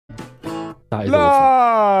That is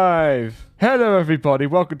Live! Awful. Hello, everybody.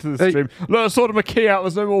 Welcome to the stream. Look, I sorted my key out.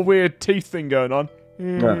 There's no more weird teeth thing going on.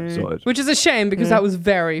 Which is a shame because that was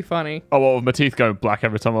very funny. Oh, well, my teeth going black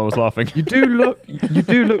every time I was laughing. You do look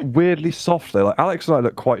weirdly soft though. Like Alex and I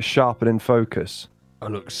look quite sharp and in focus. I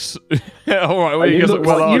look. All right, well, you guys look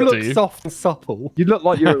well. You look soft and supple. You look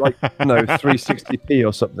like you're like 360p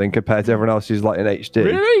or something compared to everyone else who's like in HD.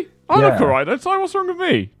 Really? I look alright. Don't say what's wrong with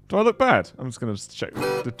me. Do I look bad? I'm just gonna check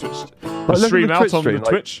the Twitch. Stream out on the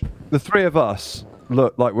Twitch. The three of us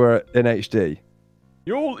look like we're in HD.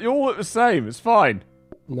 You all look the same. It's fine.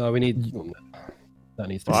 No, we need. That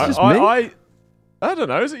needs to. I don't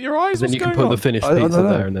know. Is it your eyes? Then you can put the finished pizza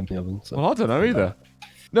there and then the oven. So. Well, I don't know either.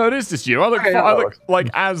 No, it is just you. I look like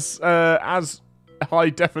as high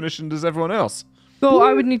definition as everyone else. Well,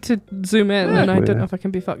 I would need to zoom in, and I don't know if I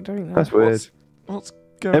can be fucked doing that. That's weird. What's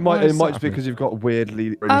going on? It might be because you've got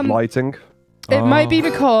weirdly lighting. It might be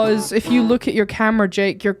because if you look at your camera,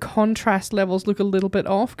 Jake, your contrast levels look a little bit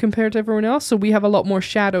off compared to everyone else. So we have a lot more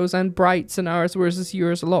shadows and brights in ours, whereas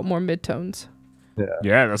yours a lot more midtones.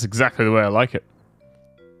 Yeah, that's exactly the way I like it.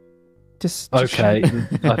 Just okay.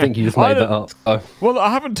 I think you just made that up. Oh. Well,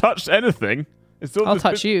 I haven't touched anything. I'll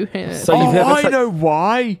touch you. Yeah. So I know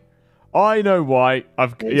why. I know why. I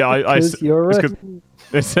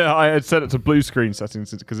had set it to blue screen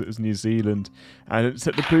settings because it was New Zealand, and it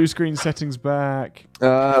set the blue screen settings back.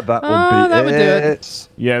 That would be it.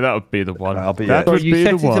 Yeah, that would be the one. That would be the one. You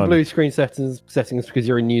set it to blue screen settings because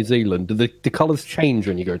you're in New Zealand. Do the colours change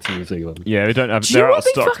when you go to New Zealand? Yeah, we don't have. Do you know what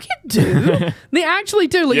they fucking do? They actually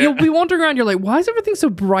do. Like you'll be wandering around, you're like, why is everything so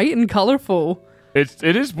bright and colourful? It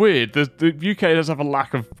is weird. The UK does have a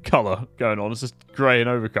lack of colour going on. It's just grey and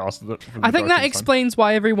overcast. I think that explains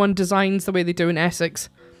why everyone designs the way they do in Essex.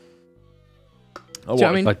 Oh, what?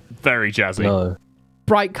 I mean? Very jazzy. No.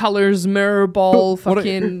 Bright colours, mirror ball,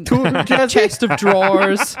 fucking chest of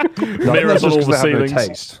drawers. Mirrors on all the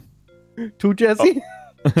ceilings. Too jazzy?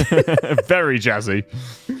 Very jazzy.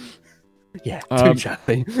 Yeah, too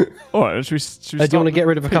jazzy. All right, should we do you want to get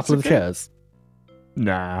rid of a couple of chairs?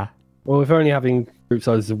 Nah. Well, if we're only having group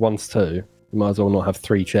sizes of 1 to 2, we might as well not have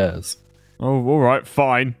 3 chairs. Oh, all right,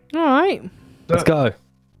 fine. All right. Let's go.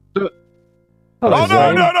 Oh,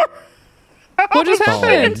 no! What just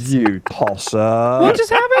happened? You tosser. What just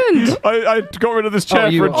happened? I got rid of this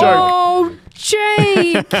chair for a joke. Oh,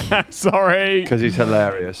 Jake! Sorry. Because he's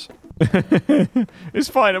hilarious. It's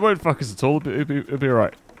fine. It won't fuck us at all. It'll be all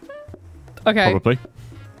right. Okay. Probably.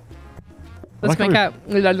 Let's make out.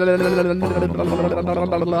 Cheese.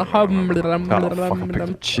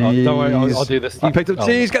 Don't worry, I'll do this. You picked up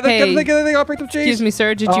cheese. Get the thing. I picked up cheese. Excuse me,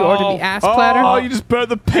 sir. Did you order the ass platter? Oh, you just burnt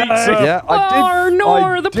the pizza. Yeah, I did.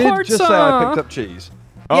 I did just say I picked up cheese.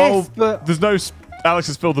 Yes, but there's no. Alex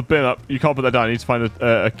has filled the bin up. You can't put that down. You need to find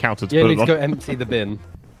a counter to put it on. You need to go empty the bin.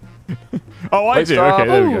 Oh, I do. Okay,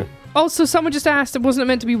 there we go. Oh, so someone just asked, wasn't it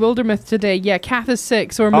meant to be Wildermyth today? Yeah, Kath is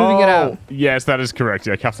sick, so we're moving it out. Yes, that is correct.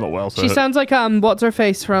 Yeah, Kath's not well. So she sounds like what's her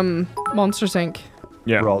face from Monsters Inc.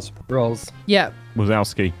 Yeah, Roz. Yeah.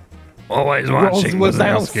 Wazowski. Always watching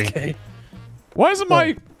Wazowski. Why isn't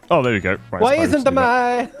my? Oh, there we go. Right, why isn't the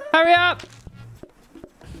my? Hurry up!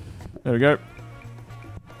 There we go.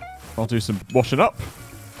 I'll do some washing up.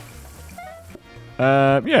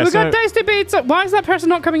 Yeah. We got tasty pizza. Why is that person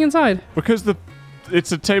not coming inside? Because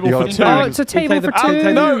it's a table for 2. Oh, it's a table for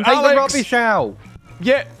 2. No, take Alex. the rubbish out.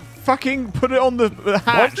 Yeah, fucking put it on the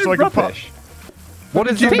hatch so I can rubbish? What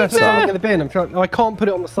is your method in the bin? I'm trying. I can't put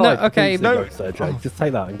it on the side. No, okay. No, just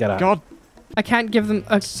take that and get out. God, I can't give them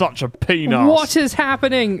such a penis. What is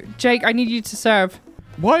happening, Jake? I need you to serve.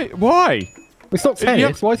 Why? It's not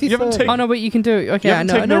tennis. Why is he serving? Oh no, wait, you can do it. Okay, you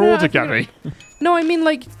haven't taken their order, Gabby. No, I mean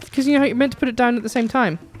like because you know you're meant to put it down at the same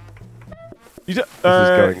time. This is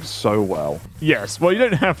going so well. Yes. Well, you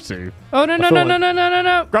don't have to. Oh no!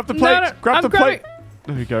 Grab the plate. Grab the plate.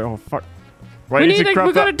 There we go. Oh fuck. Right,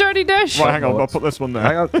 we got a dirty dish. Right, hang on. I'll put this one there.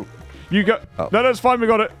 Hang on. You go. Oh. No, it's fine. We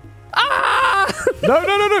got it. Ah!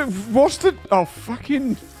 No. What's the? Oh,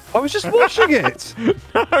 fucking. I was just washing it.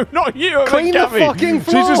 No, not you. Clean the fucking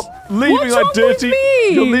floor. She's just leaving What's dirty. Wrong with me?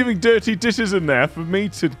 You're leaving dirty dishes in there for me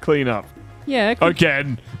to clean up. Yeah.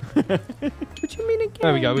 Again. What do you mean again?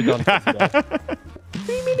 There we go. We're done. What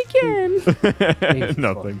do you mean again?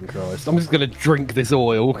 Nothing. I'm just gonna drink this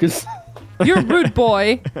oil because you're a rude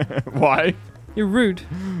boy. Why? You're rude.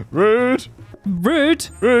 Rude.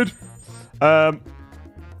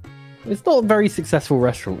 It's not a very successful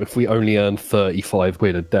restaurant if we only earn 35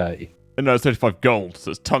 quid a day. No, it's 35 gold,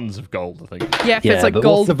 so it's tons of gold, I think. Yeah, if it's like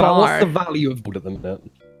gold bar. What's the value of gold at the minute?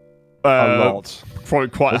 A lot. Probably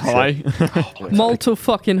quite high. Multi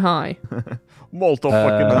fucking high. Molto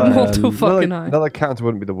fucking high. Molto fucking high. Another counter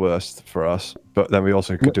wouldn't be the worst for us, but then we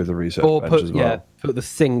also could do the research Or bench put as well. put the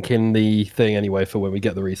sink in the thing anyway for when we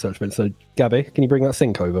get the research bench. So Gabby, can you bring that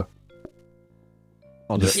sink over?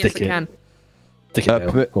 I'll just Yes, stick I it. can. Stick it down.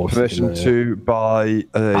 Or stick it Permission there, yeah. to buy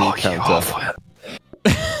a counter.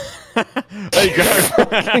 There you go.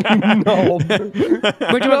 No.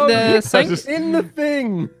 Where do you want the sink? just- in the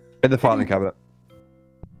thing. In the filing cabinet.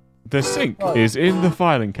 The sink is in the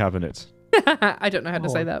filing cabinet. I don't know how to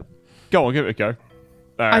say that. Go on, give it a go.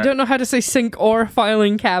 I don't know how to say sink or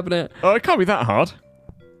filing cabinet. Oh, it can't be that hard.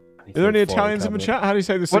 Are there any Italians in the chat? How do you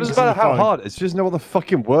say the sink? What does it matter how hard? It's just know what the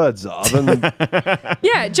fucking words are. Then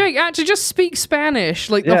Yeah, Jake, actually just speak Spanish.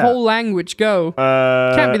 Like the Yeah. whole language. Go.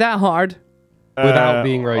 Can't be that hard. Without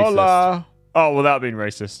being racist. Hola. Oh, without being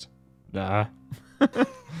racist. Nah.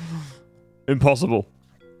 Impossible.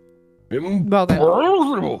 Well then.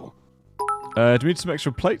 Do we need some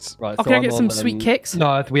extra plates? Right, Oh, so can I I'm get some on, sweet kicks?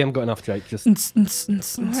 No, we haven't got enough, Jake. Just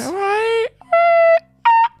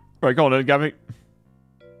Right, go on then, Gabby.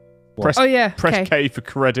 Press, Oh yeah. press Okay. K for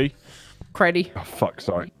creddy. Creddy. oh, fuck,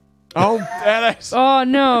 sorry. Oh, Ellis. Oh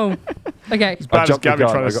no. Okay. Bad as jumped the Gabby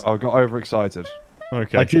gun. trying I to... got overexcited.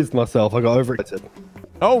 Okay. I jizzed myself. I got overexcited.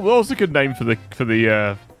 Oh, well, that's a good name for the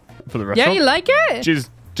restaurant. Yeah, you like it?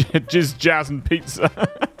 Jizz, jazz, and pizza.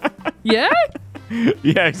 Yeah.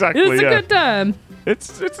 Yeah, exactly. It's a yeah. good time.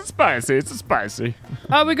 It's a spicy. It's a spicy.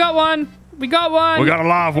 Oh, we got one. We got one. We got a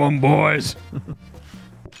live one, boys.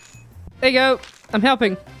 There you go. I'm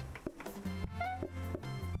helping.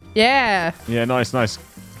 Yeah. Yeah, nice.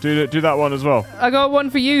 Do that one as well. I got one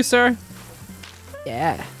for you, sir.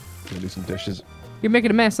 Yeah. Gonna do some dishes. You're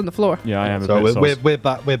making a mess on the floor. Yeah, I am. So a bit we're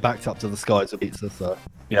sauce. we're backed up to the skies of pizza. So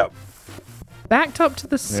Yep. Backed up to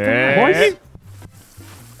the sky. Yeah. Why is it-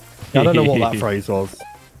 I don't know what that phrase was.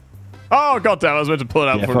 Oh goddamn! I was meant to pull it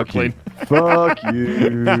out Yeah, before it fuck you. clean. Fuck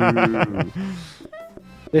you.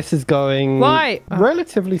 This is going Why?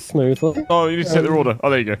 relatively smoothly. Oh, you need to take the order. Oh,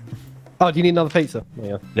 there you go. Oh, do you need another pizza?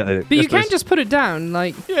 Yeah. Yeah, they do. But you Yes, can't please. just put it down,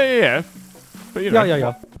 like. Yeah. But you know, Yeah.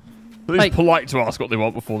 at least Like- polite to ask what they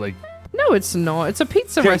want before they. No, it's not. It's a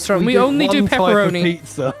pizza Jake, restaurant. We do only do one type of pepperoni.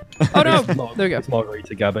 pizza. Oh no! It's not- There we go. It's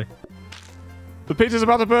margarita, Gabby. The pizza's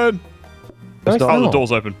about to burn. No, it's Oh, the not.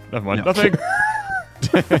 door's open. Never mind. Yeah. Nothing.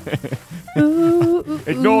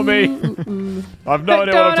 Ignore me. I've no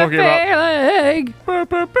idea what I'm talking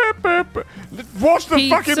about. about. Wash the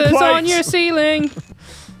fucking Pizza's plates. on your ceiling.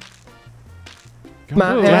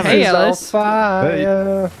 My Ooh, ass hey, is on Ellis.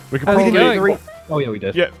 fire. We could How are we probably. gonna do the re- Oh yeah, we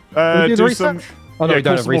did. Yeah. Can we do the Do some. research? Oh no, yeah, we don't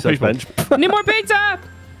call have some more research people. bench. Need more pizza.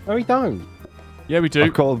 No, we don't. Yeah, we do.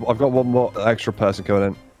 I've got one more extra person coming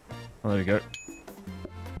in. Oh, there you go.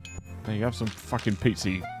 There you have some fucking pizza,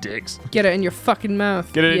 you dicks. Get it in your fucking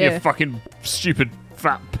mouth. Get it yeah. in your fucking stupid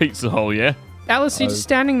fat pizza hole, yeah? Alice, you're just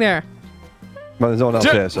standing there. Well, there's no one else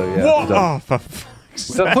here, so yeah. What? we're done. Oh, for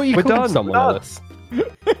fuck's I sake. thought you We're called done, someone we're done. else.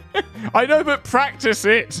 I know, but practice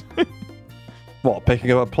it. What, picking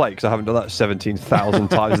up a plate? Because I haven't done that 17,000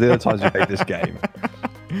 times the other times we played this game.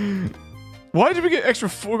 Why did we get extra?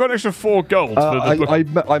 We got an extra 4 gold. For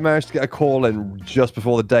the I managed to get a call in just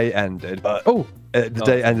before the day ended, but the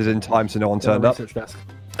day ended in time, so no one turned up. Research desk.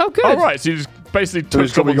 Oh, good. Oh right, so you just basically So we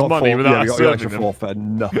took got- we someone's got money four- without yeah, we got serving extra them. 4 for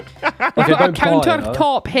nothing. We've Okay, got a don't buy it,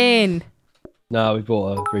 countertop hen No, we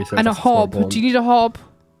bought a research and a desk, it's not hob. important. Do you need a hob?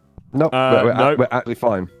 No, no. we're actually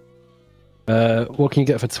fine. What can you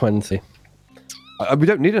get for 20? We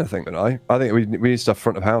don't need anything, don't I? I think we need stuff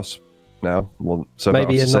front of house now. Well, so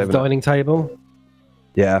Maybe much to another save it. dining table?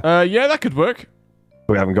 Yeah, Yeah, that could work.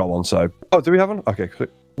 we haven't got one, so... Oh, do we have one? Okay, cool.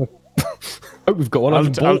 Oh, we've got one. I'll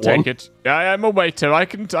I've bought take one. it. I am a waiter. I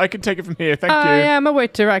can take it from here. Thank I you. am a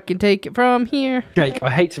waiter. I can take it from here. Jake,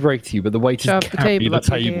 I hate to break it to you, but the waiters Shove the carry table the up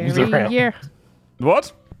tables here. around. Here.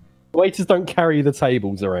 What? Waiters don't carry the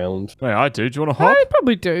tables around. Wait, I do. Do you want a hop? I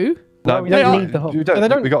probably do. No, we they don't are- need the hob. We, They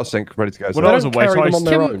don't, we got a sink ready to go. When So I they was a don't waiter, carry I them on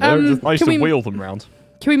used their Can- own. They're just- I used Can to we- wheel them round.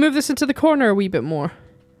 Can we move this into the corner a wee bit more?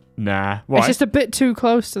 Nah. Why? It's just a bit too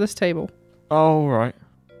close to this table. Oh right.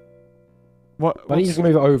 What? Why don't you just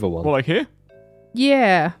move it over one? Well, like here?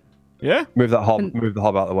 Yeah. Yeah. move that hob, And- move the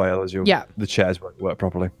hob out of the way, otherwise Yeah. the chairs won't work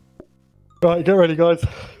properly. Right, get ready, guys.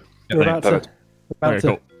 We're about to. perfect. About Okay, to.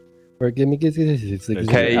 cool. We're gimme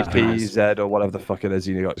K, P, Z, or whatever the fuck it is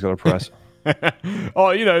you got to press. Oh,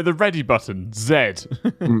 you know the ready button. Z.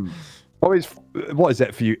 What is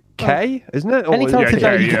it for you? K, isn't it? Or Anytime Yeah, today.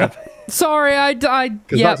 okay, yeah. Sorry, I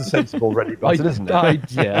Because yep. that's a sensible ready button, isn't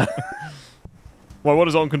it? Yeah. Well, what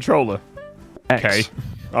is on controller? X. K.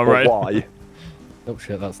 All Or right. Y. Oh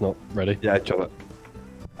shit, that's not ready. Yeah, chop it.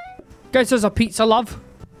 Guys, there's a pizza, love.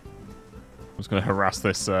 I'm just gonna harass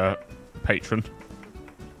this patron.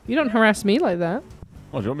 You don't harass me like that.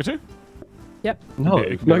 Oh, do you want me to? Yep. No, Yeah,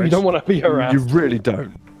 it no, can be you don't want to be harassed. You really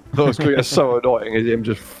don't. Those are so annoying. Is him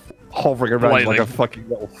just hovering around like a fucking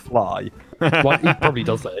little fly. Well, he probably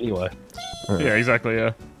does that anyway. Yeah, exactly.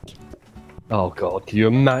 Yeah. Oh god, can you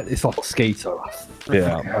imagine? It's like a mosquito.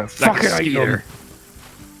 Yeah. Fucking hate them.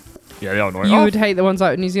 Yeah, they are annoying. You Oh, would hate the ones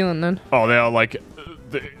out in New Zealand then. oh, they are like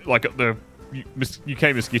the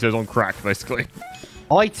UK mosquitoes on crack, basically.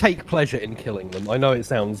 I take pleasure in killing them. I know it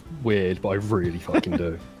sounds weird, but I really fucking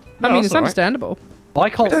do. I mean, that's it's all right. understandable. I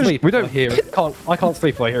can't sleep. we if I don't- hear it. I can't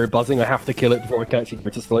sleep if I hear it buzzing. I have to kill it before I can actually go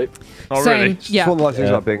to sleep. Oh, Same. really? It's Yeah. one of the nice things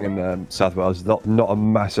Yeah. about being in South Wales is not a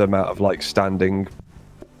massive amount of like standing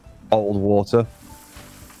old water.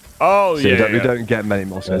 Oh, So yeah. we don't get many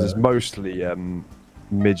mosquitoes. It's mostly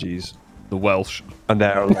midges, The Welsh. and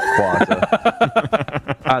they're a lot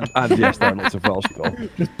quieter. and yes, there are lots of Welsh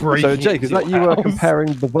people. So Jake, is that you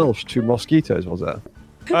comparing the Welsh to mosquitoes? Was it?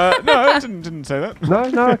 No, I didn't say that.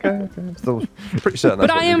 No, okay. Still pretty certain. But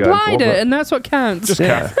That's I what you're going implied for, it, and that's what counts. Just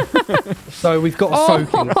Yeah. So we've got a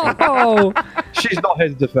soaking. Oh, She's not here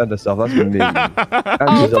to defend herself. That's me.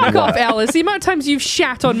 oh, fuck off, Ellis. The amount of times you've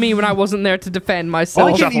shat on me when I wasn't there to defend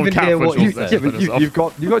myself. I Jack didn't on even cat hear foot what was you there. said. Yeah,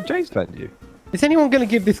 but you've got James defend you. Is anyone going to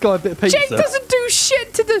give this guy a bit of pizza? Jake doesn't do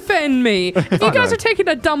shit to defend me. If you guys are taking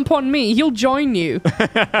a dump on me, he'll join you.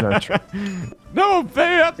 No, true. No,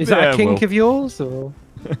 Is that a kink of yours? Or?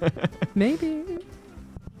 Maybe.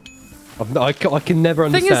 I can never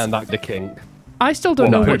Thing is- understand that, the kink. I still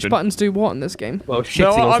don't Well, know no, which Ruben. buttons do what in this game. Well,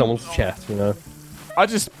 shitting on I'm- someone's chest, you know. I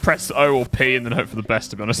just press O or P and then hope for the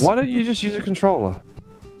best, to be honest. Why don't you just use a controller?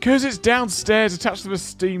 Because it's downstairs attached to the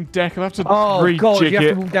Steam Deck. I'll have to Oh god, rejig you have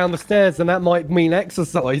it. to walk down the stairs, and that might mean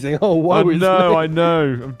exercising. Oh, I woe is know, me. I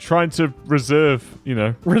know. I'm trying to reserve,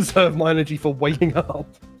 Reserve my energy for waking up.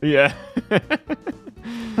 Yeah.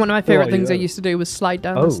 One of my favorite Oh, things I yeah. used to do was slide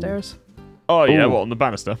down Oh. the stairs. Oh, yeah, Ooh. what, on the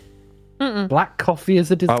banister? Black coffee is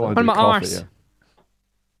a I dessert. want to On do my coffee. arse. Yeah.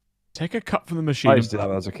 Take a cup from the machine I used to do and that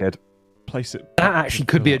when I was a kid. place it. That actually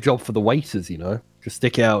could be a job for the waiters, you know. Just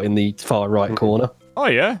stick it out in the far right corner. Oh,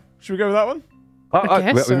 yeah? Should we go with that one?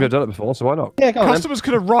 guess We've so. never done it before, so why not? Yeah, go on. Then. Customers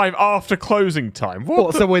could arrive after closing time. What?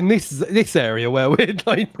 What, so in this area where we're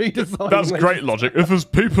like redesigning, That's great logic. If there's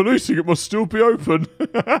people eating, it must still be open.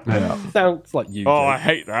 Yeah. Sounds like you. Oh, I Jake.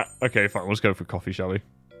 hate that. Okay, fine. Let's go for coffee, shall we?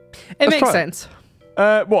 It makes try it. sense.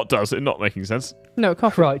 What does it not making sense? No,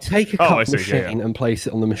 coffee. Right, take a Oh, cup I see, yeah, machine and place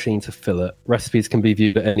it on the machine to fill it. Recipes can be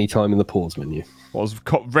viewed at any time in the pause menu. What was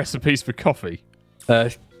recipes for coffee?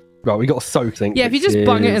 Right, we got a soak thing. Yeah, if you which just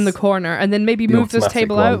bung it in the is- corner and then maybe the move this automatic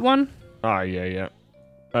table one. out one. Ah, yeah.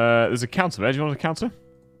 There's a counter there. Do you want a counter?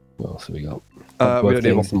 What else have we got? We don't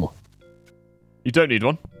need one. Some more. You don't need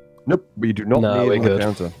one. Nope, we do not No, need we're on good. the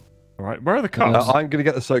counter. All right. Where are the cups? I'm going to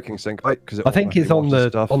get the soaking sink, right? Because I think it's on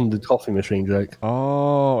the coffee machine, Jake.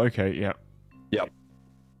 Oh, okay. Yeah. Yep.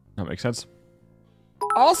 That makes sense.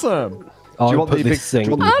 Awesome. I'll you want put the this big- sink.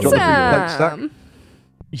 do you want the- do you want the big plate stack? Awesome.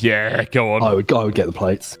 Yeah, go on. I would get the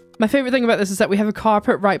plates. My favorite thing about this is that we have a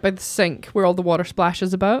carpet right by the sink where all the water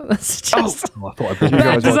splashes about. That's just. Oh, I thought I You bought Bad guys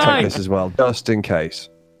want to design. take this as well, just in case.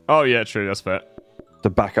 Oh, yeah, true. That's fair. The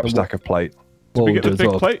backup stack of plate. What we we'll get the do is big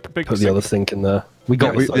I'll plate? Big Put sink? the other sink in there. We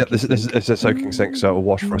got This is a soaking sink, so it'll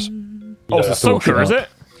wash for us. Oh, it's a have to wash it soaker, is out. it?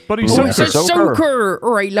 Buddy, So Oh, it's soaker. a soaker. soaker.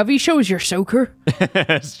 All right, lovey, show us your soaker.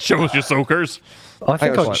 Show us your soakers. I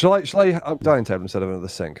think Hang on, shall I have a dining table instead of another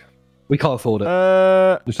sink? we can't afford it.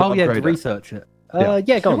 Just Oh yeah, to upgrade it. research it.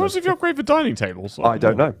 Yeah, go on. What if you upgrade the dining tables? I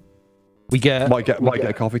don't know. We get Might get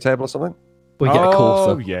a coffee table or something. we get a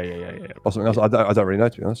Oh, Corsa. yeah. Or something else. I don't really know,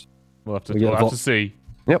 to be honest. We'll have to, We get we'll a have vo- to see.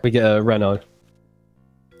 We get a Renault.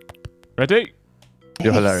 Ready?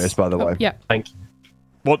 You're hilarious, by the way. Yeah. Thank you.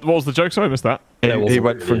 What was the joke? Sorry, I missed that. Yeah, it He wasn't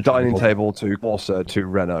went really from a joke, dining was it? table to Corsa to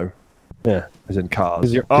Renault, Yeah, as in cars.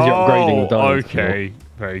 because you're upgrading the dining. okay.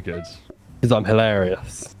 Very good. Because I'm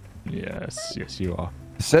hilarious. Yes, you are.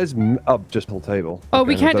 It says up just full table. Oh, Okay,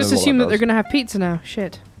 we I can't don't just know what assume that they're does. going to have pizza now.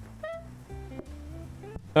 Shit.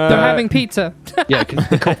 Uh, They're having pizza. Yeah, because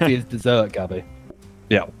the coffee is dessert, Gabby.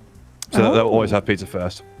 Yeah. So they'll Oh. always have pizza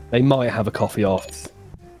first. They might have a coffee after.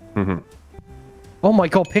 hmm Oh my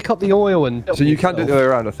god, pick up the oil and. So you can do it the other way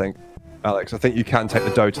around, I think, Alex. I think you can take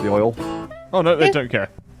the dough to the oil. Oh no, they don't care.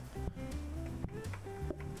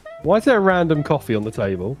 Why is there a random coffee on the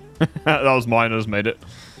table? That was mine. I just made it.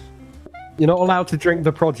 You're not allowed to drink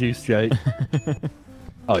the produce, Jake.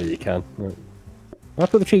 Oh, yeah, you can. Right. I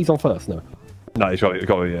put the cheese on first, no. No, it's got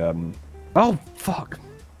to be. Oh, fuck.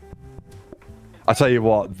 I tell you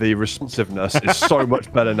what, the responsiveness is so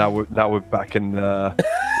much better now. We're back in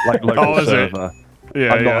like local Oh, is it? server.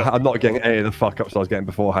 I'm not getting any of the fuck ups I was getting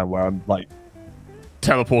beforehand, where I'm like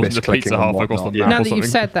teleporting the pizza halfway across the map. Now or that something. you've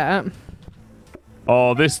said that.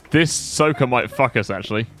 Oh, this soaker might fuck us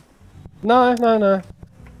actually. No.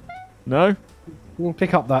 No? You can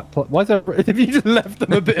pick up that. Why is there? If you just left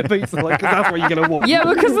them a bit of pizza, like, 'cause that's where you're gonna walk. Yeah,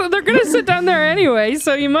 because they're gonna sit down there anyway,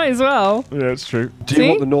 so you might as well. Yeah, it's true. Do you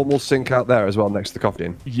want the normal sink out there as well next to the coffee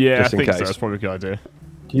in? Yeah, just I in think so. case. That's probably a good idea.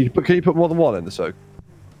 Can you put more than one in the soak?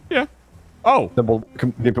 Yeah. Oh. Then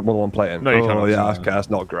can you put more than one plate in? No, you can't. Oh, yeah, okay, that's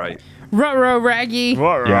not great. Ruh-roh, Raggy.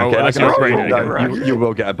 What? Yeah, okay, Unless you're upgrading. you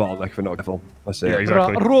will get a bottleneck if you're not careful. I see. Yeah, it.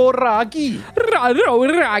 exactly. Ragi.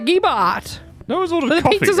 Ruh-roh, Raggy bot. No one's ordered But the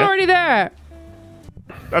coffee pizza's yet. already there.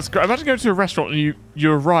 That's great. Imagine going to a restaurant and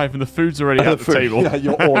you arrive and the food's already at the table. Yeah,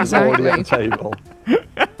 you're already at the table.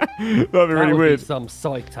 That'd be really weird. Be some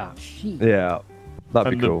psyched out shit. Yeah,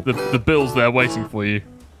 that'd And be cool. the bill's there waiting for you.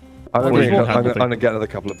 I'm Or you can have the thing. gonna get another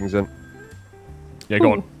couple of things in. Yeah,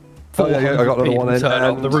 go on. Oh, yeah, I got another one in. Turn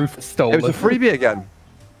up, and the roof is stolen. It was a freebie again.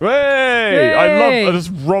 Hey! I Yay! love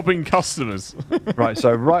just robbing customers. Right,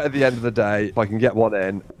 so right at the end of the day, if I can get one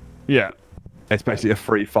in, Yeah. it's basically a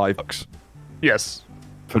free $5 Yes.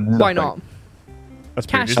 for nothing. Why not? That's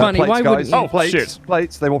Cash pretty good. money. Plates, Why guys. wouldn't you? Oh, plates, shit.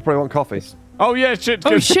 plates. They will probably want coffees. Oh, yeah, shit.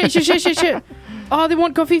 Oh, shit. Oh, they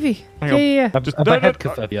want coffee. Hang on. Yeah. Just, Have no, they no, had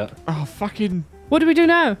coffee yet? oh, fucking... What do we do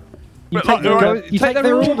now? You But, take like, their right, order. You take take their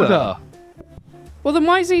their order. order. Well, then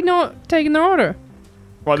why is he not taking their order?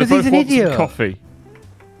 Right, they 'Cause he's both an want some idiot. coffee.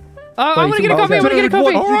 I want to get a coffee. I want to get a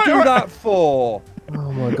What coffee. did you do that for?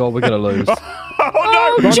 Oh my god, we're gonna lose.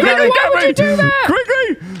 Oh, no! Jimmy, why would you do that?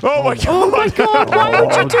 Quickly! Oh, my God. Oh my god, why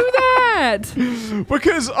would you do that?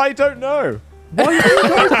 Because I don't know.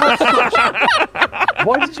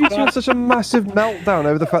 Why did you two have such a massive meltdown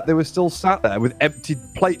over the fact they were still sat there with empty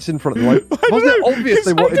plates in front of them? Like, wasn't it obvious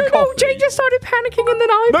they I wanted don't know, coffee? Jay just started panicking and then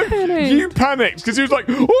I No, panicked. you panicked because he was like,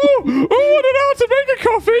 oh, I don't know how to make a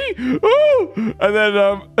coffee. Oh, and then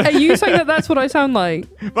Are you saying that that's what I sound like?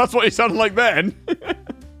 that's what he sounded like then.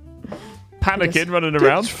 Panicking, running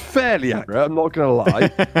around. It's fairly accurate, I'm not going to lie.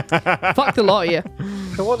 Fuck the lot of you.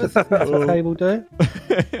 So what does the table do?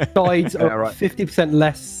 Sides Yeah, are right. 50%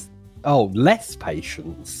 less. Oh, less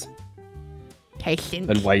patience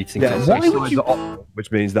than waiting. Yeah, for so Why would sides you? are optional, which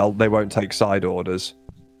means they won't take side orders.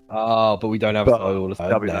 Oh, but we don't have But side orders.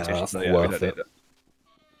 that'll be Nah, nice. that's not Yeah, we worth don't it.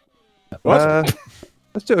 need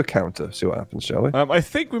Let's do a counter, see what happens, shall we? I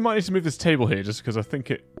think we might need to move this table here just because I think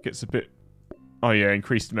it gets a bit... Oh, yeah,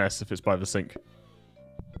 increased mess if it's by the sink.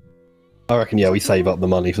 I reckon, yeah, we save up the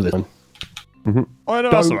money for this one. Oh, no,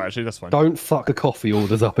 that's Don't- all right, actually. That's fine. Don't fuck the coffee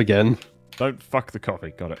orders up again. Don't fuck the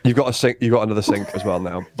coffee. Got it. You've got a sink. You've got another sink as well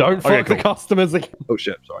now. Don't fuck Okay, the cool. customers again. Oh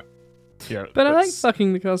shit! Sorry. Yeah, But I like that's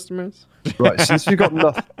fucking the customers. Right, since you've got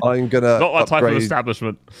enough, I'm gonna not that type of upgrade.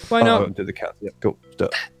 establishment. Why Oh, not? do the counter. Yeah, cool. Let's do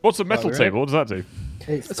it. What's a metal really? table? What does that do?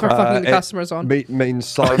 It's for fucking the it customers on. Means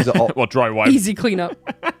sides are op- Well, dry wipe. Easy cleanup.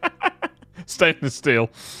 Stainless steel.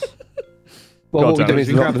 Well, what we damn do it. is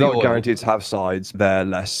we they're grab not, the they're not oil. guaranteed to have sides. They're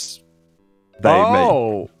less. They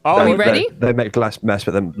Oh. Are we okay. ready? They make less mess,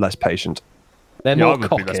 but they're less patient. They're Yeah, I more would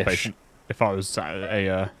be less cockish. patient if I was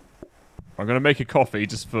I'm gonna make a coffee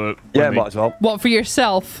just for. Yeah, when might as well. What, for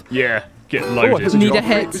yourself? Yeah, get Oh, I loaded. thought we Need a got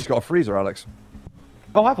hit. We just got a freezer, Alex.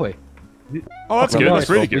 Oh, have we? Oh, that's Oh, good. nice. That's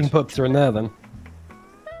really Well, we can good. put pizza in there then.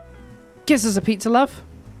 Gives us a pizza, love.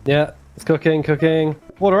 Yeah, it's cooking.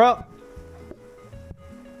 Water up.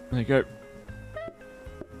 There you go.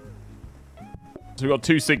 So we've got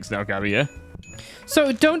 2 sinks now, Gabby. Yeah.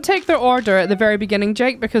 So don't take their order at the very beginning,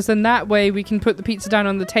 Jake, because then that way we can put the pizza down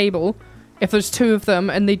on the table if there's 2 of them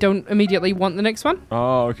and they don't immediately want the next one.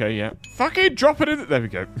 Oh, okay. Yeah. Fucking drop it in. There we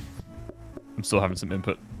go. I'm still having some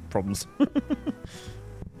input problems.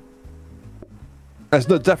 It's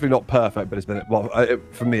definitely not perfect, but it's been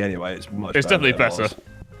for me anyway. It's much. It's definitely than it better.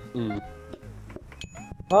 was.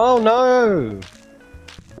 Oh no!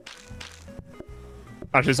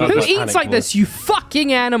 Actually, Who it's eats like this, you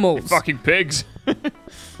fucking animals? fucking pigs.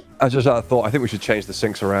 I just had a thought. I think we should change the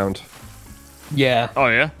sinks around. Yeah. Oh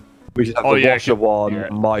yeah. We should have Oh, the yeah, washer one yeah.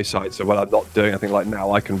 on my side, so when I'm not doing anything like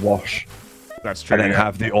now, I can wash, That's true. and then yeah.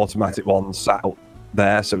 have the automatic one sat out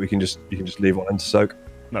there, so you can just leave one in to soak.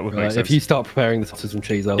 That would Right, make sense. if you start preparing the sausage and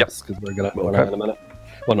cheese because we're gonna run Okay. out in a minute.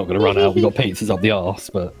 We're not gonna run out. We've got pizzas up the arse,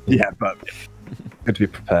 but Yeah, but good to be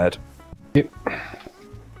prepared. Yep.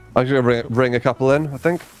 I'm just gonna ring a couple in. I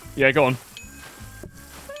think. Yeah, go on.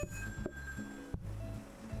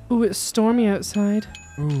 Ooh, it's stormy outside.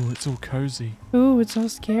 Ooh, it's all cozy. Ooh, it's all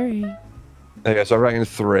scary. There you go. So I rang in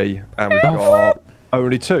 3, and we've got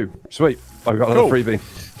only 2. Sweet. I've got another Cool.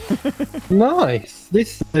 freebie. nice.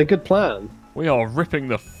 This is a good plan. We are ripping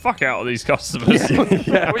the fuck out of these customers.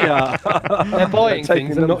 Yeah, we are. They're buying Taking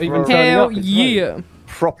things them and not for even a- turning Hell up. It's yeah.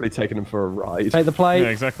 Properly taking them for a ride. Take the plate. Yeah,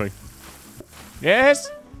 exactly.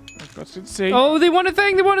 Yes. I've got to see. Oh, they want a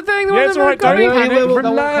thing. They want a thing. They Yeah, want it's a alright, thing. don't Coffee. panic.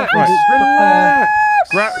 Relax.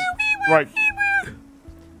 Relax. Right.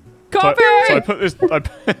 Coffee. So I put this.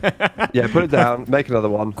 Yeah, put it down. Make another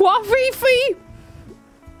one. Coffee fee.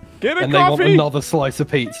 Get a And they want coffee. another slice of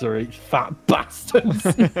pizza each. Fat bastards.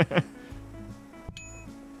 There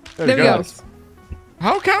we go.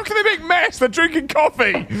 How can they make mess? They're drinking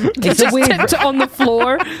coffee. It's Just tipped it on the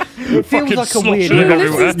floor. It feels Fucking like a weird. sloshing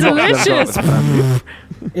This is delicious.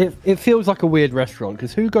 It feels like a weird restaurant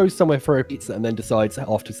because who goes somewhere for a pizza and then decides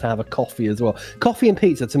after to have a coffee as well? Coffee and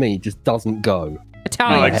pizza to me just doesn't go.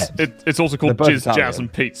 Italian. Alex, it's also called They're both Jizz, Italian. Jazz,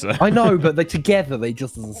 and Pizza. I know, but they together they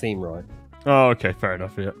just doesn't seem right. Oh, okay, fair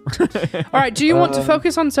enough. Yeah. All right, do you want to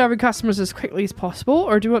focus on serving customers as quickly as possible,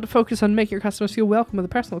 or do you want to focus on making your customers feel welcome with a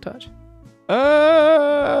personal touch?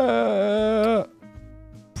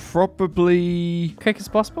 Probably. Quick as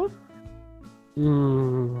possible?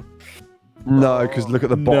 No, because look at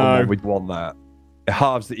the bottom one. We'd want that. It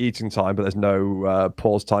halves the eating time, but there's no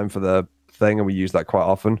pause time for the thing, and we use that quite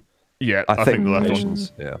often. Yeah, I think the left one.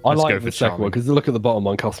 patience, yeah. I Let's go like for the second one charming. because look at the bottom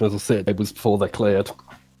one. Customers will sit at tables before they're cleared.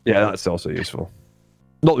 Yeah, that's also useful.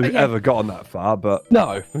 Not that we've Okay. ever gotten that far, but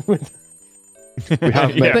No. we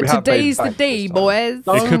have. Yeah. But we have today's made the back day, this time. boys.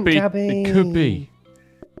 It could be. Gabby. It could be.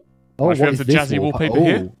 Oh, Watch, we what have is the this jazzy wallpaper Oh,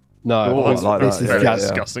 here. No, Oh, I like this that, is yeah, Very jazz. yeah.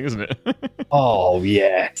 disgusting, isn't it? Oh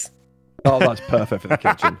yes. Oh, that's perfect for the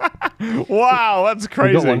kitchen. Wow, that's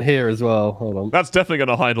We've got one crazy. here as well. Hold on. That's definitely going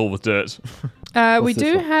to hide all the dirt. We What's this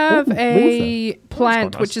do one? have Oh, a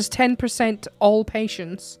plant nice. which is 10% all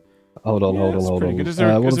patients. Hold on. Yeah, that's Hold pretty on. good. Is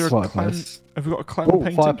there, What's is there a fireplace? clam? Have we got a clam Oh,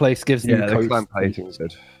 painting? fireplace gives Yeah, them the coats. clam painting's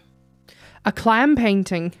good. A clam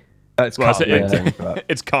painting. It's Well, clam it's- painting, but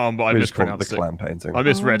It's calm, but I we just call it the mispronounced it. clam painting. I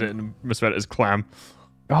misread it and misread it as clam.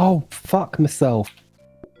 Oh fuck myself.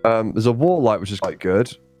 There's a wall light which is quite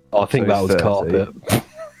good. Oh, I think So that was 30.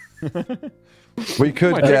 carpet. We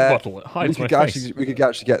could My drink get. bottle, it hides We my could, face. we could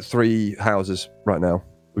actually get 3 houses right now.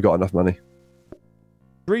 We got enough money.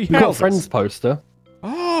 3 You've got a houses. Friends poster.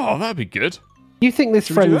 Oh, that'd be good. You think this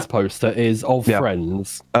Should we do Friends that? poster is of Yeah.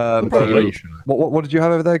 Friends? So, what did you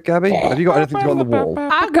have over there, Gabby? Have you got anything to go on the wall?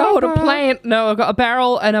 I got a plant. No, I've got a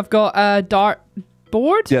barrel and I've got a dart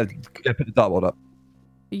board. Yeah, put the dartboard up.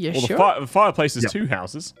 You Well, sure? the fireplace is Yeah. 2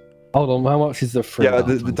 houses. Hold on. How much is the free? Yeah,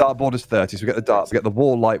 the dartboard is 30, so we get the dart. We get the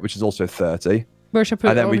wall light, which is also 30, Where should I put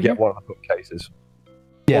and it then we over get here? one of the bookcases.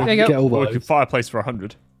 Yeah, There you go. get all Or we those. could fireplace for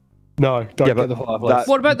 100. No, don't Yeah, get but the fireplace. that-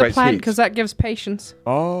 What about the Great plant? heat. Because that gives patience.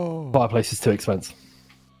 Oh. Fireplace is too expensive.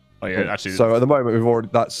 Oh, yeah, actually. So at the moment, we've already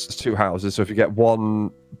that's 2 houses. So if you get 1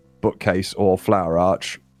 bookcase or flower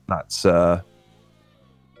arch, that's Oh,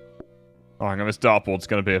 hang on, this dartboard's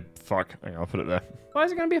going to be a fuck. Hang on, I'll put it there. Why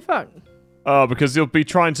is it going to be a fuck? Oh, because you'll be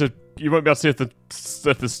trying to. You won't be able to see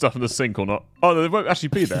if there's stuff in the sink or not. Oh, no, it won't actually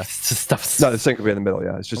be there. It's just stuff. no, the sink will be in the middle.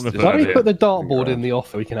 Yeah, it's just I'm gonna Why don't we Yeah. put the dartboard in the off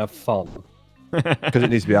so we can have fun? because it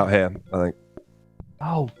needs to be out here. I think.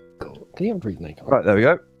 Oh god, can you have a breathe, Nick? Right, there we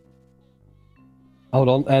go. Hold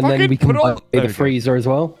on, and Fucking then we can put buy on- there the we go. freezer as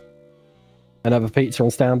well, and have a pizza on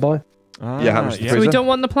standby. Yeah, how much is the So we freezer? don't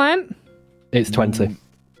want the plant? It's 20.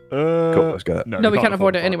 Cool, let's get it. No, we can't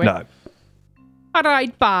afford it anyway. No,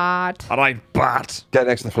 Alright, bad. Alright, bat. get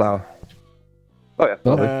next to the flower. Oh yeah.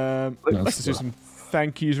 Oh, Let's just do some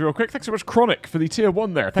thank yous real quick. Thanks so much, Chronic, for the tier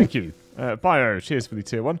 1 there. Thank you. Bio, cheers for the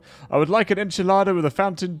tier 1. I would like an enchilada with a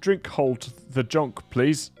fountain drink hold the junk,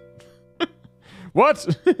 please. What?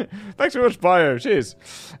 Thanks very much, Bio. Cheers.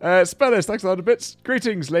 Spellers, thanks a lot of bits.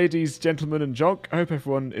 Greetings, ladies, gentlemen, and jonk. I hope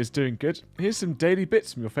everyone is doing good. Here's some daily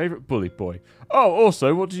bits from your favourite bully boy. Oh,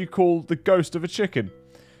 also, what do you call the ghost of a chicken?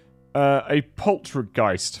 A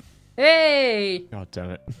poltergeist. Hey! God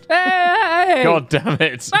damn it. Hey! God damn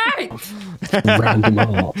it. Hey! random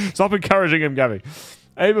art. Stop encouraging him, Gabby.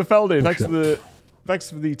 Ava Feldy, thanks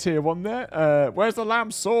for the tier 1 there. Where's the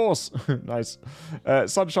lamb sauce? Nice.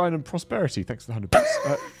 Sunshine and Prosperity, thanks for the 100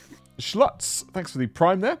 bits. Schlutz, thanks for the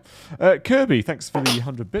prime there. Kirby, thanks for the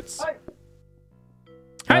 100 bits.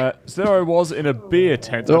 So there I was in a beer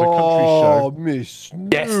tent at a country show. Miss.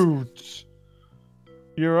 Yes.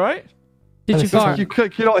 You alright? Did you It's like fart? You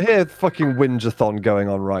cannot hear fucking Winjathon going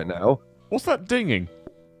on right now. What's that dinging?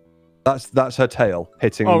 That's her tail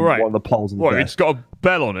hitting Oh, right. one of the poles on the What, it's desk. got a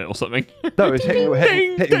bell on it or something? No, it's hitting one of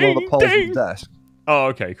the poles on the desk. Oh,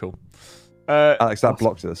 okay, cool. Alex, that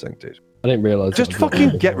blocked the sink, dude. I didn't realise. Just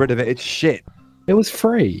fucking get rid of it. It's shit. It was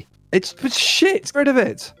free. It's shit. Get rid of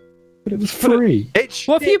it. But it was free. It's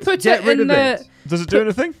What if you shit. put Get it rid in of the... it. Does it do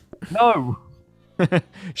anything? No. You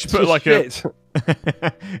should put like shit.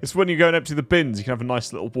 It's when you go and empty the bins, you can have a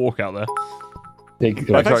nice little walk out there. Big,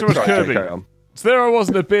 Thanks so much, Kirby. Carry on. So there I was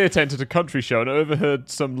in a beer tent at a country show, and I overheard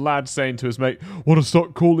some lad saying to his mate, "Want to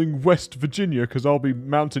start calling West Virginia because I'll be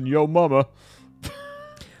mounting yo mama."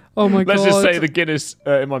 Oh my god. Let's just say the Guinness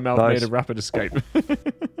in my mouth Nice. made a rapid escape.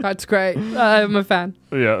 That's great. I'm a fan.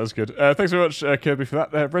 Yeah, that's good. Thanks very much, Kirby, for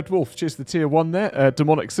that. Red Wolf, cheers for the tier 1 there.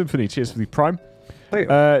 Demonic Symphony, cheers for the Prime.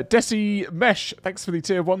 Desi Mesh, thanks for the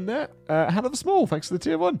tier 1 there. Hannah the Small, thanks for the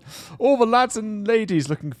tier 1. All the lads and ladies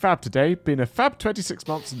looking fab today. Been a fab 26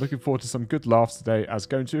 months and looking forward to some good laughs today as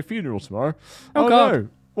going to a funeral tomorrow. Oh, God. No.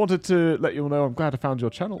 Wanted to let you all know I'm glad I found your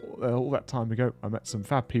channel all that time ago. I met some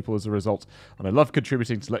fab people as a result, and I love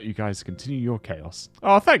contributing to let you guys continue your chaos.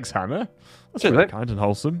 Oh, thanks, Hannah. That's Cheers, really mate. kind and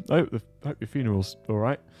wholesome. I hope your funeral's all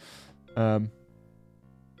right.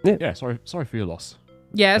 Yeah, sorry for your loss.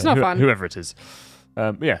 Yeah, it's not fun. Whoever it is.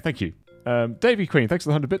 Yeah, thank you. Davy Queen, thanks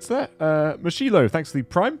for the 100 bits there. Mashilo, thanks for the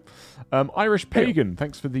Prime. Irish Pagan,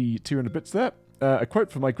 thanks for the 200 bits there. A quote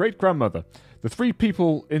from my great-grandmother. The 3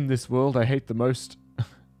 people in this world I hate the most...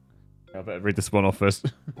 I better read this one off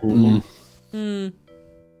first. Mm.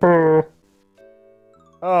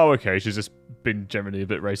 Oh, okay, she's just been generally a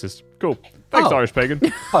bit racist. Cool. Thanks, Oh. Irish Pagan.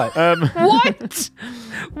 Hi. What?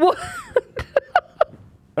 What?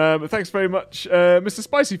 Thanks very much, Mr.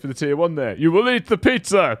 Spicy, for the tier 1 there. You will eat the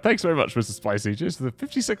pizza. Thanks very much, Mr. Spicy. Cheers for the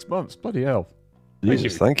 56 months. Bloody hell.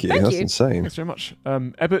 Jesus, thank you. Thank That's you. insane. Thanks very much.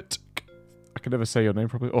 Ebbert, I can never say your name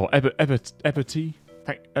properly. Or Ebberty.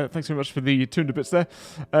 Thanks very much for the 200 bits there.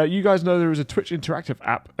 You guys know there is a Twitch interactive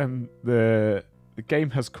app, and the game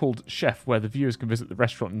has called Chef, where the viewers can visit the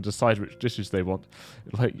restaurant and decide which dishes they want.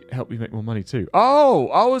 It'll help you make more money too.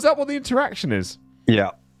 Oh, is that what the interaction is? Yeah.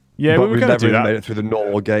 Yeah, But we were we've going to never do even that. made it through the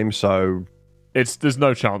normal game, so There's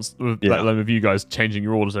no chance, let alone of you guys changing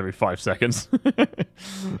your orders every 5 seconds. That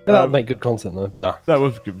would make good content, though. Nah. That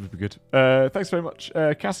would be good. Thanks very much,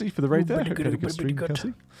 Cassie, for the raid there. Hope you had a good stream,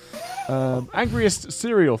 Cassie. Angriest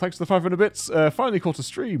Cereal, thanks for the 500 bits. Finally caught a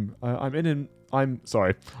stream. I'm an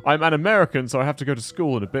American, so I have to go to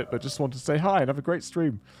school in a bit, but just wanted to say hi and have a great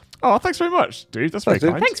stream. Oh, thanks very much, dude. That's very Thanks,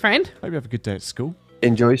 dude. kind. Thanks, friend. Hope you have a good day at school.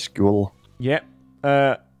 enjoy school. Yep.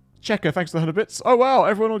 Checker, thanks for the 100 bits. Oh, wow,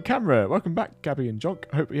 everyone on camera. Welcome back, Gabby and Jonk.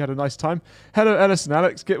 Hope you had a nice time. Hello, Ellis and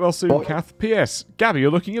Alex. Get well soon, Oh. Kath. P.S. Gabby,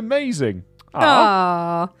 you're looking amazing.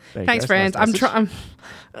 Aww. There you Thanks, go. friend. That's nice I'm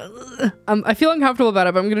trying. I feel uncomfortable about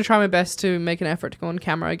it, but I'm going to try my best to make an effort to go on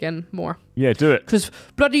camera again more. Yeah, do it. Because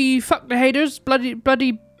bloody fuck the haters, bloody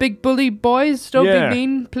big bully boys, don't Yeah. be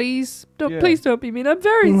mean, please. Yeah. Please don't be mean. I'm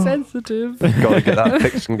very sensitive. Gotta get that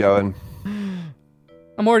fiction going.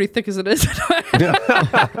 I'm already thick as it is. That's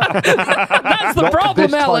the Not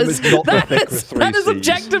problem, this time, Alice. it's not the thick with 3 That is Cs.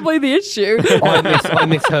 objectively the issue. I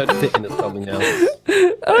misheard thickness something else.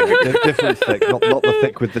 Different thick, not the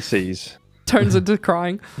thick with the C's. Turns into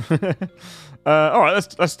crying. All right,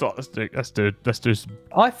 let's start. Let's do some.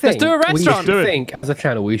 I think do a restaurant. Do it. think as a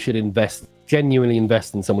channel we should genuinely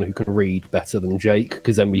invest in someone who can read better than Jake,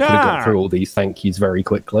 because then we could have Nah. got through all these thank yous very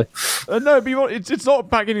quickly. No, but it's not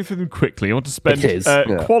about getting through them quickly. You want to spend It is.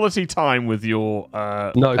 Yeah. quality time with your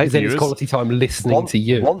No, because then viewers. it's quality time listening to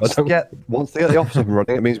you. Once they get the office up and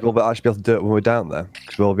running, it means we'll actually be able to do it when we're down there,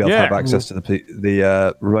 because we'll be able to Yeah. have access to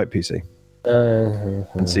the remote PC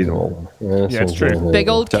and see them all. Yeah, it's true. Big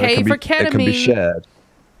old So K for it can be ketamine. shared.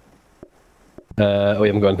 We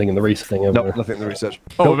haven't got anything in the research thing, have No, we? nothing in the research.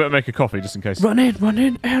 Oh, we better make a coffee just in case. Running.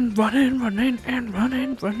 I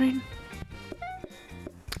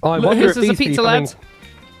wonder Here's if these the pizza, becoming- lads.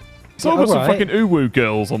 Someone got some Alright. fucking uwu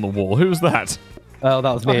girls on the wall. Who was that? Oh,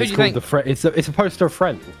 that was me. Oh, who It's do you called think? the Friend. It's a poster of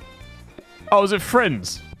Friends. Oh, was it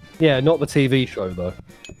Friends? Yeah, not the TV show though.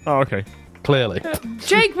 Oh, okay. Clearly.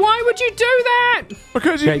 Jake, why would you do that?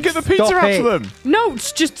 Because you Jake, can get the pizza stop out it. to them. No,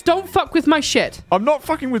 just don't fuck with my shit. I'm not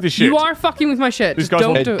fucking with this shit. You are fucking with my shit. These Just guys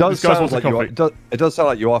don't want- do It it. does This guy's sound wants a like you are, coffee. it does sound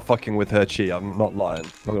like you are fucking with her chi. I'm not lying.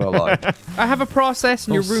 I'm not gonna lie. I have a process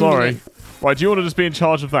and I'm you're ruining sorry. it. Right, do you want to just be in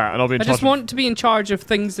charge of that, and I'll be in I charge just want to be in charge of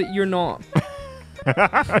things that you're not.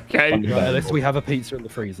 of... Okay. Right, Alice, we have a pizza in the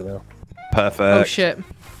freezer now. Perfect. Oh shit.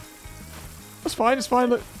 It's fine, it's fine,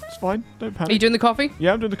 look. It's fine. Don't Are you panic. doing the coffee?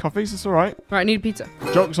 Yeah, I'm doing the coffees. It's all right. Right, I need a pizza.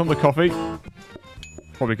 Jonk's on the coffee.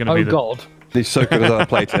 Probably going to be Oh the... God. He's so good at our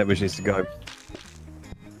plate in it, which needs to go.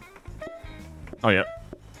 Oh, yeah.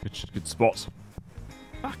 Good spot.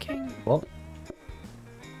 Fucking. What?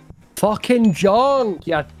 Fucking junk,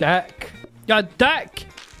 you dick. Your dick.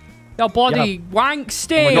 Your bloody wank Oh my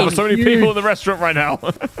stain. God, there's so many you. people in the restaurant right now.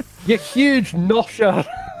 You huge nosher.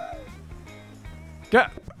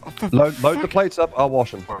 Get... Load the plates up. I'll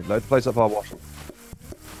wash them. Load the plates up. I'll wash them.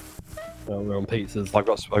 Well, we're on pizzas. I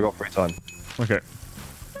got free time. Okay.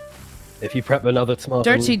 If you prep another tomato...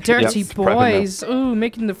 Dirty Yep, boys. Ooh,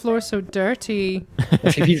 making the floor so dirty.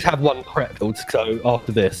 If you just have one prep build, so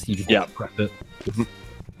after this, you just prep it.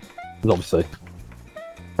 Obviously.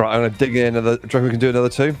 Right, I'm going to dig in another... Do you reckon we can do another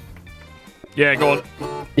 2? Yeah, go on.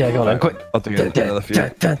 Yeah, go on then, quick. I'll dig in another few.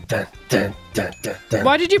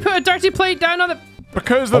 Why did you put a dirty plate down on the...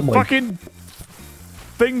 Because the fucking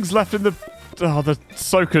things left in the... Oh, the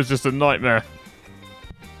soaker's just a nightmare.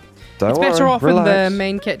 It's better off in the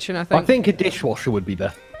main kitchen, I think. I think a dishwasher would be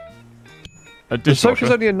better. A The soaker's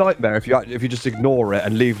dishwasher. only a nightmare if you just ignore it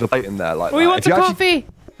and leave the plate in there like We that. want If a you coffee! If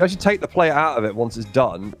you actually take the plate out of it once it's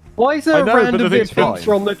done... Why is there I a know, but random the bit of thing's pizza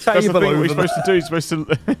fine. on the That's the table thing. What over you're there? supposed to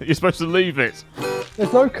do. You're supposed to leave it.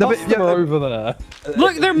 There's no customer over there.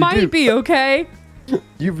 Look, there might be, okay?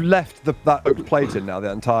 You've left that oak plate in now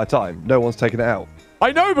the entire time. No one's taken it out.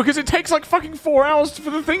 I know, because it takes like fucking 4 hours for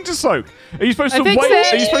the thing to soak. Are you supposed to wait? fixed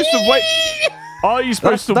it. Are you supposed to wait? Are you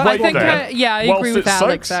supposed to That's wait I think, there? yeah, I whilst agree with it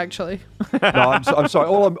Alex, soaks? actually. No, I'm sorry.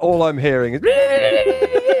 All I'm hearing is... Wait,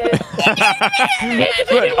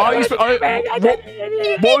 are you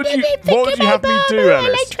what would you have me do,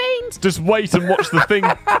 Ellis? Just wait and watch the thing.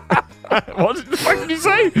 What the fuck did you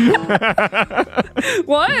say?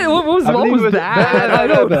 What? What was that? I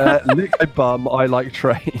know that. Lick my bum. I like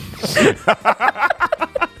trains.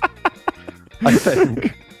 I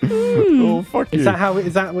think. Oh, fuck you. Is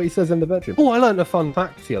that what he says in the bedroom? Oh, I learned a fun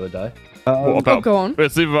fact the other day. What about, go on.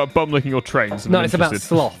 It's either about bum licking or trains. No, it's about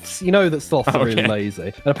sloths. You know that sloths are really Okay. lazy.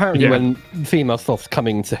 And apparently when female sloths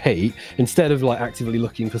coming to heat, instead of like actively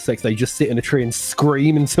looking for sex, they just sit in a tree and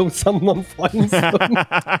scream until someone finds them.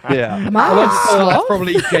 Yeah. And I just thought that's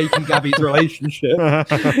probably Jake and Gabby's relationship.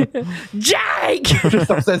 Jake!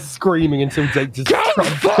 Just upstairs screaming until Jake just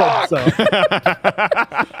trumps up.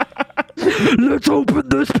 Let's open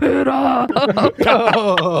this pit up.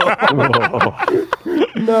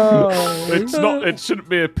 No. It's not. It shouldn't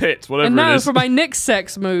be a pit. Whatever And now it is. for my next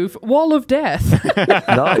sex move, Wall of Death.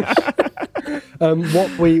 Nice.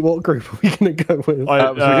 What group are we going to go with?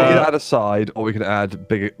 So we can either add a side, or we can add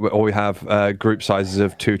bigger, or we have group sizes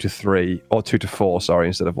of 2 to 3, or 2 to 4. Sorry,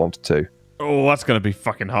 instead of 1 to 2. Oh, that's going to be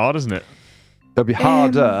fucking hard, isn't it? It'll be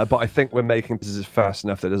harder, but I think we're making this fast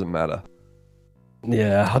enough that it doesn't matter.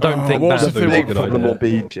 Yeah, I don't think what was that's the a thing? good The more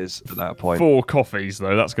idea. beaches at that point. 4 coffees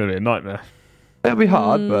though. That's going to be a nightmare. It'll be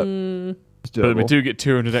hard, but it's But we doable. do get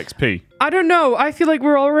 200 XP. I don't know. I feel like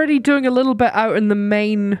we're already doing a little bit out in the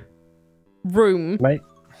main room. Mate.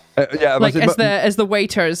 Yeah, Like as the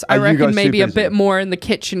waiters. I you reckon guys maybe too a busy? bit more in the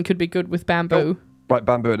kitchen could be good with bamboo. Right,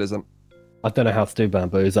 bamboo it isn't. I don't know how to do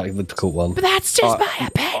bamboo. Is that the difficult one? But that's just my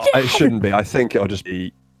opinion. It shouldn't be. I think it'll just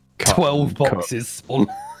be cut 12 and cut. boxes spawn.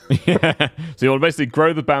 Yeah. So you want to basically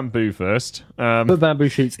grow the bamboo first. Put bamboo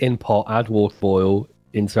shoots in pot, add water boil,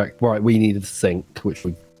 interact. Right, we needed a sink, which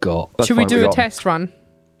we've got. That's Should we fine, do a got- test run?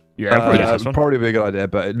 Yeah, probably this one. Probably be a good idea,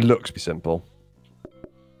 but it looks to be simple.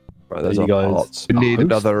 Right, there's There our you go. pots. We need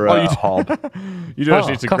another Oh, you- hob. You do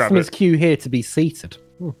actually need to grab customers it. queue here to be seated.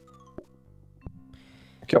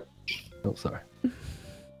 Yep. Oh, sorry.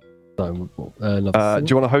 So, another Do sink.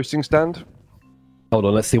 you want a hosting stand? Hold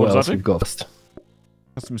on, let's see What what does else that do? we've got first.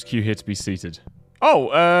 Customers queue here to be seated. Oh,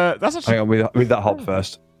 that's actually Hang on, we need that hob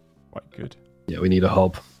first. quite good. Yeah, we need a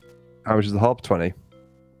hob. How much is the hob? 20.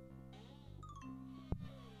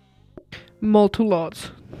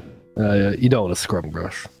 Multi-lots. You don't want a scrubbing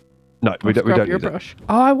brush. No, we don't Scrub need your it. brush.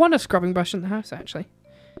 Oh, I want a scrubbing brush in the house, actually.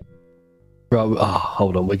 Right,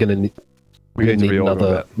 hold on. We're gonna need. We need to reorder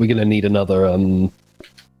another. it. We're gonna need another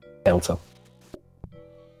counter.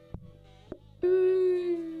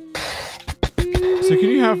 So can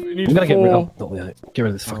you have? You need I'm gonna get rid 4. of. Not the, get rid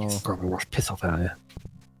of this fucking scrubbing brush. Piss off out of here.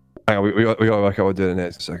 Hang on, we got to work out what we're doing in here.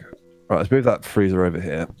 Just a second. Right, let's move that freezer over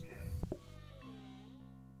here.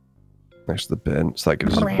 Next to the bin, so that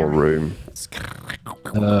gives us more room.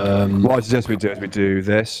 What I suggest we do is we do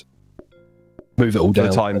this Move it all for down.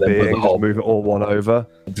 the time and then put being. the Just hob- move it all one over.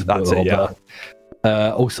 just That's put the it, hob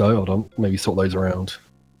there. Also, hold on. Maybe sort those around.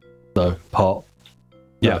 So part.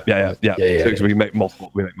 Yeah. Yeah. So we make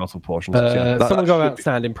multiple. We make multiple portions. Someone go should out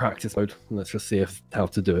stand in practice mode. And let's just see how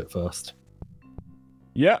to do it first.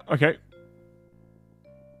 Yeah. Okay.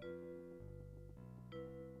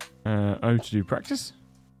 O to do practice.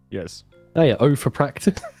 Yes. Oh yeah, O for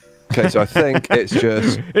practice. Okay, so I think it's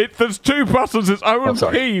just There's 2 buttons. It's O and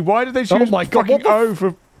sorry. P. Why did they choose my God, fucking what the O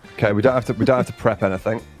for? okay. We don't have to prep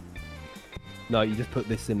anything. No, you just put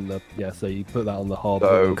this in the so you put that on the hob.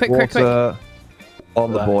 So Quick, water quick,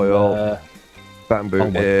 on the That, boil, bamboo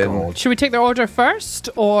oh my in. God. Should we take the order first,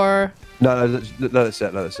 or... No, let it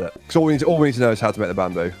sit. Because all we need to know is how to make the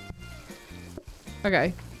bamboo.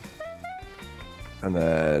 Okay. And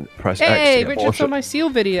then press X. Hey, to get Richard more saw my seal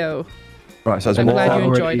video. Right, so that's I'm one, glad you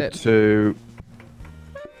enjoyed it. 2,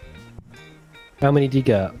 How many do you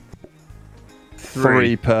get?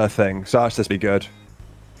 3 per thing. So that's just be good.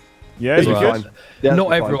 Yeah, This you will be good? fine. Yeah, Not this will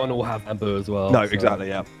be everyone will have bamboo as well. No, so, exactly.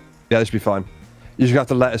 Yeah. Yeah, this will be fine. You just have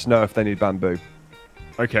to let us know if they need bamboo.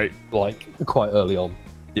 Okay. Like quite early on.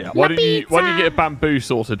 Yeah. Why don't you get a bamboo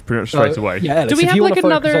sorted pretty much straight away? Yeah, Ellis, Do we if have, you like, want to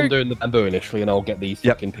focus another- on doing the bamboo initially, and I'll get these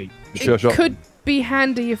fucking peats. Sure, sure. It could be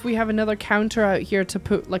handy if we have another counter out here to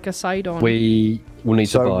put like a side on. We will need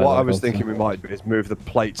to So buy. what I like, was also. thinking we might do is move the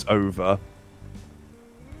plates over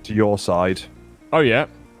to your side, Oh, yeah.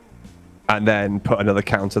 and then put another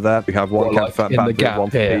counter there. We have one Well, counter for like, in the bamboo, one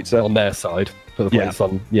gap for here pizza. on their side for the Yeah. place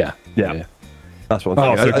on. Yeah, Yeah. That's what I'm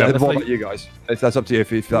Oh, thinking. so What honestly- about you guys? That's up to you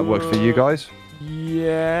if that works for you guys.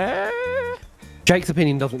 Yeah. Jake's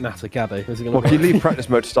opinion doesn't matter, Gabby. Is it gonna Well, can you work? leave practice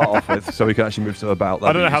mode to start off with, so we can actually move to about that?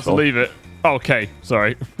 I don't know how to leave it. Oh, okay,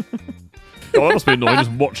 sorry. Oh, that must be annoying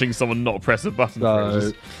just watching someone not press a button. for No.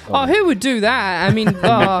 ages. Oh, who would do that? I mean, Move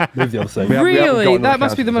the other thing. We haven't got really? another That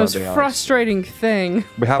must be the counter for most something else. frustrating thing.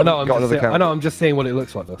 We I haven't know. got another I counter. know. I'm just seeing what it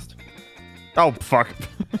looks like first. Oh, fuck.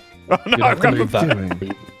 Oh, You no, have I've to got move the...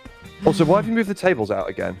 that. Also, why have you moved the tables out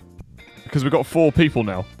again? Because we've got 4 people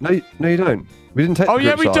now. No, you don't. We didn't take. Oh, the yeah,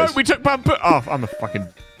 group we size. don't. We took bamboo. Oh, I'm a fucking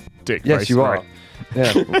dick. Yes, face, you sorry. are.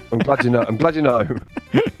 Yeah, I'm glad you know. I'm glad you know.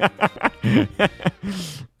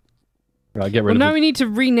 Right, get Well, rid now of we need to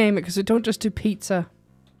rename it because we don't just do pizza.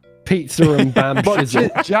 pizza and bam But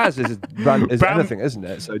shizzle. jazz is Bam- anything, isn't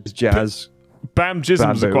it? So it's jazz. Bam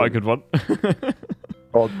Jism's a Bamboo. quite a good one.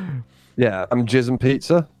 Or, yeah, I'm jizz and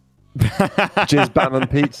pizza. Jizz, bam, and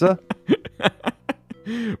pizza.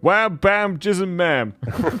 Wow, bam, jism, ma'am.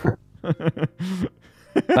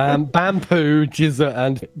 Bamboo, jizzer,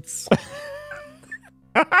 and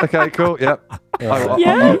Okay, cool. Yep.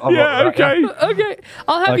 Yeah, Yeah, okay. Okay,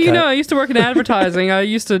 I'll have you Okay. know, I used to work in advertising. I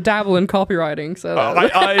used to dabble in copywriting. So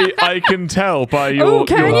I can tell by your Oh,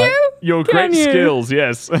 can you? your Can great you? skills.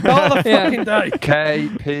 Yes. all the Yeah. fucking day.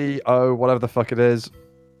 KPO, whatever the fuck it is.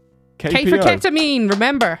 K for ketamine.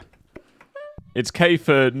 Remember, It's K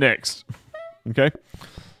for next. Okay.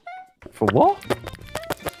 For what?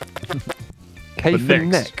 K For for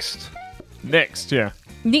next. next. Next, yeah.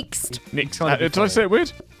 next. Next. Trying to be Did I say it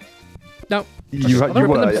weird? No, You Open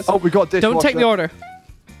were. the- Oh, we got a dishwasher. don't take the order.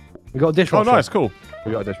 We got a Oh, dishwasher. nice, cool.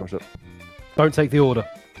 We got a dishwasher. Don't take the order.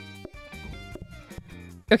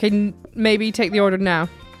 Okay, maybe take the order now.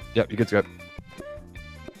 Yep, you're good to go.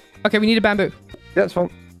 Okay, we need a bamboo. Yeah, it's fine.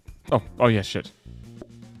 Oh yeah, shit.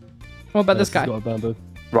 What about this Has guy? got a bamboo.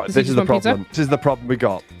 Right, Does he this just is the want pizza? problem. This is the problem we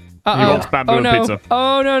got. Uh-oh. He wants bamboo oh, and no. pizza.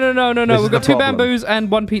 Oh no. This We've is got the 2 problem. bamboos and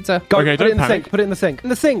 1 pizza. Go, Okay, put it don't in the panic. sink. Put it in the sink. In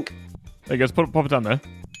the sink. There you go. Pop it down there.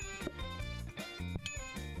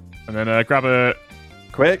 And then grab a...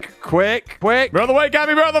 Quick. We're on the way,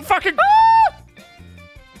 Gabby. We're on the fucking...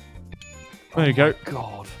 There you go.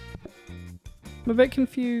 God. I'm a bit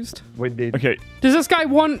confused. We need. Okay. Does this guy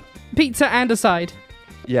want pizza and a side?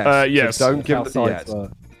 Yes. Yes. So don't give him the Outside yes.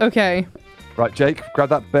 for- Okay. Right, Jake, grab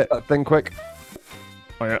that thing quick.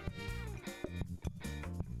 Oh, yeah.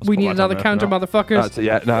 We put need that another down there counter, for motherfuckers. That's it.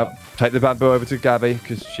 Yeah. Now take the bamboo over to Gabby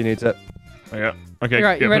because she needs it. Oh, yeah. Okay.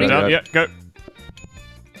 Right, you put it ready? down. Yeah, go.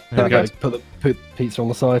 There we Okay, go. put pizza on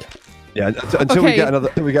the side. Yeah. Until we Okay. get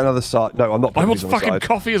another side. No, I'm not. I putting want these on the fucking side.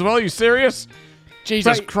 coffee as well. Are you serious?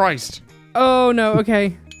 Jesus Right. Christ. Oh no,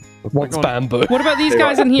 okay. What's on. bamboo? What about these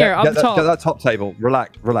guys in here, up Get the top? that top table.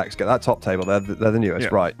 Relax. Get that top table. They're the newest. Yeah,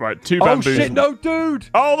 Right. Right. 2 Oh bamboos. shit! No, dude.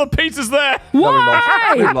 Oh, the pizza's there.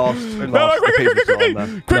 Why? No, we lost. No, no, quickly. Quickly,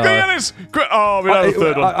 No. Ellis. Quickly, we don't have a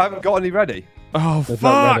third one. I haven't got any ready. Oh, There's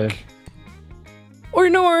none fuck. ready. Or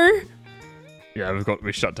no? Yeah,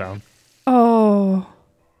 we shut down. Oh.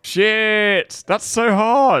 Shit. That's so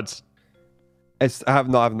hard. It's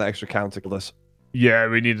not having that extra counter for this. Yeah,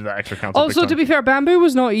 we needed that extra counter. Also, to be fair, bamboo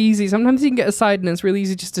was not easy. Sometimes you can get a side and it's really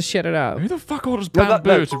easy just to shit it out. Who the fuck orders No, bamboo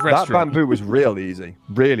at a that restaurant? bamboo was really easy.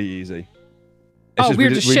 Really easy. Oh, just- we're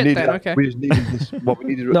just shit needed then, that- okay. We just needed this. What we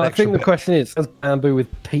needed. No, I extra think the bit. question is, does bamboo with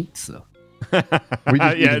pizza? We just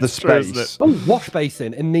Yeah, needed the it's true, isn't space. Oh, wash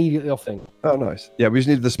basin immediately off thing. Oh, nice. Yeah, we just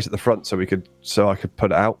needed the space at the front so I could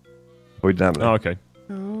put it out. We didn't have it. Oh, okay.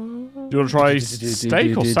 Do you want to try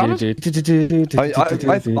steak or salad?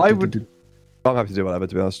 I would. I'm happy to do whatever,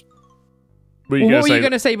 to be honest. Were Well, gonna what were you say-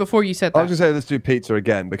 going to say before you said I was that? gonna say let's do pizza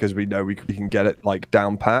again because we know we can get it like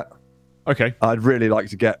down pat. Okay. I'd really like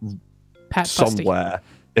to get Pat Busty. somewhere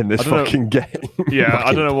in this I don't know. fucking game. Yeah,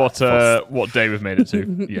 I don't know what day we've made it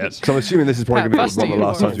to yet. So I'm assuming this is probably Pat going to be one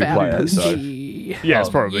of the Busty last times we or play it. So Busty. Yes,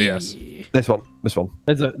 probably, yes. pussy. This one.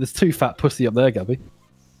 There's two fat pussy up there, Gabby.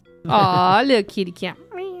 Aw, little kitty cat.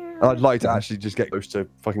 I'd like to actually just get close to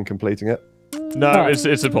fucking completing it. No, it's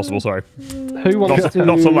impossible. Sorry, Who wants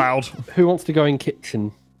not allowed. Who wants to go in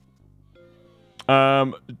kitchen?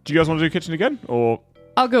 Do you guys want to do kitchen again, or?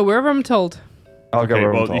 I'll go wherever I'm told. I'll go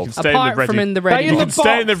where I'm you told. can stay Apart in the ready. from in the ready. You can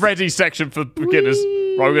stay in the ready section for beginners.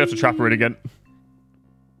 Right, we're gonna have to trap her in again.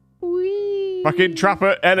 Fucking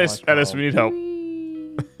trapper, Ellis. Ellis, we need help.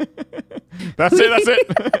 That's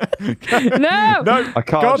it. No. No. I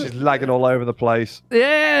can't. She's lagging all over the place.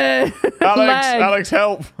 Yeah. Alex,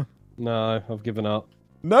 help. No, I've given up.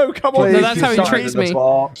 No, come on. Please, No, that's how he she's tricks stuck in the me.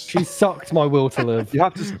 box. She sucked my will to live. You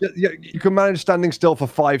have to. You can manage standing still for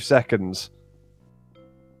 5 seconds.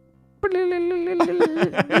 Fuck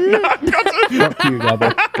you, Gabby.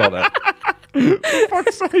 Got it. For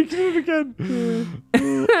fuck's sake, do it again.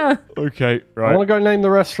 Okay, I right. want to go name the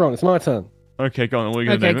restaurant. It's my turn. Okay, go on. What are you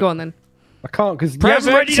going to Okay, name go on then. I can't because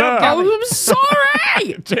President. Oh, I'm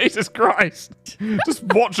sorry. Jesus Christ. Just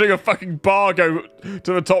watching a fucking bar go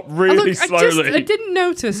to the top really Look, slowly. I didn't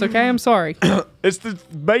notice. Okay, I'm sorry. It's the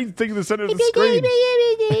main thing in the center of the screen.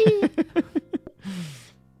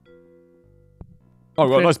 Oh,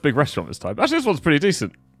 we've got a nice big restaurant this time. Actually, this one's pretty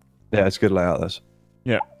decent. Yeah, it's good layout. This.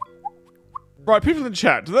 Yeah. Right, people in the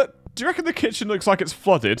chat, do you reckon the kitchen looks like it's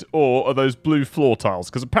flooded, or are those blue floor tiles?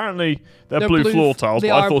 Because apparently they're blue floor tiles,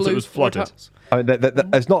 but I thought it was flooded. I mean,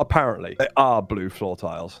 it's not apparently. They are blue floor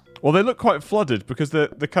tiles. Well, they look quite flooded because they're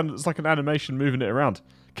kind of, it's like an animation moving it around.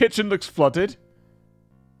 Kitchen looks flooded.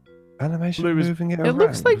 Animation Blue is- moving it It around.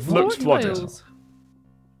 looks like Looks floor flooded. tiles.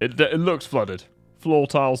 It looks flooded. Floor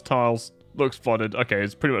tiles, looks flooded. Okay,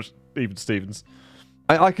 it's pretty much even Stevens.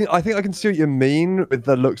 I think I can see what you mean with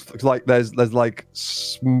the looks. Like there's like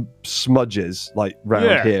smudges like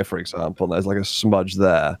round here, for example. And there's like a smudge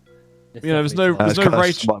there. You know, there's no There's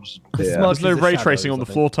ray, Smudge. there's no the ray shadows, tracing on I the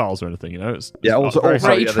think. floor tiles or anything. You know, it's Yeah, also very-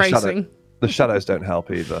 Ray the tracing. The shadows don't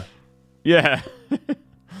help either yeah.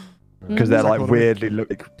 because they're like Exactly. weirdly look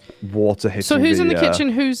like water hitting. So who's in the the kitchen?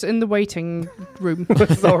 Who's in the waiting room?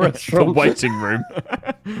 It's our The restaurant. waiting room.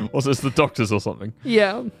 Was this the doctors or something?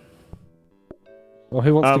 Yeah. Well,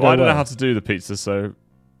 who wants to go I don't know where? how to do the pizza, so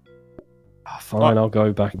Fine, I'll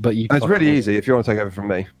go back. But you. It's really easy if you want to take over from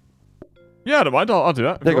me. yeah, I don't mind. I'll do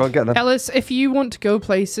that. Yeah, go on, get them. Ellis, if you want to go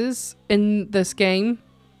places in this game,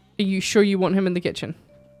 are you sure you want him in the kitchen?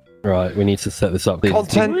 Right, we need to set this up.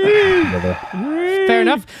 Content. Fair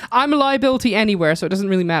enough. I'm a liability anywhere, so it doesn't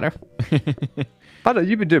really matter. I know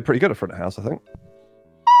you've been doing pretty good at front of house. I think.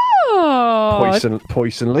 Oh,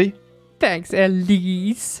 Poisonly. thanks,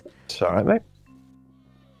 Elise. It's all right, mate.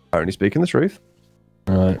 Only speaking the truth.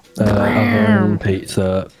 Right. Oven,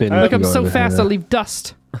 pizza. Bin. Look, I'm go so over fast, here. I'll leave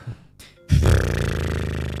dust.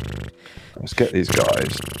 Let's get these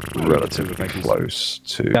guys relatively close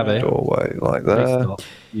to Gabby. the doorway, like Please that. stop.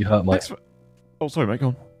 You hurt my. Oh, sorry, mate. Go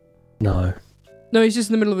on. No. No, he's just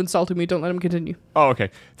in the middle of insulting me. Don't let him continue. Oh, okay.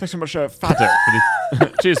 Thanks so much, Fadder. For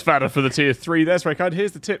the cheers, Fadder, for the tier 3. That's very kind.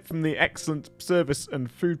 Here's the tip from the excellent service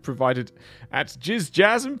and food provided at Jizz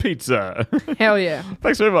Jazz and Pizza. Hell yeah.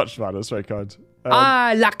 Thanks very much, Fadder. That's very kind.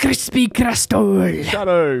 La crispy crustole.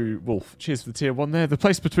 Shadow Wolf. Cheers for the tier 1 there. The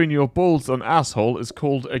place between your balls and asshole is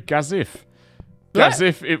called a gazif. As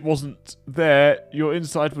if it wasn't there, your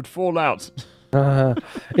inside would fall out.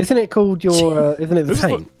 Isn't it called your? Isn't it the This is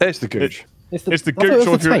taint? It's the gooch. It's the I thought it gooch, was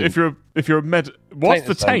or the if you're a med. What's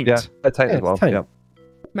the taint? Yeah, a taint Yeah, as well. it's taint. Yeah,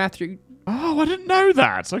 Matthew. Oh, I didn't know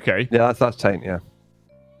that. Okay. yeah, that's taint. Yeah.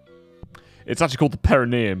 It's actually called the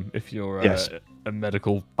perineum if you're Yes. a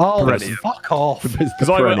medical. Oh, Perineum. fuck off! Because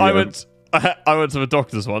I went to the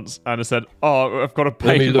doctor's once and I said, "Oh, I've got a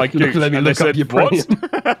pain in my gooch," let me and they look up said, your "What?"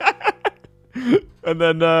 And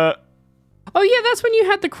then Oh, yeah, that's when you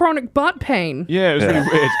had the chronic butt pain. yeah, it was really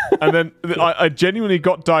weird. And then I genuinely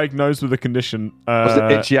got diagnosed with a condition. Was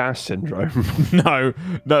it itchy ass syndrome? No,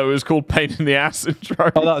 it was called pain in the ass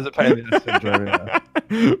syndrome. Oh, that was a pain in the ass syndrome. Yeah.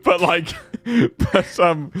 but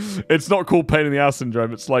it's not called pain in the ass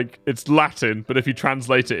syndrome. It's like it's Latin, but if you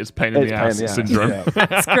translate it, it's pain in the ass syndrome. Yeah.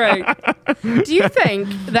 That's great. Do you think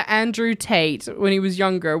that Andrew Tate, when he was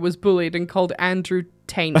younger, was bullied and called Andrew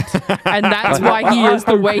Taint, and that's why he is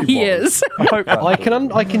the way he is? I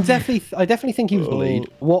definitely think he was bullied.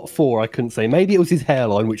 What for? I couldn't say. Maybe it was his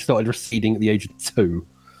hairline, which started receding at the age of 2.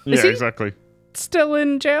 Yeah, Is he- exactly. Still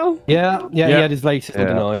in jail? Yeah, he had his latest one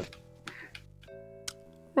Yeah. denied.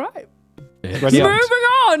 Right. Ready up.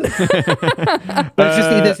 Moving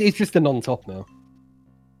on. He's just a non-top now.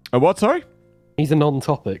 What? Sorry. He's a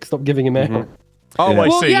non-topic. Stop giving him air. Oh, Yeah. I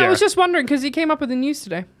Well, see. yeah, Yeah. I was just wondering because he came up with the news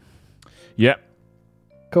today. Yeah.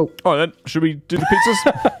 Cool. All right, then. Should we do the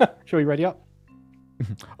pizzas? Shall we ready up?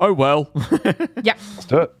 Oh, well. Yeah. Let's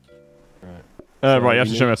do it. Right, you have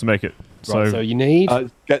to show me how to make it. Right, so you need...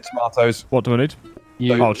 Get tomatoes. What do I need?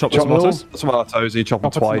 you chop the tomatoes? Tomatoes, you chop them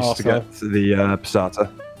Chop a twice to tomato. get to the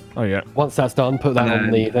passata. Oh, yeah. Once that's done, put that on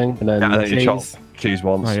the thing, and then, And then you chop cheese. cheese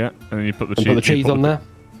once. Oh, yeah. And then you put the And cheese. put the cheese on there.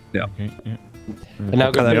 Yeah. Okay, yeah. And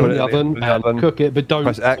now go And then put put it in the it oven in the and oven. cook it, but don't...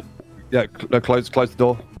 Press X. Yeah, close the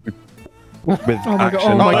door. With Oh my god!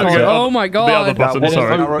 action. Oh my there we god! go. Oh my The other god! button, Then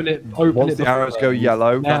sorry. open Once it the before- arrows go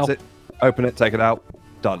yellow, Now- that's it. Open it, take it out.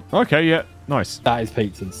 Done. Okay, yeah. Nice. That is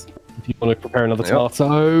pizzas. If you want to prepare another Yep.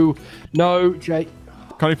 tomato... No, Jake.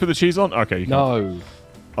 Can you put the cheese on? Okay, you can. No.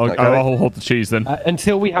 I'll, Okay. I'll hold the cheese then.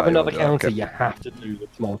 Until we have Oh, another yeah, counter, okay. you have to do the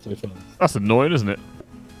tomato first. That's annoying, isn't it?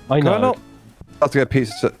 I Can know. I not? I have to get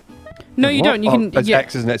pizza. No, you What? don't. You Oh, can. It's Yeah.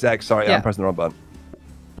 X, isn't it? It's X. Sorry, Yeah. I'm pressing the wrong button.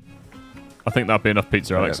 I think that'd be enough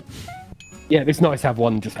pizza, Alex. Yeah, it's nice to have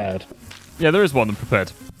one just had. Yeah, there is one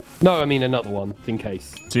prepared. No, I mean another one, in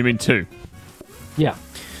case. So you mean 2? Yeah.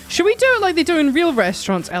 Should we do it like they do in real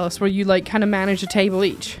restaurants, Ellis, where you like kind of manage a table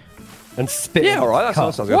each? And spit Yeah, it all right. That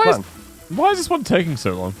cup. sounds like a Why plan. Why is this one taking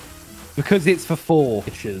so long? Because it's for 4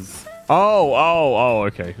 dishes. Oh,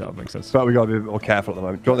 okay. That makes sense. But we got to be a bit more careful at the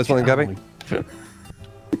moment. Do you want this one, then, Gabby?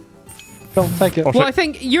 Don't take it. Oh, Well, I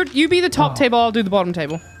think you be the top table. I'll do the bottom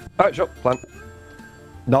table. All right, sure. Plan.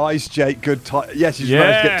 Nice, Jake. Good time. Yes, you Yeah.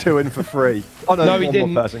 managed to get 2 in for free. Oh, no, No, there's he one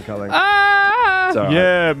didn't. more person coming. Ah! It's all right.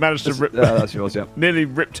 Yeah, managed to rip. That's yours, yeah. Nearly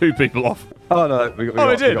ripped 2 people off. Oh, no. We got, Oh,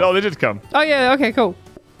 they did. Oh, they did come. Oh yeah. Okay. Cool.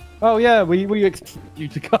 Oh, yeah, we expect you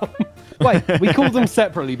to come. Wait, we called them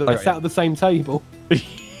separately, but they Okay. sat at the same table.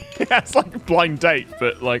 Yeah, it's like a blind date,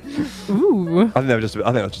 but like. Ooh. I think they were just. I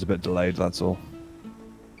think it was just a bit delayed. That's all.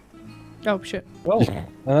 Oh shit. Well, and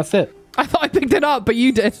that's it. I thought I picked it up, but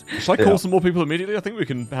you did. Should I call Yeah. some more people immediately? I think we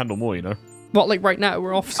can handle more, you know. What? Like right now,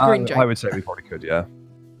 we're off screen, Jake. I would say we probably could, yeah.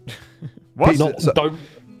 What? Pizza- Not, so- don't.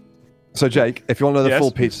 So, Jake, if you want to know the Yes.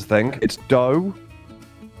 full pizza thing, it's dough.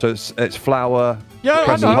 So it's flour. Yeah, I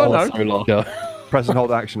Present know, I hold. know. So long. Press and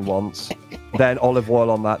hold action once. Then olive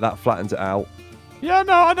oil on that. That flattens it out. Yeah,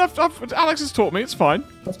 no, Alex has taught me. It's fine.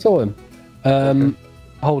 I've taught him.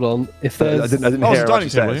 Hold on. If I there's... didn't Oh, it's hear a what dining you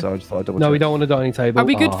said, table, so I just thought I'd double No, check. we don't want a dining table. Are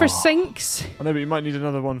we good for Ah. sinks? I know, but you might need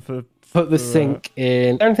another one for. Put the for, sink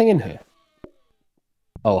in... Is there anything in here?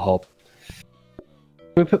 Oh, a hob.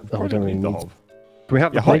 We put... Oh, we don't really the need... hob. Can we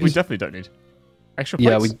have Yeah, the hob we plates? definitely don't need. Extra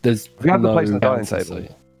Yeah, plates. there's We have the no plates on the dining counter, table.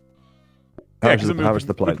 so- How Yeah, much 'cause is then how we much are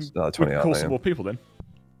the can- we plates? can- No, we 20 can out call there. some Yeah. more people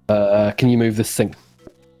then. Can you move the sink?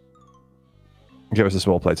 Give us the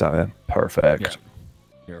small plates out here. Perfect. Yeah.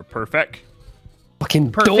 You're perfect.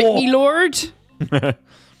 Fucking Perfect, door! me lord.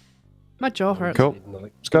 My jaw hurts. Cool.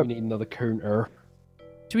 Let's go. We need another counter.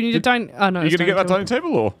 Do we need a dining? Oh no. Are you it's going to get that dining table.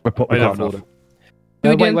 table or? We put I we don't can't know. afford Do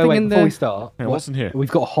we do wait, anything wait, in before the- we start. Yeah, what's in here?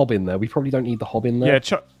 We've got a hob in there. We probably don't need the hob in there.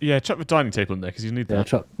 Yeah, chuck the dining table in there because you need Yeah, that.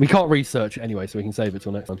 chuck. We can't research it anyway, so we can save it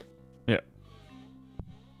till next time. Yeah.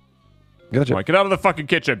 Gotcha. Right, get out of the fucking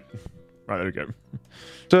kitchen. Right, there we go.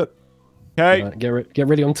 Do it. Okay, Right, get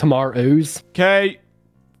ready on tomatoes. okay.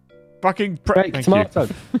 Fucking Great, Thank tomato.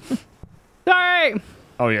 you. Sorry.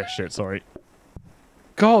 Oh yeah, shit. Sorry.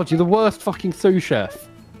 God, you're the worst fucking sous chef.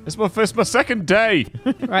 It's my second day.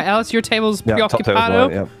 Right, Alice, your table's Yeah, top tail's preoccupado.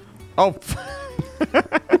 mine, yeah. Oh.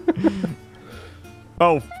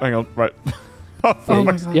 Oh, hang on. Right. Oh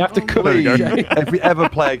my god. You have to cook There we go. it. If we ever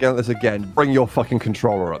play against this again, bring your fucking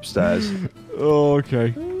controller upstairs. Oh,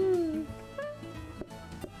 okay.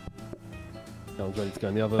 I was ready to go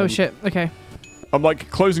in the oven. Oh shit. Okay. I'm like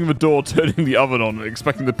closing the door, turning the oven on, and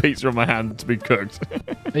expecting the pizza in my hand to be cooked.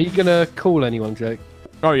 Are you gonna call anyone, Jake?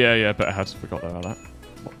 Oh yeah, better had forgot about that.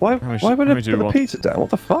 Why How much- would how I many do put you the want? pizza down? What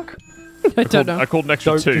the fuck? I don't know. I called an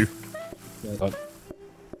extra Don't- 2. Yeah, fine.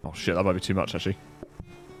 Oh shit, that might be too much actually.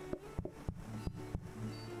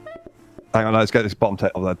 Hang on, let's get this bottom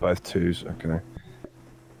table. They're both 2s. Okay.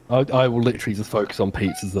 I will literally just focus on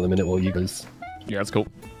pizzas at the minute while you guys. Yeah, that's cool.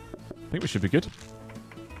 I think we should be good.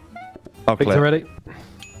 Oh, Pizza clear. ready?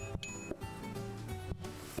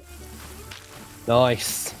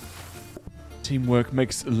 Nice. Teamwork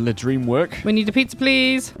makes the dream work. We need a pizza,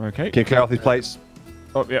 please. Okay. Can you clear off these plates?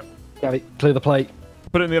 Oh yeah. Gabby, clear the plate.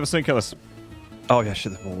 Put it in the other sink, Ellis. Oh yeah,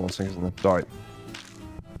 shit. There's more things isn't there? Sorry.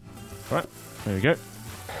 Right. There you go.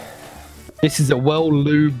 This is a well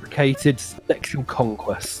lubricated sexual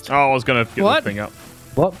conquest. Oh, I was gonna get What? the thing up.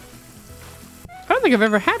 What? I don't think I've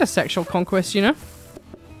ever had a sexual conquest, you know?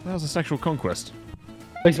 That was a sexual conquest.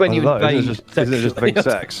 It's when you I don't know, invade isn't it just big sexually.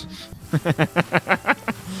 sex?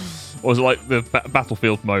 Or was it like the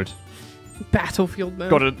battlefield mode? Battlefield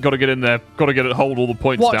mode. Got to get in there. Got to get it. Hold all the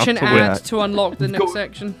points Watch down an to win. ad to unlock the next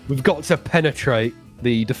section. We've got to penetrate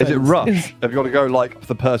the defense. Is it rush? Have you got to go like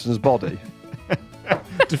the person's body?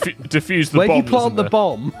 Defuse the Where bomb. do you plant the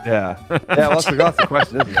bomb? Yeah. Well, that's the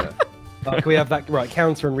question, isn't it? Can we have that right?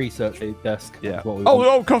 Counter and research desk. Yeah. What we want.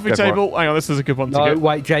 Oh, coffee table. Hang on, this is a good one to No, get.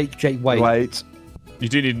 wait, Jake, wait. Wait. You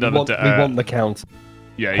do need We another. want the counter,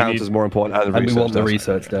 Yeah, you Counter's need, more important, and, and we want the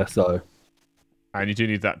research research desk. So and you do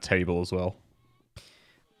need that table as well.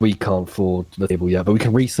 we can't afford the table yet, but we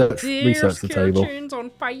can research the table. On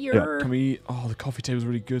fire. Yeah. Can we? Oh, the coffee table's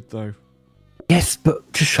really good though. Yes,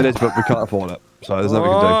 but just It is, but we can't afford it, so there's nothing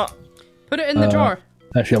we can do. Put it in the drawer.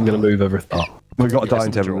 Actually, I'm going to move everything. Oh. We've got a Yes,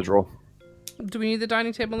 dining table in the drawer. Do we need the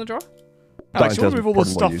dining table in the drawer? Alex, you want table's to move all the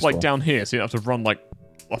probably more stuff useful. like down here, so you don't have to run like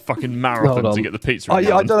a fucking marathon Hold to on. get the pizza. Oh, in the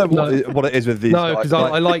yeah, I oven. don't know what it is with these. No, because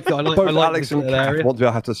I like both Alex this and little Kath area. want to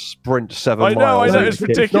have to sprint 7 I know, miles. it's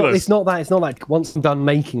ridiculous. It's not that. It's not like once I'm done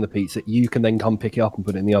making the pizza, you can then come pick it up and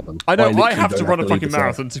put it in the oven. I know. I literally have to don't run a leave fucking this out.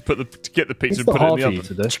 marathon to get the pizza It's and not put it in hard the for you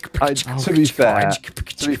oven. to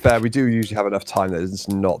do. To be fair, we do usually have enough time that it's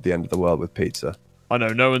not the end of the world with pizza. I know.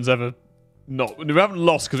 No one's ever not. We haven't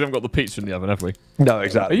lost because we haven't got the pizza in the oven, have we? No,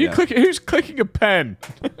 exactly. Are you clicking? Who's clicking a pen?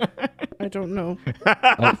 I don't know.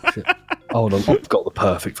 Oh, shit. Hold on, I've got the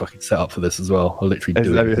perfect fucking setup for this as well. I'll literally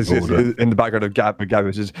do it. It's in the background of Gab,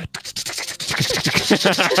 which is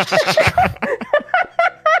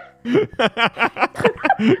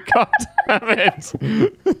God damn it!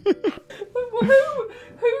 Who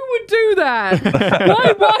would do that?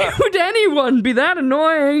 Why would anyone be that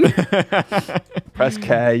annoying? press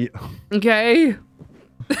K. Okay.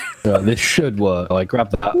 Right, this should work. I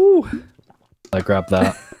grab that. Ooh. I grab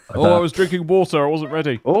that. Oh, I was drinking water. I wasn't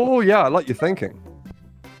ready. Oh yeah, I like your thinking.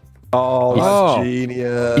 Oh, that's Oh. You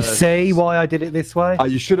genius. see why I did it this way?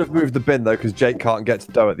 You should have moved the bin though, because Jake can't get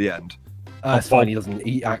to dough at the end. It's fine. He doesn't.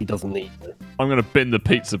 He actually doesn't need it. I'm gonna bin the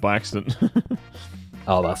pizza by accident.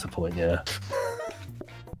 Oh, that's the point. Yeah.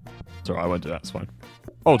 It's alright. I won't do that. It's fine.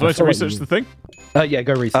 Oh, do I need to thought research you- the thing? Yeah.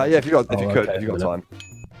 Go research. Yeah, if you Oh, could, okay, if you got time.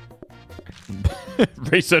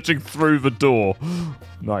 Researching through the door.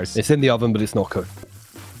 Nice. It's in the oven, but it's not cooked.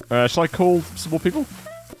 Shall I call some more people?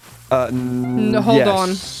 No, hold on.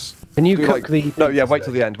 Can you Do cook the? No, yeah. Wait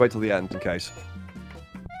till the end. Wait till the end in case.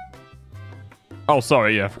 Oh,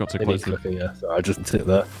 sorry. Yeah, I forgot to It close needs the. cooking. Yeah. So I just sit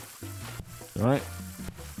there. All right.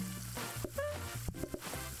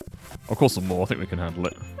 I'll call some more. I think we can handle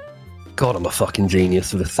it. God, I'm a fucking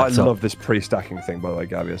genius for this I setup. love this pre-stacking thing, by the way,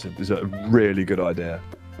 Gabby. It's a really good idea.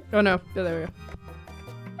 Oh no. Yeah, there we go.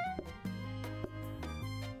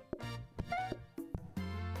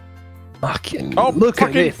 Fucking. Oh, look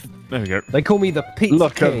fucking- at this. There we go. They call me the pizza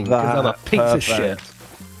Look at king because I'm a that. pizza Perfect. shit.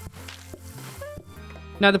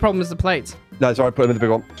 Now the problem is the plates. No, it's alright. Put them in the big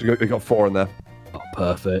one. So we got 4 in there. Oh,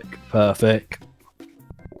 perfect. Perfect. You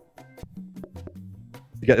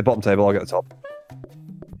get the bottom table. I'll get the top.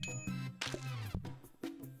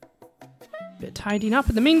 Bit tidying up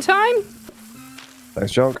in the meantime.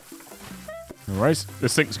 Thanks, Junk. All right.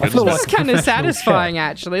 This sink's I good. feel Isn't This it? is kind of professional satisfying,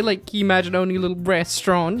 actually. Like, you imagine owning a little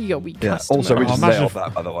restaurant. You got wee Yeah. customer. Also, we Oh, just imagine nailed if-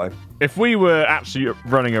 that, by the way. If we were actually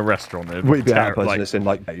running a restaurant, it'd We'd be out of like, business in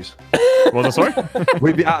like days. what was I, sorry?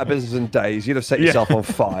 We'd be out of business in days. You'd have set Yeah. yourself on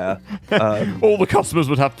fire. All the customers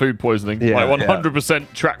would have food poisoning. Yeah, like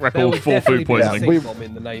 100% track There record would for definitely food be a poisoning. We- sitcom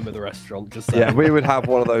in the name of the restaurant. Just saying. Yeah, we would have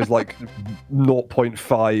one of those like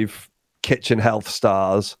 0.5 kitchen health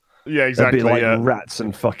stars. Yeah, There'd exactly. be like yeah. rats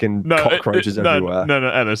and fucking No, cockroaches everywhere. No,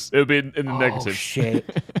 Ellis. It would be in the Oh, negative. shit.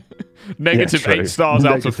 Negative Yeah, 8 true. stars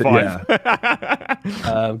out of Negative-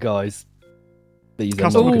 5. Guys. These are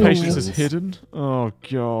Customer Ooh. patience is hidden. Oh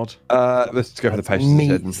god. Let's go for the patience.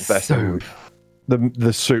 meat hidden. Best soup.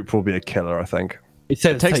 The soup will be a killer, I think. It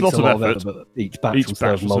says takes a lot of effort. but each batch Each will batch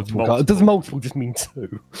serve will serve multiple. multiple. Does multiple just mean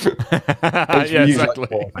 2? Yeah, Usually exactly. like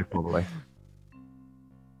 4, probably.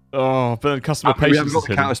 Oh, but then customer We patience haven't is got the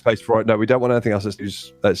hidden. counter space for it. No, we don't want anything else.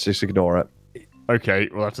 Let's just ignore it. Okay,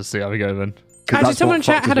 we'll have to see how we go then. 'Cause Actually, that's someone in what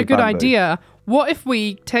chat fuckers had a with good bamboo. idea. What if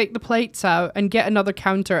we take the plates out and get another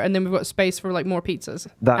counter, and then we've got space for like more pizzas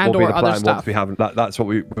That and will be or the other plan stuff? once we have. That's what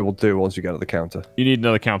we will do once we get to the counter. You need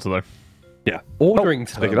another counter though. Yeah. Ordering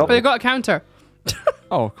speaking terminal. of- But they've got a counter.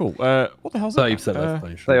 Oh, cool. What the hell's that? 30% less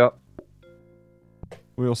space. There you are.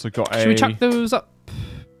 We also got a. Should we chuck those up?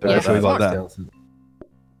 Yeah, So we like like that. that.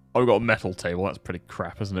 Oh, we've got a metal table. That's pretty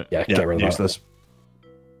crap, isn't it? Yeah, Yeah, get rid of that. useless.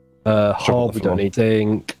 Hob, the we floor. don't need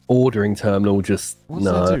think. Ordering terminal, just What does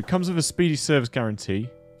that no. do? Comes with a speedy service guarantee.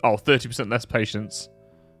 Oh, 30% less patience.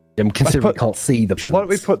 Yeah, considering we put- can't see the. Why don't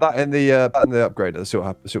we put that in the upgrader? Let's see what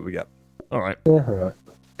happens. See what we get. All right. Yeah, all right.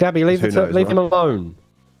 Gabby, leave Who knows, leave right? him alone.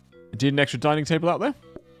 Do you need an extra dining table out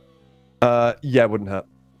there? Yeah, wouldn't hurt.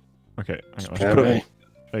 Okay, hang on. Yeah, There you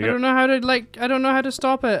I go. don't know how to I don't know how to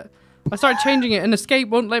stop it. I started changing it and escape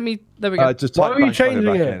won't let me. There we go. Just Why type are you back, plug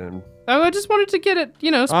changing back it? in and- Oh, I just wanted to get it,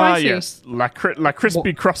 Ah, spicy. yes. La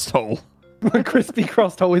crispy crust hole. Crispy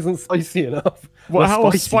crust hole isn't spicy enough. Well, how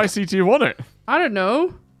spicy. spicy do you want it? I don't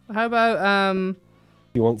know. How about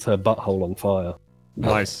He wants her butthole on fire.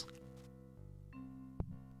 Nice.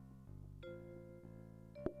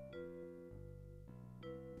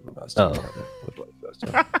 That's Oh.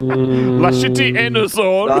 La shitty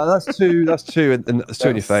Enerzone. No, that's two. That's two, and that's two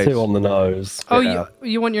in your face. Two on the nose. oh Yeah.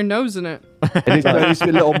 you want your nose in it? It needs to be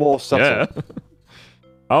a little more subtle. Yeah.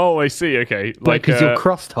 Oh, I see. Okay. Like Because your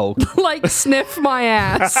crust hole. Like sniff my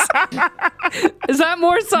ass. Is that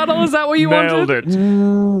more subtle? Is that what you nailed wanted?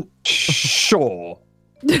 it. Sure.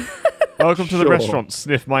 Welcome to the Sure. restaurant.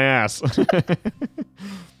 Sniff my ass.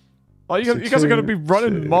 Oh, you guys are going to be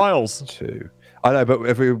running miles. Two. I know, but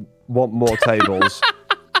if we want more tables,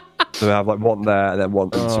 so we have like one there and then one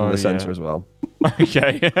in the center yeah. as well.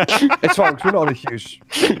 Okay. It's fine because we're not on a huge.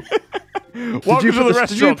 Welcome to the Did you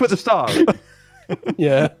restaurant. put the star?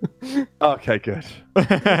 Yeah. Okay, good. Do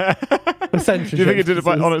you think it did it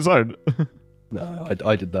on its own? No,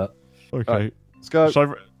 I did that. Okay. Right. Let's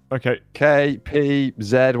go. Okay. K, P,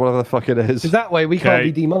 Z, whatever the fuck it is. Because that way we can't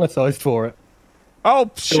be demonetized for it.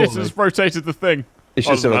 Oh shit! Surely. It's rotated the thing. It's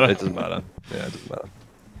Oh, just doesn't matter. it doesn't matter. Yeah, it doesn't matter.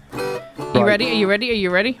 Are you ready? Are you ready? Are you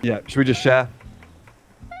ready? Yeah, should we just share?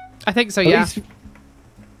 I think so, At yeah. least-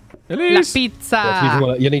 La Elise.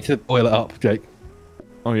 pizza. you need to boil it up, Jake.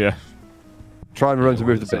 Oh yeah. Try and remember to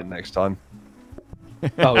move the bin next time.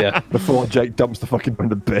 Oh, yeah. Before Jake dumps the fucking bin in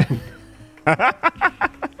the bin.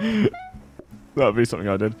 That would be something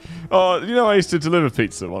I did. Oh, you know, I used to deliver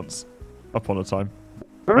pizza once, upon a time.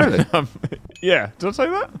 Really? Yeah. Did I say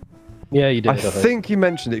that? Yeah, you did. I think you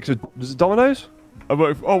mentioned it. Was it Domino's? Oh,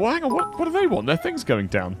 well, hang on. What do they want? Their thing's going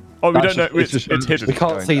down. Oh, we That's don't know. just- It's hidden. We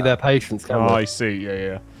can't going see down. their patients, can Oh, we? I see.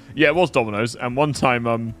 Yeah. Yeah, it was Domino's, and one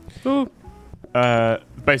time,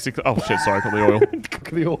 basically, oh shit, sorry, I got the oil.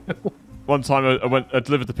 The oil. One time, I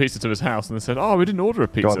delivered the pizza to his house, and they said, "Oh, we didn't order a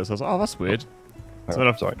pizza." Go So on. I was like, "Oh, that's weird." Oh, So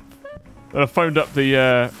then sorry. Then I phoned up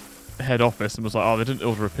the head office and was like, "Oh, they didn't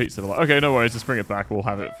order a pizza." They're like, "Okay, no worries, just bring it back. We'll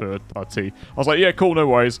have it for our tea." I was like, "Yeah, cool, no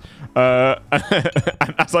worries." And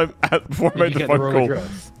before I made the phone call,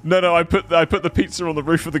 no, I put the pizza on the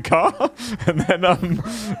roof of the car, and then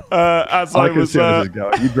as I can was, see where this is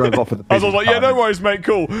going. You drove off with the I was pizza like, "Yeah, no car. worries, mate,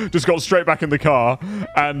 cool." Just got straight back in the car,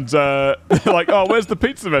 and like, "Oh, where's the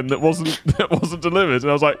pizza then that wasn't delivered?" And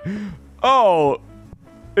I was like, "Oh."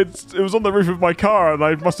 It was on the roof of my car, and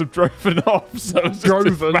I must have driven off. So it was just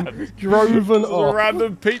Droven a off.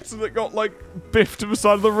 random pizza that got like biffed to the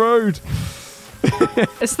side of the road.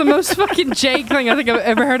 It's the most fucking Jake thing I think I've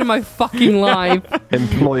ever heard in my fucking life.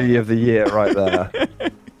 Employee of the year right there.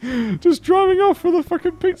 Just driving off with a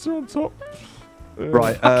fucking pizza on top.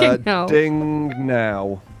 Right, Fucking hell. ding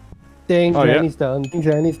now. Ding, Oh, yeah. Jenny's done. Ding,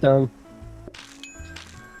 Jenny's done.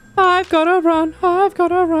 I've gotta run. I've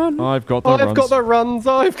gotta run. I've got the I've got the runs.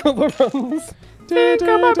 I've got the runs.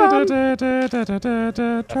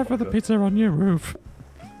 Drive with the pizza on your roof.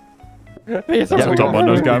 Yes, Yeah, I've we got got one.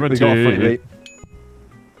 one. we got a free guaranteed. meat.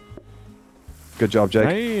 Good job, Jake.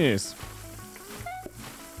 Nice.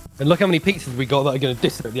 And look how many pizzas we got that are going to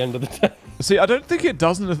disappear at the end of the day. See, I don't think it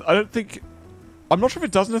does anything. I'm not sure if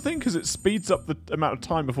it does anything because it speeds up the amount of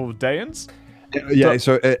time before the day ends. Yeah,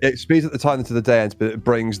 so it speeds up the time until the day ends, but it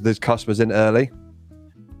brings the customers in early.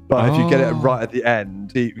 But if you get it right at the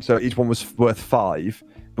end, so each one was worth 5,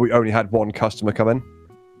 but we only had one customer come in.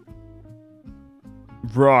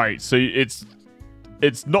 Right. So it's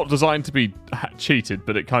not designed to be cheated,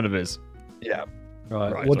 but it kind of is. Yeah.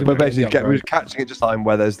 Right. What we're basically we're catching it just time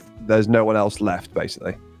where there's no one else left,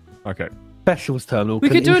 basically. Okay. Specials terminal. We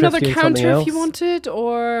can could do interest another you in something counter if you else? wanted,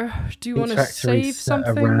 or do you want to Factory save set a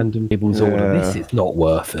something? random tables order. Yeah. This is not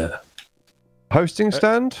worth it. Hosting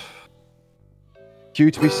stand? Queue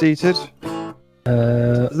to be seated?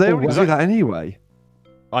 They always do that anyway.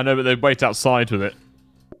 I know, but they wait outside with it.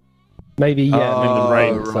 Maybe, yeah. in the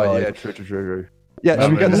rain. Right, yeah, true. Yeah,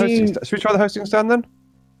 Should we should we try the hosting stand then?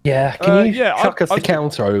 Yeah, can you yeah, chuck us I'll- the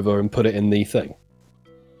counter over and put it in the thing?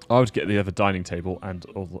 I would get the other dining table and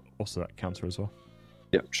also that counter as well.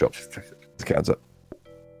 Yeah, sure. The counter.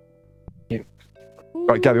 Yeah.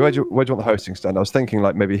 Right, Gabby, where do you want the hosting stand? I was thinking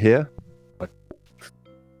like maybe here.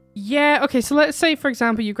 Yeah, okay, so let's say, for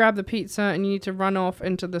example, you grab the pizza and you need to run off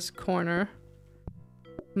into this corner.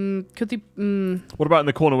 Could the... What about in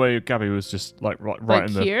the corner where Gabby was just like right like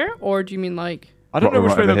in the... here? Or do you mean like... I don't know which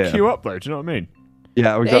right way over they'll here. queue up though, do you know what I mean?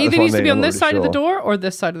 Yeah, It exactly. either needs to be on this side of the door. door or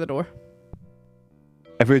this side of the door.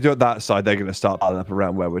 If we do it that side, they're going to start piling up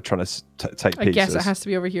around where we're trying to take pieces. I guess it has to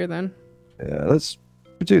be over here then. Yeah, let's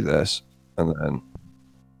do this, and then.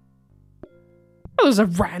 Oh, there's a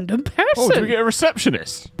random person. Oh, did we get a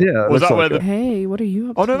receptionist? Yeah. Was that like where the? Hey, what are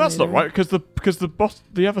you up Oh to no, that's not later? right. Because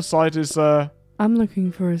the other side is. I'm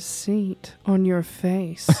looking for a seat on your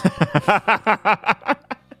face.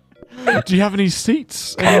 Do you have any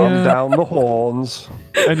seats? Calm down the horns.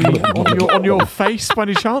 Any on your face by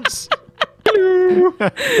any chance?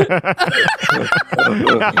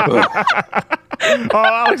 Oh,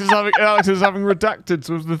 Alex is having redacted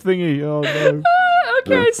with the thingy. Oh no.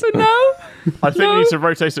 Okay, so now I think we need to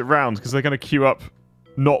rotate it round because they're going to queue up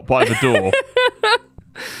not by the door.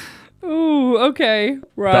 Ooh, okay,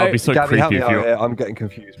 right. That would be so Gabby, help creepy me if out you. here. I'm getting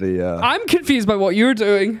confused. I'm confused by what you're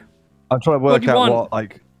doing. I'm trying to What work do you out want? what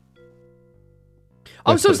like.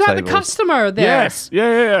 Oh, Let's so put is that the tables. customer there? Yes.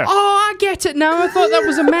 Yeah. Oh, I get it now. I thought that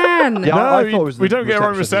was a man. Yeah, No, I thought it was we the don't get our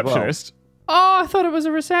own receptionist as well. receptionist. Oh, I thought it was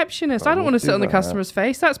a receptionist. I don't want to do sit on the that. customer's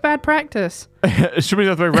face. That's bad practice. It should be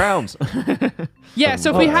the other way round. Yeah, so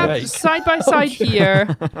if we have Jake. side by side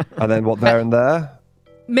here, And then what there and there?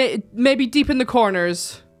 maybe deep in the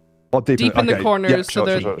corners. Or deep in the okay. corners, Yeah, so sure,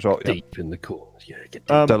 they're yeah. Deep in the corners. Yeah, get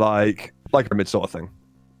deep. So like a mid sort of thing.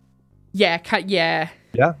 Yeah, yeah.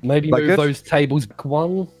 Yeah. Maybe like move good? those tables back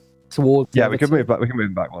one towards. Yeah, the we other can move back. We can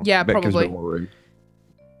move back one. Yeah, Bit, 'cause probably. there's more room.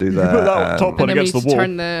 Do Put that. that top one And then we against need the to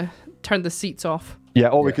wall. turn the seats off. Yeah,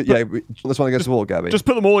 or we could. Yeah, this one against the wall, Gabby. Just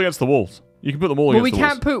put them all against the walls. You can put them all Well, we against the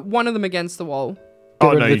walls. can't put one of them against the wall.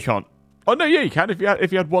 Oh Get no, rid of you can't. Oh no, yeah, you can.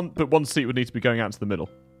 If you had one, but one seat would need to be going out into the middle.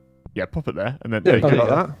 Yeah, pop it there, and then Yeah, there you okay, go. like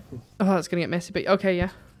that. Oh, that's gonna get messy. But okay, yeah.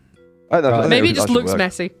 I think Maybe that it just should looks work.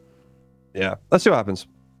 messy. Yeah, let's see what happens.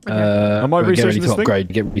 Am I we're getting ready researching to this thing? upgrade.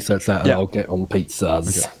 Get research that, and Yeah. I'll get on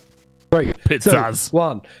pizzas. Great. Pizzas. So,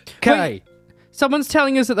 1. Okay. Someone's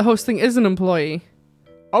telling us that the host thing is an employee.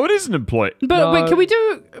 Oh, it is an employee. But No. wait, can we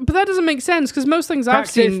do? But that doesn't make sense because most things I've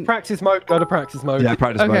seen. Practice mode. Go to practice mode. Yeah,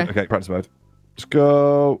 practice Okay. mode. Okay, practice mode. Let's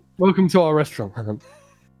go. Welcome to our restaurant.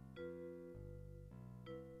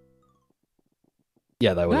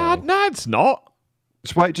 Yeah, they were. Nah, it's not.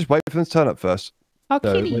 Just wait for them to turn up first. Oh,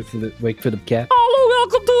 So, kitty. wait for the cat. Hello,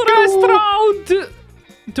 welcome to the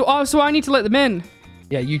restaurant. So I need to let them in.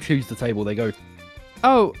 Yeah, you choose the table. They go.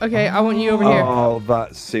 Oh, okay. I want you over here. Oh,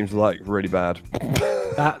 that seems like really bad.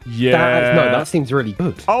 Yeah. That seems really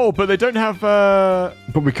good. Oh, but they don't have.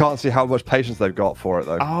 But we can't see how much patience they've got for it,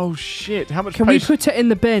 though. Oh shit! How much? Can we patience? put it in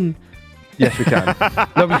the bin? Yes, we can.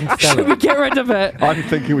 Nobody can sell Should we it. get rid of it? I'm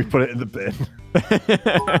thinking we put it in the bin.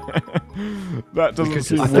 That doesn't Because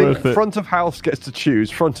seem I think worth it. front of house gets to choose.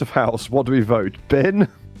 Front of house, what do we vote? Bin?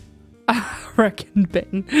 I reckon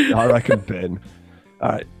bin. I reckon bin. All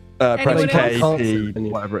right. Press Anyone K, else? P,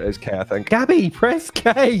 whatever it is, K, I think. Gabby, press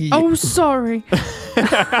K. Oh, sorry.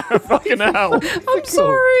 Fucking hell! I'm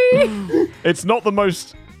sorry. It's not the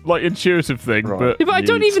most like intuitive thing, Right. but Yeah, but I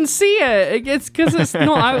don't even see it. It's because it's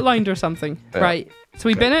not outlined or something. Yeah. Right. So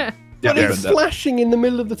we bin it? But Yeah, it's but- flashing in the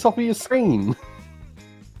middle of the top of your screen.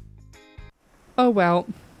 Oh, well.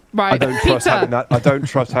 I Right. don't trust Pizza. having that. I don't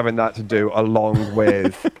trust having that to do along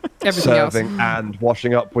with Everything else. serving and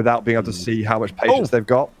washing up without being able to see how much patience they've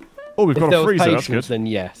got. oh, we've If got there a was freezer. That's patience, good. then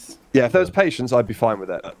yes. Yeah, if there was patience, I'd be fine with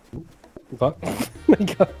it. Fuck.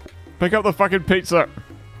 Pick up the fucking pizza.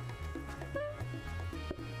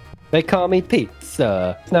 They call me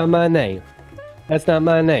Pizza. It's not my name. That's not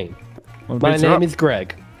my name. Want My pizza name up? is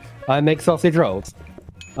Greg. I make sausage rolls.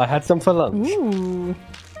 I had some for lunch. Ooh.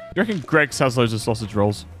 You reckon Greg's has loads of sausage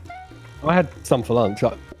rolls? I had some for lunch.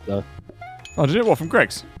 Oh, did you? What, from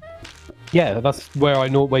Greg's? Yeah, that's where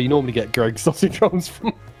where you normally get Greg's sausage rolls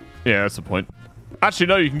from. Yeah, that's the point. Actually,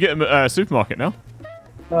 no, you can get them at a supermarket now.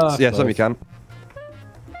 Yeah, some you can.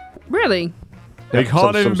 Really? They Yeah,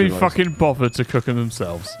 can't even some be supermarkets. fucking bothered to cook them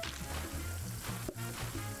themselves.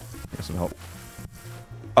 Get some help.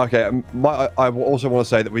 Okay, I also want to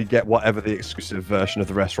say that we get whatever the exclusive version of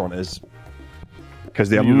the restaurant is. Because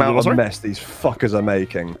the amount of sorry? mess these fuckers are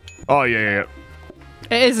making. Oh, yeah.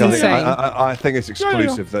 It is I think, insane. I think it's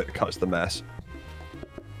exclusive that cuts the mess.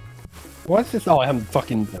 What's this? Oh, I haven't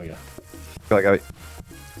fucking. There we go. Go.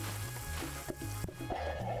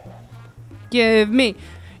 Give me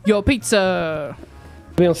your pizza.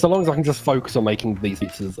 To be honest, so long as I can just focus on making these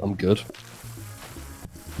pizzas, I'm good.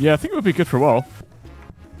 Yeah, I think it would be good for a while.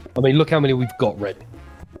 I mean, look how many we've got ready.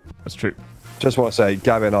 That's true. Just want to say,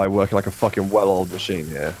 Gabby and I work like a fucking well-oiled machine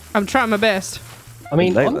here. I'm trying my best. I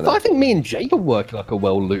mean, Nailing it. I think me and Jake are working like a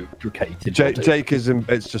well-lubricated. body. Jake is,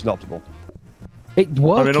 it's just not optimal. It's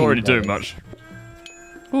working. I mean, not already though. doing much.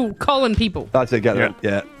 Ooh, calling people. That's it, get them.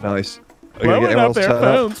 Yeah, nice. Are you Well, gonna get out anyone there, else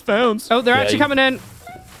turn up? phones. Oh, they're actually coming in.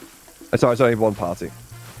 Sorry, it's only one party.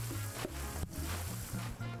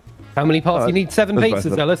 How many parts? You need 7 There's both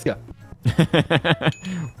pizzas of now. Let's go.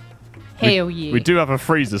 Hell yeah. We do have a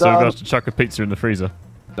freezer, so we're going to have to chuck a pizza in the freezer.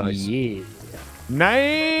 Nice. Yeah.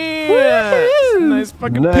 Nice! Woohoo! Nice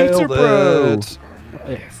fucking Nailed pizza, bro! it.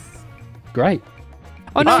 Yes. Great.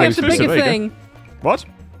 Oh no, we have to pick exclusive, a there you thing. What?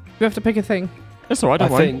 We have to pick a thing. That's alright, I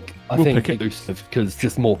don't worry. think We'll pick it. exclusive because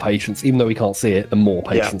just more patience. Even though we can't see it, the more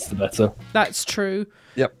patience, the better. That's true.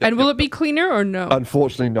 Yep. And will it be cleaner or no?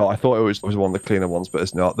 Unfortunately, not. I thought it was one of the cleaner ones, but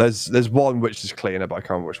it's not. There's one which is cleaner, but I can't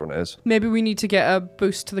remember which one it is. Maybe we need to get a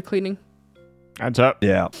boost to the cleaning. Hands up.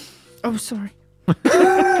 Yeah. Oh, sorry.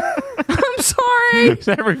 I'm sorry. It's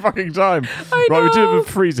every fucking time. I Right, we do have know. a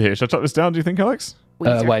freezer here. Should I chuck this down, do you think, Alex? Wait.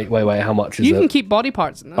 How much is You can it? keep body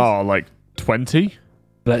parts in this. Oh, like 20?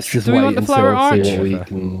 Let's just Do we wait want the until flower see arch? what we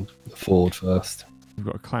can afford first. We've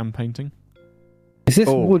got a clam painting. Is this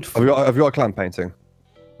Oh, wood? have you got a clam painting?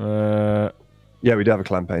 Yeah, we do have a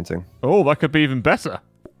clam painting. Oh, that could be even better.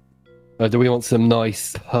 Do we want some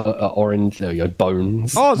nice orange? There we go.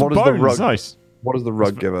 Bones. Oh, it's What is the bones. rug? Nice. What does the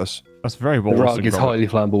rug give us? That's very the well rug is highly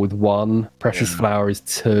flammable with 1. Precious flower is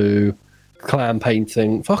 2. Clam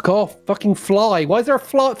painting. Fuck off. Fucking fly. Why is there a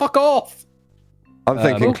fly? Fuck off. I'm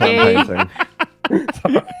thinking okay. clam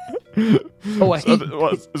painting. Oh, I hate.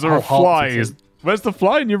 Is there a hearts fly? and shit. Where's the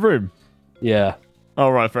fly in your room? Yeah. Oh,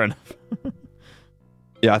 right, fair enough.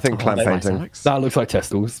 Yeah, I think clam that's painting. Alex. That looks like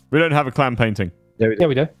testicles. We don't have a clam painting. Yeah, we do. Yeah,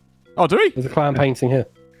 we do. Oh, do we? There's a clam painting here.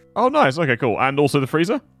 Oh, nice. Okay, cool. And also the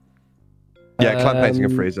freezer? Yeah, clam painting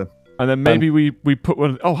and Um, freezer. And then maybe we put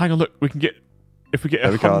one... Oh, hang on, look. We can get... If we get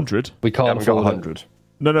No, we can't. 100... We Yeah, can't we've got afford 100.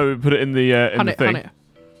 No, we put it in the thing. Honey.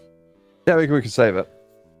 Yeah, we can save it.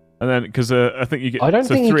 And then, because I think you get... I don't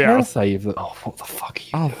so think you 3 can out of... save it. Oh, what the fuck are you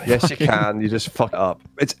Oh, doing? Yes, you can. You just fuck it up.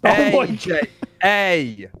 It's Oh A, my J,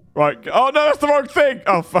 A. Right. Oh, no, that's the wrong thing.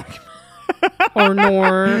 Oh, fuck. Or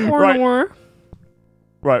nor. Or Right. nor.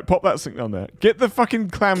 Right, pop that thing on there. Get the fucking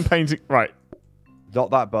clam painting... Right.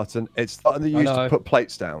 Not that button. It's the button they use know. to put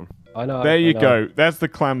plates down. I know. There I you know. go. There's the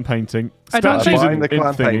clam painting. I don't Statues think- in, Find the in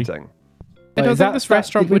clam thingy. painting. I Wait, don't is think that- this that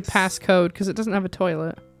restaurant would liquids? pass code because it doesn't have a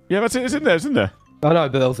toilet. Yeah, that's it. It's in there. It's in there. I know,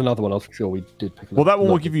 but there was another one. I was sure we did pick. Well, that one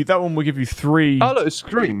will give you. That one will give you three Oh, look, it's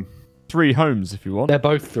screen. homes if you want. They're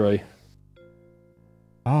both 3.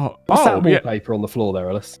 Oh, What's that yeah. wallpaper on the floor there,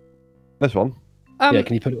 Ellis? This one. Yeah,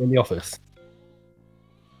 can you put it in the office?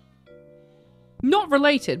 Not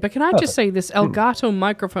related, but can I just say this Elgato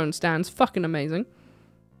microphone stand's fucking amazing.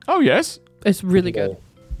 Oh yes. It's really good.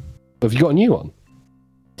 Have you got a new one?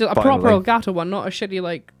 A Finally. proper Elgato one, not a shitty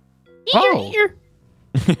like. Oh. Ear.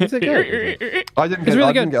 Is it good? I didn't It's get. really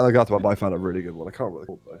I didn't good. get an Elgato one, but I found a really good one. I can't really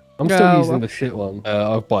call it though. I'm still Oh, using well. the shit one.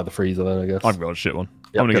 I'll buy the freezer then, I guess. I've got a shit one.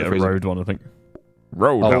 Yep, I'm gonna get get the a freezer. road one. I think.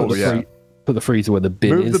 Road. I'll house. put, the yeah. put the freezer where the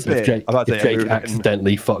bin Move the is. bin. If Jake, I'm about to if say, Jake move it in.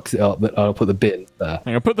 accidentally fucks it up, then I'll put the bin there.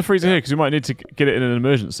 Hang on, put the freezer here because we might need to get it in an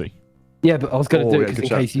emergency. Yeah, but I was going to Oh, do yeah, it 'cause good in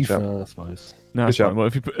shout, case you good shout. fell, I suppose. No, it's Good fine. job. Well,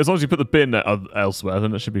 if you put, as long as you put the bin elsewhere,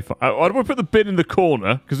 then that should be fine. I don't want to put the bin in the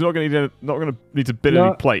corner because we're not going to need to bin No.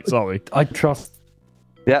 any plates, are we? I trust.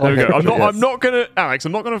 Yeah, There we go. I'm Yes. not gonna, Alex.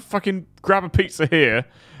 I'm not gonna fucking grab a pizza here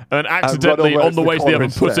and run accidentally over on the to the way to the corner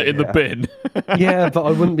oven put instead, it in the yeah. bin. Yeah, but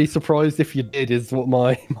I wouldn't be surprised if you did. Is what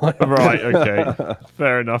my Right. Okay.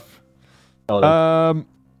 Fair enough. We'll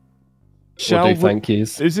Shall do we? thank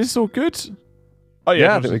yous. Is this all good? Oh Yeah,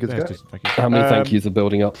 yeah. I think we're good to go. Thank you. How many thank yous are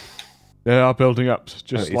building up? They are building up, Eat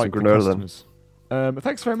just some like the granola then. customers.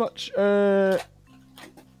 Thanks very much.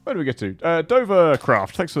 Where do we get to?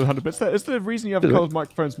 Dovercraft, thanks for the 100 bits. That is the reason you have coloured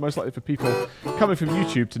microphones, most likely for people coming from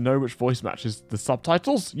YouTube to know which voice matches the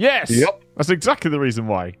subtitles. Yes! Yep. That's exactly the reason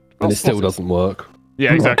why. And I'll it still spot doesn't work.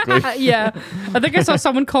 Yeah, exactly. Yeah. I think I saw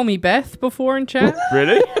someone call me Beth before in chat.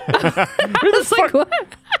 Really? It's like, what?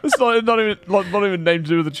 It's not even named to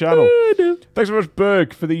do with the channel. No. Thanks very much,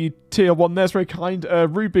 Berg, for the tier 1 there. It's very kind.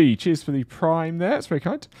 Ruby, cheers for the prime there. It's very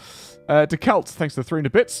kind. DeKalt, thanks for the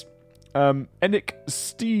 300 bits. Enik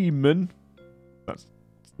Steeman. That's...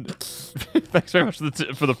 Thanks very much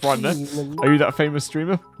for the prime there. Are you that famous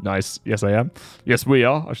streamer? Nice. Yes, I am. Yes, we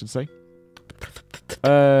are, I should say.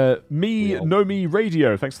 Me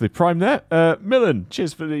Radio, thanks for the prime there. Millen,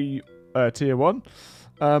 cheers for the tier 1.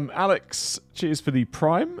 Alex, cheers for the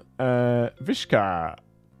prime. Vishka,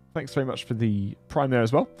 thanks very much for the prime there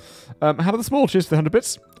as well. Hannah the Small, cheers for the 100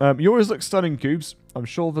 bits. You always look stunning, Goobs. I'm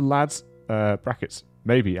sure the lads, brackets,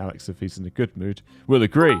 maybe Alex, if he's in a good mood, will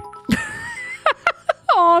agree.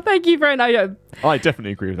 Oh, thank you very much. I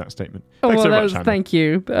definitely agree with that statement. Oh, Thanks well, so that much, was, Hannah. thank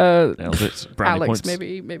you. Nailed it. Brownie Alex, points.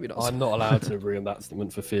 maybe not. I'm not allowed to agree on that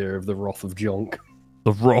statement for fear of the wrath of Jonk.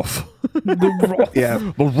 The Roth. The rock. Yeah.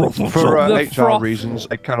 The Roth. For The HR froth. reasons,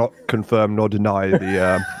 I cannot confirm nor deny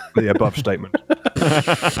the above statement.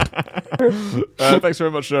 Thanks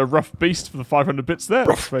very much, Rough Beast, for the 500 bits there.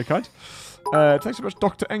 That's very kind. Thanks so much,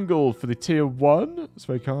 Dr. Engel, for the tier 1. That's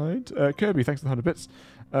very kind. Kirby, thanks for the 100 bits.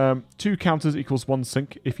 2 counters equals 1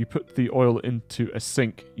 sink. If you put the oil into a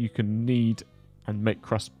sink, you can knead and make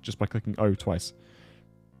crust just by clicking O twice.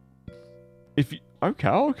 If you... Okay,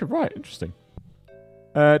 right, interesting.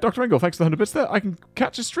 Dr. Engel, thanks for the 100 bits there. I can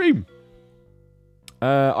catch a stream.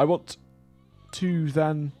 I want to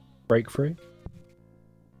then... Break free?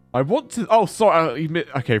 I want to... Oh, sorry.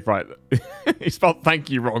 Okay, right. He spelled thank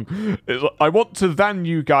you wrong. I want to thank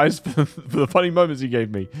you guys for the funny moments you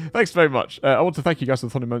gave me. Thanks very much. I want to thank you guys for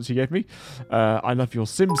the funny moments you gave me. I love your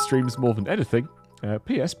Sim streams more than anything.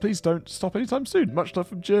 P.S. Please don't stop anytime soon. Much love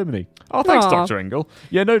from Germany. Oh, thanks, Aw. Dr. Engel.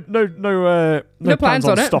 Yeah, no plans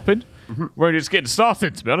on it. stopping. We're only just getting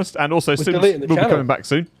started, to be honest. And also, Sims will deleting the be channel. coming back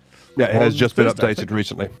soon. Yeah, it has On just been Thursday, I updated think.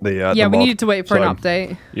 recently. Yeah, The we mod. needed to wait for an So,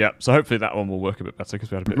 update. Yeah, so hopefully that one will work a bit better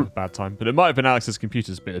because we had a bit of a bad time. But it might have been Alex's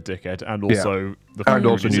computer's been a dickhead, and also the fact And we're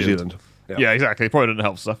in also New Zealand. Yeah, exactly. Probably didn't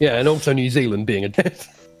help stuff. Yeah, and also New Zealand being a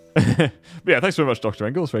death. But yeah, thanks very much, Dr.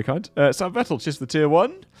 Engel. It's very kind. Sam Vettel, cheers for the tier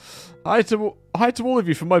 1. Hi to all of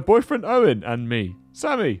you from my boyfriend Owen and me.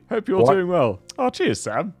 Sammy, hope you're all doing well. Oh, cheers,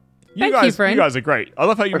 Sam. Thank you, friend. You guys are great. I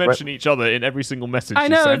love how you Right. mention each other in every single message I you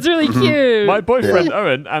know, send. it's really cute. My boyfriend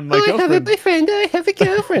Owen and my girlfriend. boyfriend, I have a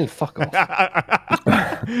girlfriend. Fuck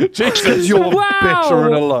off. Jesus. You're Wow. bitter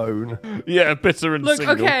and alone. Yeah, bitter and Look,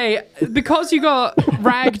 single. okay, because you got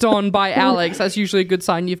ragged on by Alex, that's usually a good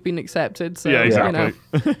sign you've been accepted. So, Yeah, you know.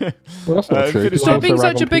 exactly. Well, that's not true. finish People Stop Also being rag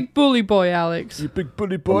such on a big bully boy, Alex. You big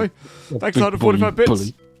bully boy. Thanks big for 145 bits.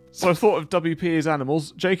 bully. So I thought of WP as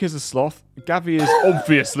animals. Jake is a sloth. Gavi is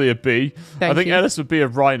obviously a bee. Thank I think you. Ellis would be a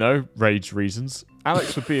rhino, rage reasons.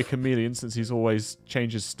 Alex would be a chameleon since he's always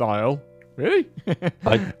changed his style. Really?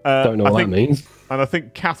 I don't know I what think- that means. And I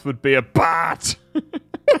think Kath would be a bat.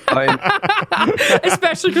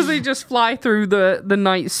 Especially because they just fly through the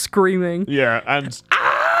night screaming. Yeah, and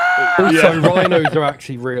Also, yeah. rhinos are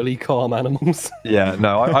actually really calm animals. Yeah,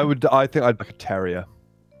 no, I think I'd like a terrier.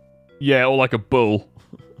 yeah, or like a bull.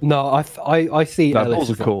 No, I see No, Ellis bulls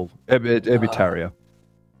are as a- cool. It'd be terrier.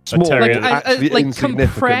 Small, terrier. Like, actually like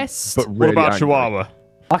insignificant, compressed. but What really about angry. Chihuahua?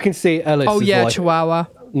 I can see Ellis. Oh as yeah, like, Chihuahua.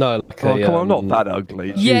 No, like Oh, a, come on, not that ugly.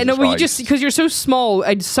 Yeah, Jesus no, but you Christ. just because you're so small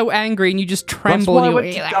and so angry and you just That's tremble. why, and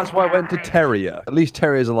you that's why I went to terrier. At least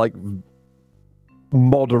terriers are like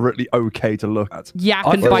moderately okay to look at. yap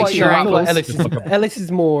I and feel bite like, your I feel like ankles. Ellis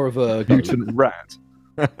is more of a goat. Mutant rat.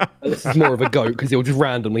 Ellis is more of a goat because he'll just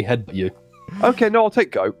randomly headbutt you. Okay, no, I'll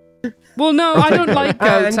take goat. Well, no, I don't like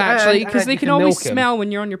goats actually because and they you can can always milk 'em. smell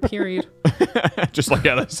when you're on your period. Just like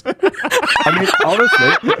Ellis. I mean,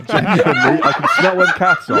 honestly, genuinely, I can smell when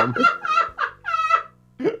cat's on.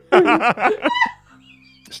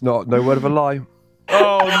 It's no word of a lie.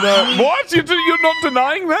 Oh no! What? You're not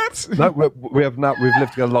denying that? No, we've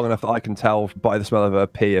lived together long enough that I can tell by the smell of her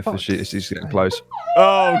pee if she's getting close.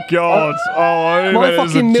 Oh god! Oh, I My meant it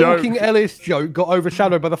was a fucking joke. milking Ellis joke got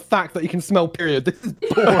overshadowed by the fact that you can smell period. This is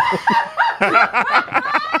boring.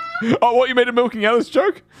 Oh, what, you made a milking Ellis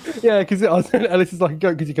joke? Yeah, because I was saying Ellis is like a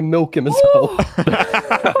goat because you can milk him as well.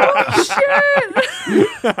 Oh shit!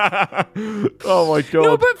 Oh my god.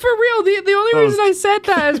 No, but for real, the only reason I said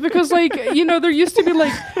that is because, like, you know, there used to be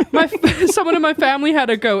like someone in my family had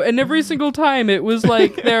a goat, and every single time it was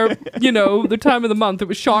like their, you know, the time of the month. It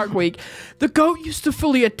was Shark Week. The goat used to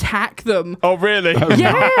fully attack them. Oh really?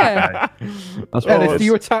 Yeah. That's Ellis, do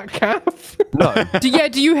you attack calf? No, Do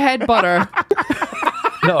you headbutt her?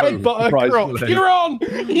 no. But surprisingly. you're on.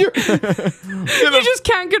 You just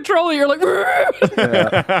can't control it. You're like, What's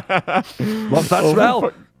that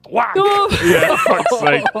smell? Whack! oh, Yeah, fuck's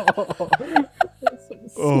sake.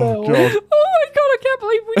 Oh god. oh my god, I can't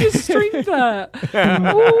believe we just streamed that.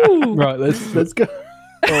 Ooh. Right, let's go.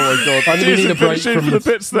 Oh my god. I think we Cheers need for a break finishing from for the this.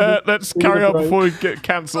 bits there. Let's We need carry a on break. before we get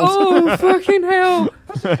cancelled. Oh, fucking hell.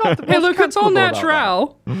 Hey, look, it's all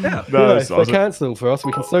natural. Yeah. No, If it's they not. cancel for us,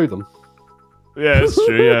 we can sue them. Yeah, it's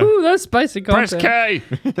true, yeah. Ooh, that's spicy Press content.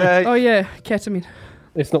 K! Hey, Oh, yeah, ketamine.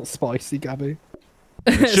 It's not spicy, Gabby.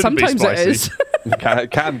 shouldn't be Sometimes it spicy. is.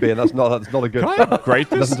 it can be, and that's not a good. Can I upgrade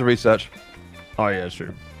this? Listen to research. Oh yeah,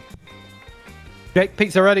 true. Jake,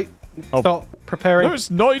 pizza ready. Oh. Start preparing. No, it's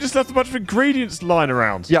not. You just left a bunch of ingredients lying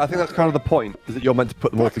around. Yeah, I think that's kind of the point, is that you're meant to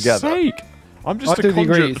put them all Fuck's together. sake. I'm I just a do the conduit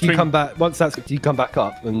ingredients. between... You come back once that's you come back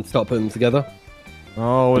up and start putting them together.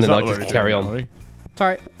 Oh, And is then that I what just we're carry doing, on. are we?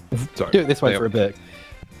 Sorry. Sorry. Do it this way for a bit.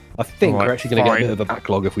 I think Alright, we're actually going to get a fine. bit of a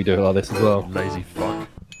backlog if we do it like this as well. Lazy fuck.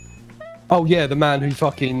 Oh yeah, the man who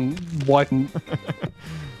fucking wiping.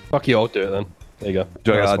 Fuck you, I'll do it then. There you go.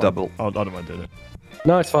 Do That's a fine. double. I don't mind doing it.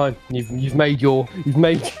 No, it's fine. You've made your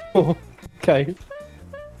okay.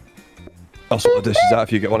 I'll sort the dishes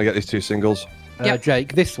out if you want to get these 2 singles. Yep.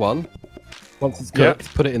 Jake, this one, once it's Yeah.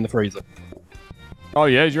 cooked, put it in the freezer. Oh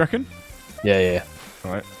yeah, do you reckon? Yeah.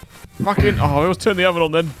 Alright. Fucking. Oh, I always turn the oven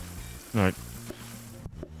on then. Alright.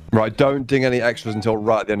 Right, don't ding any extras until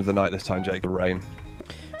right at the end of the night this time, Jake. The rain.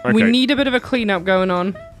 Okay. We need a bit of a cleanup going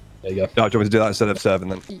on. There you go. No, do you want me to do that instead of serving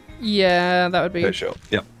then? Yeah, that would be. Okay, sure.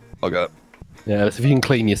 Yep, I'll get it. Yeah, so if you can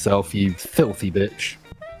clean yourself, you filthy bitch.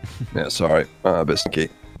 Yeah, sorry. A bit sneaky.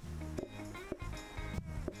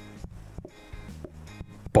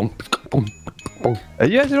 Bonk, bonk, bonk.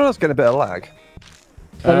 Yeah, you know what's getting a bit of lag?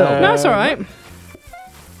 No, it's all right.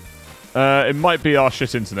 It might be our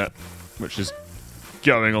shit internet, which is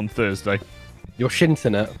going on Thursday. Your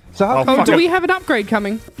shinternet. So how Oh, Oh, fuck do it. we have an upgrade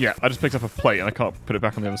coming? Yeah, I just picked up a plate and I can't put it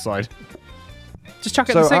back on the other side. Just chuck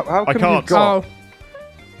it in So the sink. how I come can't. you've got... Oh,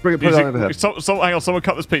 Bring it, put it on over here. Hang on, someone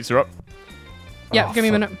cut this pizza up. yeah. Oh, give me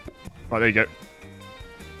a fuck. minute. Right, there you go.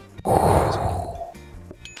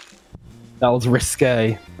 That was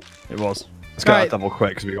risque. It was. Let's get Right. that double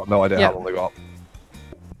quick because we got no idea Yeah. how long they got.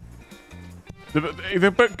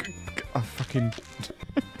 Oh, fucking.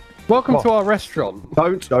 Welcome What? to our restaurant.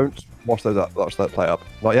 Don't wash those up. Wash that plate up.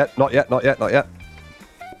 Not yet. Not yet. Not yet. Not yet.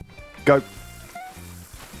 Go.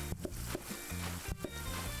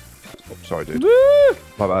 Oh, sorry, dude. Woo!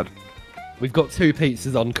 My bad. We've got 2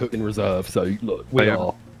 pizzas uncooked in reserve, so look, we Yeah.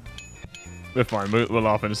 are. We're fine. We're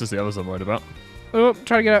laughing. It's just the others I'm worried about. Oh,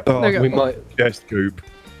 try to get up. Oh, There you go. We might Yes, goop.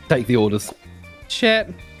 take the orders. Shit.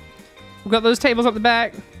 We've got those tables up the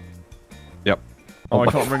back. Yep. Oh,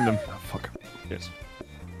 I can't ring them. Oh, fuck. Yes.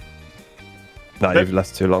 No, you've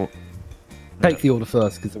left too long. Take the order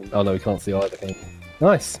first, because oh no, we can't see either. Can we?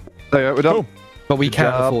 Nice, There you go. We're done. Cool. but we Good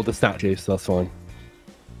can't job. afford the statue, so that's fine.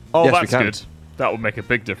 Oh, Yes, we that's can. good. That would make a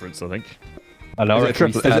big difference, I think. I know. Is it a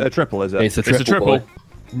triple? Is it a triple? Is it? It's a triple. It's a triple.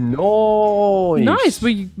 Boy. Nice.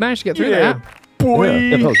 We managed to get through Yeah, that. boy.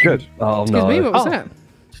 Yeah, that was good. Oh Excuse no. me. What was Oh, that?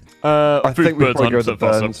 I Food think we birds probably go with 100% the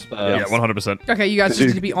faster. burns. Yeah, 100%. Okay, you guys Did just you-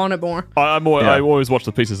 need to be on it more. I Yeah. always watch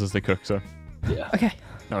the pizzas as they cook, so Yeah. Okay.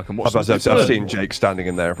 now I can watch I've them. seen Jake standing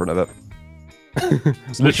in there in front of it.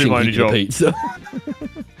 It's literally my only Wishing job he did a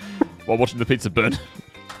pizza. while watching the pizza burn.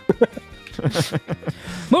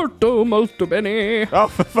 Molto bene. Oh,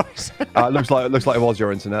 for fuck's sake. It looks like it was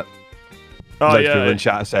your internet. Oh, Those people yeah. in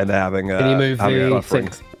chat saying they're having. Can you move having the buffering.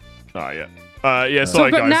 sinks? Oh, yeah. Yeah, So sorry,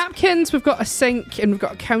 we've got guys. napkins, we've got a sink, and we've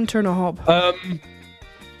got a counter and a hob.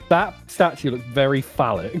 That statue looks very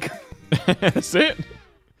phallic. That's it.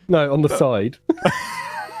 No, on the side.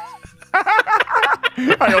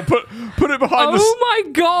 Hang on, put it behind Oh my put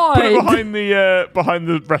it god! behind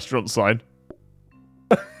the restaurant sign.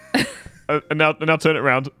 And now turn it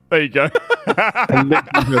around. There you go.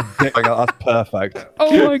 That's perfect.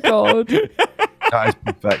 Oh my god! Should That is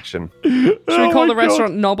perfection. we call the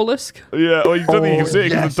restaurant Nobelisk? Yeah, well, you don't think you can see it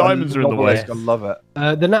because Yes, the diamonds are in the way. I love it.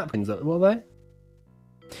 The napkins, what are they?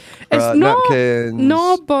 It's not napkins.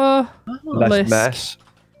 Less Nobelisk. mess.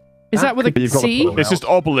 Is that with But a you've got to C? put them It's just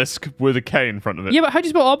obelisk with a K in front of it. Yeah, but how do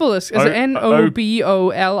you spell obelisk? Is O- it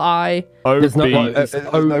N-O-B-O-L-I? There's no it's there's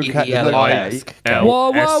no K- there's no O-E-E-L-I-S. K.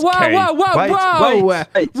 Whoa, whoa, whoa, whoa, whoa, Wait, whoa!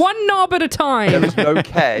 wait. One knob at a There time. is no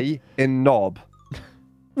K in knob.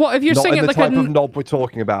 What if you're Not saying in it the like type a? of knob we're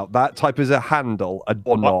talking about. That type is a handle, a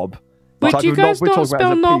door knob. The Wait, type do you of knob guys we're not talking about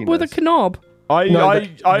spell is a knob with a penis. knob? I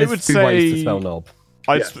There's would 2 ways to say spell knob.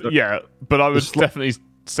 yeah, but I would It's definitely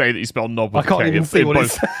say that you spell knob I with a can't K even in see what both.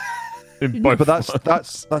 it's. In both. But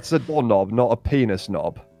that's a door knob, not a penis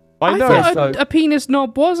knob. I know. thought so- a penis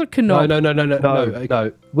knob was a knob.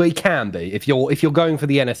 No. Well, it can be if you're going for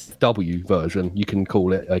the NSW version, you can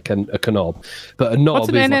call it a knob. But a knob What's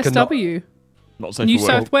an is like a knob NSW? Not safe New for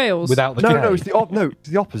work. South Wales. without the No, K. no, it's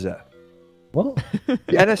the opposite. What? The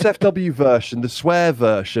NSFW version, the swear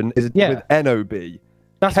version, is Yeah. with NOB.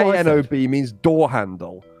 That's what I said. KNOB means door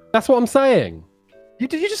handle. That's what I'm saying. You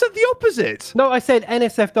just said the opposite. No, I said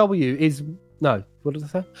NSFW is no. What did I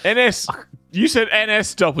say? You said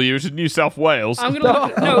NSW, which is New South Wales. I'm gonna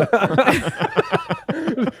look at, no.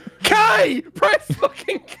 K. Press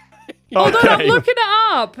fucking K. Hold on, I'm Okay. looking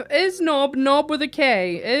it up. Is knob with a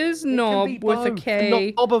K? Is knob with a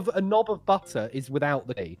K? A knob of butter is without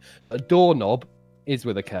the K. A doorknob is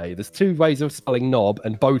with a K. There's 2 ways of spelling knob,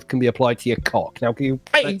 and both can be applied to your cock. Now, can you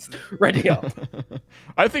please ready up?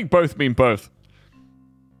 I think both mean both.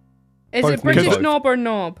 Is Both it British both. knob or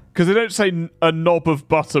knob? Because they don't say a knob of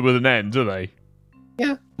butter with an N, do they?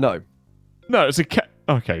 Yeah. No. No, it's a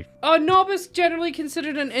okay. A knob is generally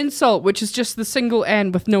considered an insult, which is just the single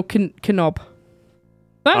N with no knob.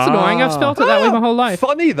 That's annoying. I've spelled it that way my whole life.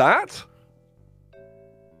 Funny that.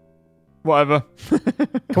 Whatever.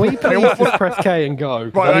 Can we please just press K and go?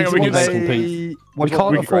 Right, hang on, we we can compete. We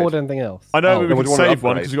can't afford anything else. I know, Oh, but no, we we can want to save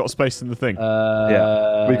one upgrade. because we've got space in the thing.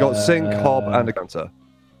 Yeah. We got sink, hob, and a counter. Or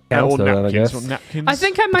Counter, I napkins. guess. Or napkins. I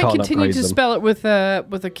think I might Can't continue upgrade to them. spell it with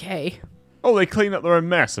a K. Oh, they clean up their own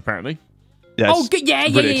mess, apparently. Yes. Oh,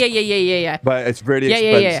 yeah. But it's really Yeah.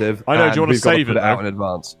 expensive. I know, do and you wanna we've got to save put it, it out though? in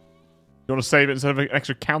advance? You want to save it instead of an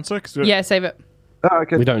extra counter? Yeah, save it. Oh,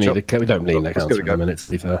 okay. We don't Sure. need a we don't need a Let's counter give it a in a go. minute,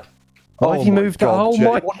 to be fair. Why have Oh you my moved God, that? Oh Jay,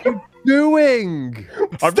 my! what are you doing?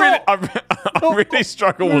 I really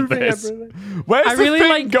struggle with moving this. everything. Where's I really the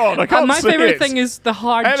thing like. gone? I can't my see favorite it. thing is the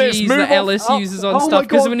hard Ellis, G's move that on Ellis up. uses on Oh stuff. my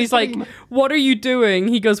Because God, when he's like, please. "What are you doing?"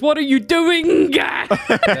 He goes, "What are you doing?" Yeah.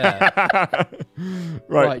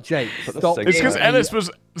 Right. Right, Jake. Put the Stop. sink It's because Yeah. Ellis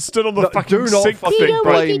was stood on the No, fucking do not sink fucking thing.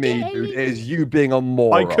 blame me, dude. It is you being a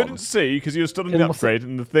moron. I couldn't see because you were stood on the It must- upgrade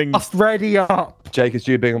and the thing. Just ready up. Jake, it's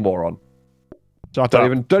you being a moron. Shut Don't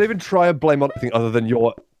up. even try and blame on anything other than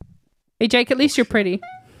your Hey, Jake. At least you're pretty.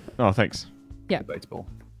 Oh, thanks. debatable.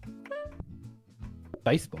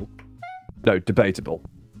 Baseball. No, debatable.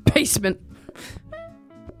 Basement.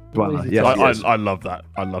 Well, What is it? yes, yes. I love that.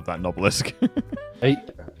 I love that Nobelisk. Hey.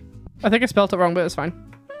 I think I spelled it wrong, but it's fine.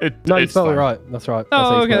 No, you it's spelled it fine. right. That's right. Oh, That's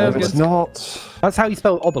how you okay, spell that's obelisk. It's not. That's how you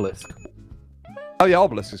spell obelisk. Oh yeah,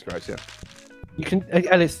 obelisk is great. Yeah. You can,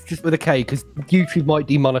 Ellis, just with a K, because YouTube might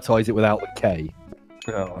demonetize it without the K.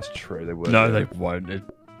 Oh, that's true. They would. No, yeah. they won't.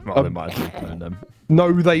 Well, they might have them.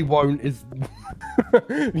 No, they won't. Is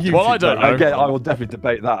Well, I don't know. Again, I will definitely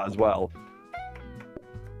debate that as well.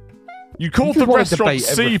 You called just the wanna restaurant debate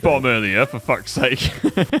everything. C-bomb earlier, for fuck's sake.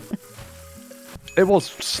 It was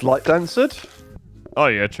slight censored. Oh,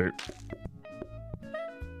 yeah, true.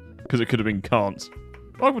 Because it could have been can't.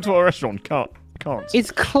 Welcome to our restaurant, can't.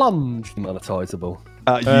 Is clumge demonetizable?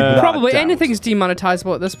 Without a Probably doubt. anything's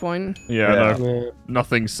demonetizable at this point. Yeah, Yeah. no.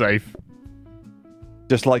 Nothing's safe.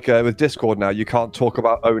 Just like with Discord now, you can't talk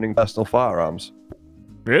about owning personal firearms.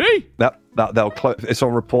 Really? That they'll close. It's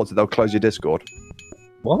on reports that they'll close your Discord,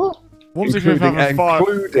 What? What was if you have a fire?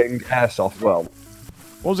 including airsoft. Well,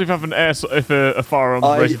 What was if you have an if a firearms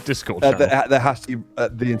rated Discord channel? there has to be,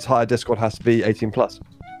 the entire Discord has to be 18 plus.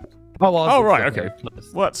 Oh, Oh, right, okay.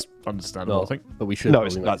 Well, that's understandable, No, I think. but we should. No,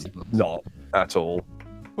 it's probably that's make it. not at all.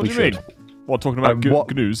 What We do you mean? should. What, talking about What-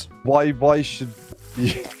 GNUs? Why should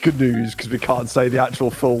good news? Because we can't say the actual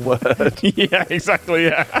full word. Yeah, exactly,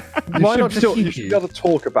 yeah. Why not just you keep should you? be able to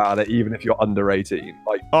talk about it even if you're under 18.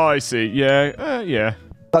 Like Oh, I see. Yeah, yeah.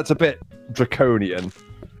 that's a bit draconian, and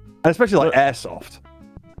especially like airsoft.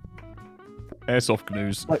 Airsoft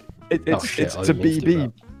GNUs. Like Oh, shit, it's I a didn't want to do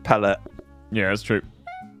BB pellet. Yeah, that's true.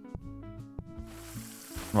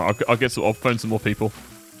 Right, I'll get some. I'll phone some more people.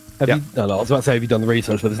 Have Yeah. you, no, I was about to say, have you done the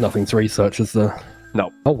research, but there's nothing to research. Is there? No.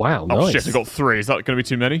 Oh, wow. Oh nice. shit! I got 3. Is that going to be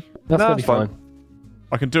too many? That's No, going to be it's fine. fine.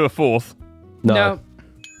 I can do a 4th. No.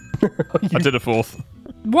 I did a 4th.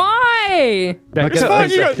 Why? Jake, It's get fine,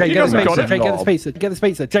 the you pizza. guys- Jake, you get guys the have got pizza. it. Jake, get the pizza. Get the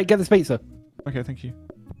pizza. Jake, get the pizza. Okay, thank you.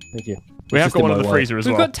 Thank you. We have just got in one in my the way. freezer as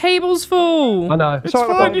We've well. got tables full. I know. It's Sorry,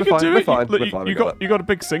 we're fine. fine, You we're can fine, do we're it. fine, Look, we're fine, we you got got it. you got a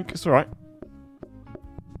big sink. It's all right.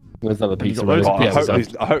 There's another pizza. got loads roll. of I Yeah, pizza. hope, so-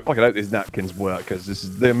 these, I hope these napkins work because this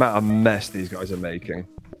is the amount of mess these guys are making.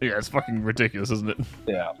 Yeah, it's fucking ridiculous, isn't it?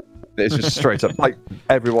 Yeah, it's just straight up like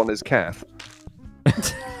everyone is Kath.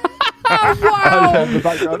 Oh, wow. In the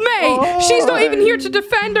background, Mate, she's not even here to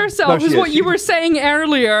defend herself, No, she is is. what She- you were saying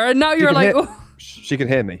earlier, and now you're can like, hear- oh. She can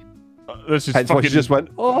hear me. This is Hence why fucking. she just went,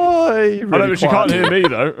 "Oi!" I know, but she can't hear me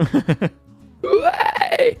though.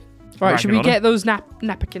 Right, should we on get those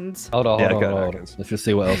napkins? Hold on, Yeah, hold on, get hold on. napkins. Let's just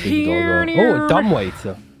see what else we can do. Oh, a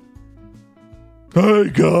dumbwaiter. Hey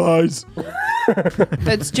guys.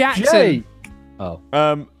 It's Jackson. Jake.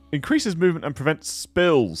 Oh, Increases movement and prevents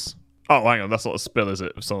spills. Oh, hang on, that's not a spill, is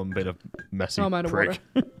it? If someone being a messy Oh, I'm out of prick.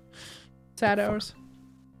 Sad hours.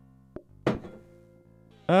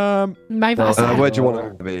 Oh, My vast. Where do you want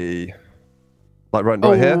it to be? Like right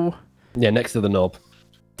here? yeah, next to the knob.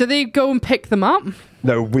 Do they go and pick them up?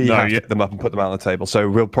 No, we No, have to yeah. pick them up and put them out on the table. So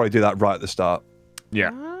we'll probably do that right at the start. Yeah.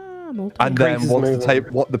 Ah, multi- And then Increases once the movement. table,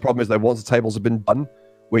 what the problem is though, once the tables have been done,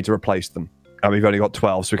 we need to replace them. And we've only got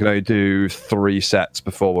 12, so we can only do 3 sets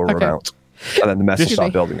before we'll run Okay. out. And then the mess will Excuse start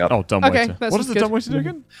me. building up. Oh, dumbwaiter. Okay, that what does sounds the good. dumbwaiter do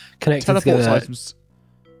again? Connected Teleport together. items.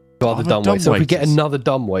 Got the the dumbwaiter. So if we get dumbwaiters. another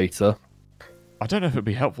dumbwaiter, I don't know if it'd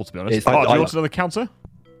be helpful to be honest. It's- Oh, do you I- want another counter?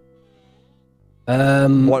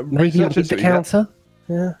 Maybe research read the it, counter.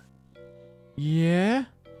 Yeah. Yeah.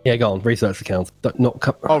 Yeah, go on. Research the counter.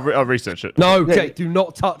 I'll research it. No, Jake, do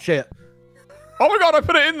not touch it. Oh my god, I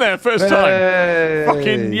put it in there first time.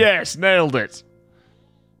 Fucking yes, nailed it.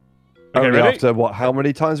 Okay, Only ready? after what? How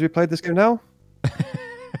many times have we played this game now?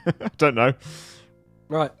 Don't know.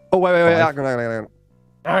 Right. Oh wait. Hang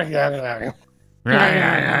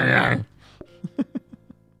on.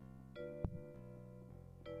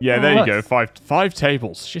 Yeah, there you Nice. go. Five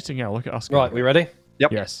tables. Shitting hell, look at us. Right, we ready?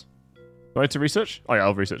 Yep. Yes. Do I need to research? Oh yeah,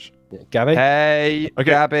 I'll research. Yeah, Gabby? Hey, Okay.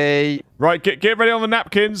 Gabby. Right, get ready on the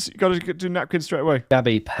napkins. You gotta do napkins straight away.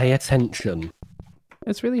 Gabby, pay attention.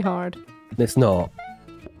 It's really hard. It's not.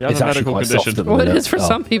 You have It's a actually medical quite condition. soft at the Well, it minute. is for Oh.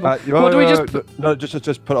 some people. What What do we just put? No, just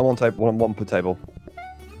put it on one table, one per table.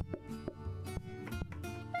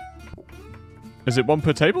 Is it one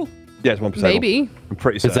per table? Yeah, it's one per table. Maybe. I'm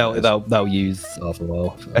pretty Because certain. it is. they'll use after a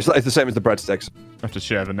while. It's the same as the breadsticks. I have to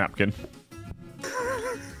share the napkin.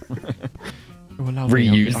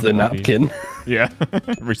 Reuse the napkin. Yeah,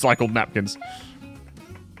 recycled napkins.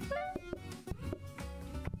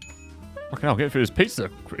 Okay, I'll get through this pizza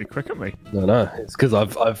pretty quick, aren't we? No, it's because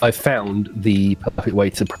I've found the perfect way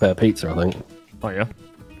to prepare pizza. I think. Oh yeah,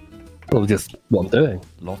 Well, just what I'm doing.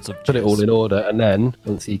 lots of. Put it all in order, and then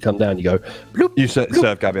once you come down, you go. Bloop. You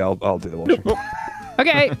serve Gabby. I'll do the washing.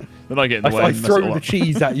 Okay. Then I get in the way. I and mess it throw all the up.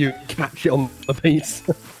 cheese at you, and catch it on the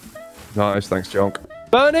pizza. Nice, thanks, Jonk.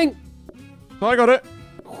 Burning. I got it.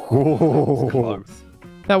 Close.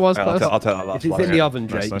 That was I'll close. tell that last If it's one. in the oven,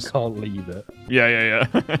 Nice, Jake, nice. you can't leave it. Yeah.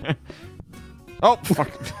 Oh fuck!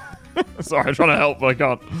 Sorry, I'm trying to help, but I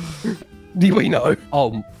can't. We know.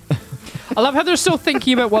 Oh, I love how they're still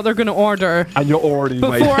thinking about what they're going to order And you're already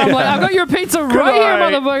before waiting. I'm like, I've got your pizza right here,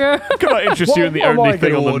 I- motherfucker. Can I interest you in the what am only I thing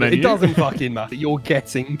gonna on the order? menu? It doesn't fucking matter. You're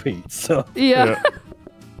getting pizza. Yeah.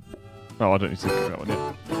 Oh, I don't need to think about that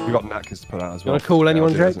one yet. We've got napkins to put out as well. wanna call anyone,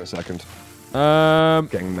 I'll do this Jake? in a second. I'm-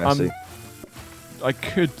 Getting messy. I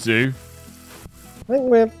could do. I think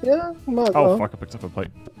we're might Oh well. fuck! I picked up a plate.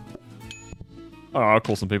 Oh, I'll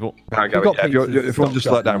call some people. Hang on, We've Gabby. got Yeah, if you pizzas want to just stocked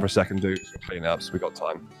slow up it down now. for a second, do some clean ups. We got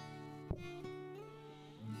time.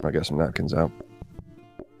 I'll get some napkins out.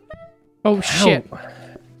 Oh, shit. Ow.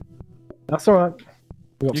 That's all right.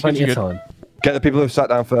 We've got You plenty good, of you time. Get the people who've sat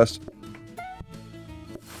down first.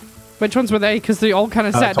 Which ones were they? Because they all kind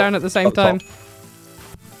of sat top- down at the same up top. time.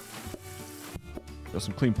 Got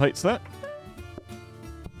some clean plates there.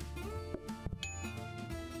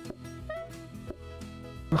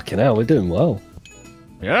 Fucking hell, we're doing well.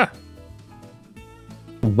 Yeah.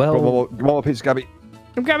 Well, One more pizza, Gabby.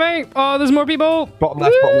 I'm coming. Oh, there's more people. Bottom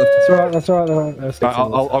left, bottom left. that's all right. That's all right. Let's Right,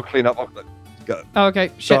 I'll clean up. Go. Oh,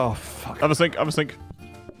 okay. Shit. Oh, fuck. Have a sink.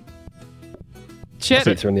 Shit.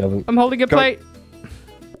 pizza in the oven. I'm holding a Go. plate.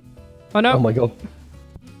 Oh, no. Oh my god.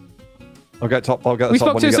 I'll get top. I'll get We the top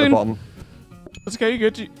spoke when too you get the soon. bottom. That's okay. You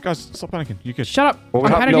good? Guys, stop panicking. You good? Shut up. Well, we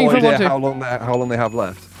I'm have panicking no if I idea want to. how long they have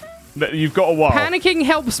left. You've got a while. Panicking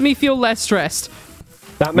helps me feel less stressed.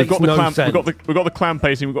 That We've makes got the no clam. sense. We've got the clam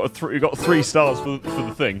pasting. We've got 3 stars for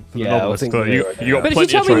the thing. For the Yeah, I novelist. think So we're you okay. got But if you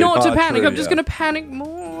plenty tell of me time. not to Ah, panic, true, I'm just yeah. going to panic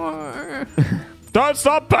more. Don't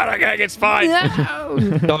stop panicking. It's fine.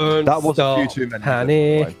 No. Don't That was a stop few too many.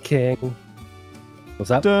 panicking. What's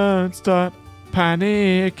that? Don't stop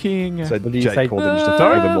panicking. Said What did you Jake say? called them just a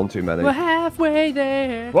Sorry? few of them one too many. We're halfway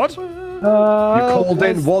there. What? You called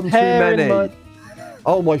in one too many.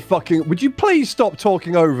 Oh my fucking! Would you please stop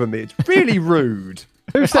talking over me? It's really rude.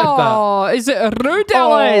 Who said that? Oh, is it rude,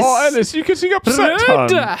 Ellis? Oh, Ellis, you can sing upset.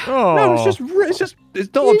 Rude. Hun. Oh. No, it's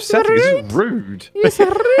it's not He's upsetting. It's rude. just rude. It's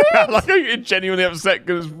rude. Like you're genuinely upset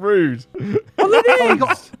because it's rude.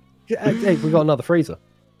 Oh, hey, we got another freezer.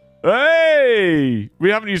 Hey, we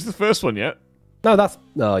haven't used the first one yet. No, that's.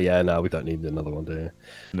 Oh yeah, no, we don't need another one, do you?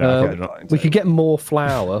 No, Okay, probably not. We could get more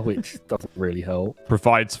flour, which doesn't really help.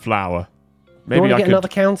 Provides flour. Do you Maybe want I to get could. another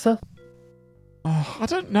counter? Oh, I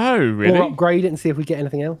don't know really. Or upgrade it and see if we get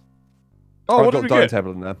anything else? Oh, I've what got did a we dining get?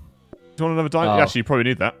 table in there. Do you want another dining? Oh. Actually, you probably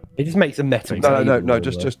need that. It just makes a metal. No, table, Oh,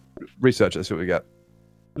 just research it. See what we get.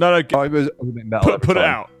 No, Oh, it was a bit metal. put it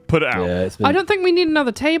out. Put it out. Yeah, it's been... I don't think we need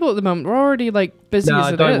another table at the moment. We're already like busy No,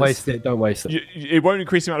 as it don't is. waste it. Don't waste it. It won't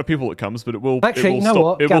increase the amount of people that comes, but it will. Actually, it will you know stop,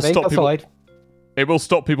 what? It will Gabby, stop people. outside. It will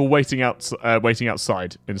stop people waiting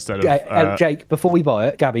outside instead of. Jake, before we buy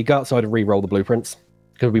it, Gabby, go outside and re-roll the blueprints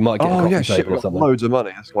because we might get a Oh coffee yeah, shit. table We or got something. loads of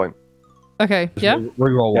money. That's fine. Okay, Just yeah.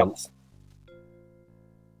 Re-roll Yep. once.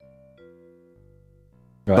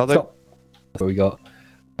 Right, Nothing. stop. That's what we got.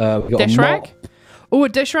 We got Dish a rack? Oh, a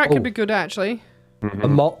dish rack Oh. could be good actually. a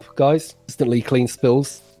mop, guys. Instantly clean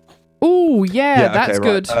spills. Oh, yeah, that's okay,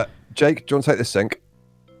 good. Right. Jake, do you want to take this sink?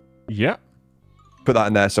 Yeah. Put that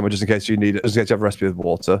in there somewhere just in case you need it. Just in case you have a recipe with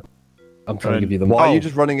water. I'm trying to give you the Why mop. are you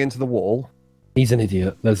just running into the wall? He's an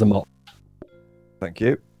idiot. There's a mop. Thank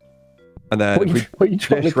you. And then What are you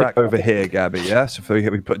trying to dish rack pick over up? here, Gabby. Yeah, so we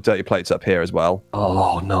put dirty plates up here as well.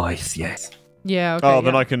 Oh, nice. Yes. Yeah. Okay. Oh,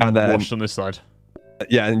 then yeah. I can And then- wash on this side.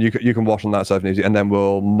 Yeah, and you can wash on that side if needed, and then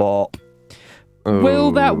we'll mop.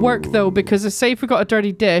 Will that work Oh. though? Because say if we got a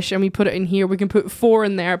dirty dish and we put it in here, we can put 4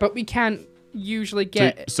 in there, but we can't usually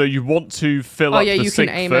get. So you want to fill up yeah, the you can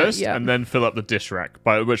sink aim it, first, yeah. and then fill up the dish rack.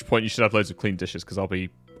 By which point you should have loads of clean dishes, because I'll be.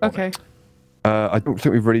 Okay. I don't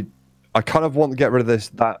think we've really. I kind of want to get rid of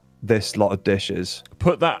this lot of dishes.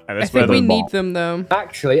 Put that. I think we need them though.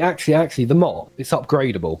 Actually, the mop, it's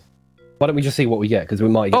upgradable. Why don't we just see what we get? Because we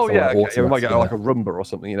might get some like, water we might get rats like a Roomba or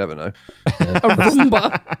something. You never know. A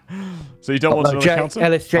Roomba. So you don't want No, another Jake, counter?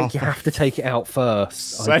 Ellis, Jake, Oh, you for have to take it out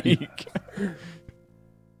first. sake.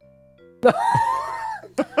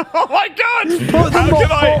 Oh my god! Put the How mop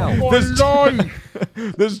can I?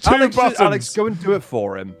 out. There's two buttons. Alex, go and do it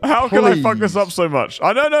for him. How can I fuck Please. this up so much?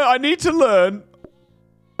 I don't know. I need to learn.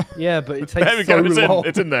 Yeah, but it takes There we so go. It's long. in.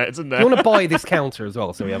 It's in there. It's in You there. want to buy this counter as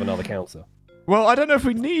well, so we have another counter. Well, I don't know if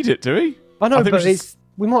we need it, do we? I know, I think but we should-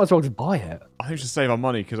 we might as well just buy it. I think we should save our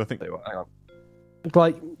money because I think. Hang on.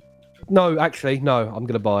 Like, no, actually, no, I'm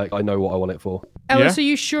going to buy it. I know what I want it for. Ellis, are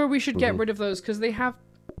you sure we should get rid of those? Because they have.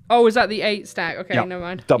 Oh, is that the 8 stack? Okay, Yeah, never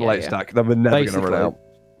mind. Double Yeah, 8 yeah. stack. Then we're never going to run Basically. out.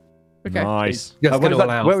 Okay. Nice. Just Where gonna was allow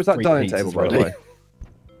that, where was that 3 dining pizzas table, by the already.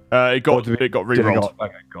 way? It got Or did it got Did it re-rolled.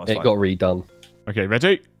 Okay, God, It got redone. Okay,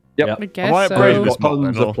 ready? Yep. I guess Am I so. upgrading We've this got mop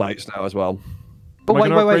tons then, of or- plates now as well. Oh, Am I wait,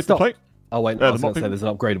 gonna wait, upgrade wait, the stop. plate? Oh, wait, Yeah, I the was going to mopping? say there's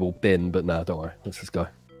an upgradable bin, but no, don't worry. Let's just go.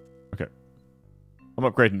 Okay. I'm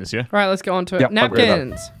upgrading this, yeah? Right, let's get on to it. Yep, upgrade that.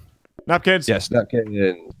 Napkins. Napkins? Yes,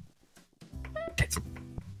 napkin.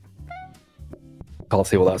 Can't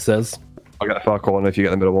see what that says. I'll get the far corner if you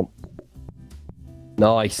get the middle one.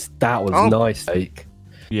 Nice. That was Oh. nice, Jake.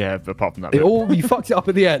 Yeah, but apart from that. It bit. all, you fucked it up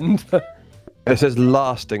at the end. It says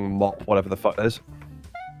lasting mop, whatever the fuck it is.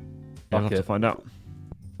 I'll have Fuck to it. find out.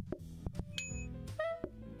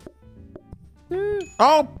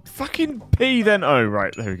 Oh, fucking P then O.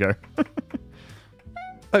 Right, there we go.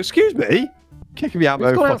 Oh, excuse me? Kicking me out of my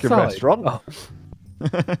Who's own gone fucking outside? restaurant.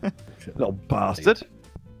 Oh. Little bastard.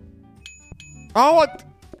 Oh,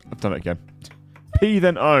 I've done it again. P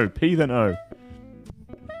then O. P then O.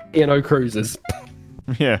 E&O Cruises.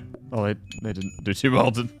 Yeah. Oh, they didn't do too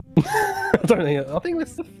well, did I think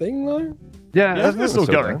that's the thing, though. Yeah, Yeah, they're still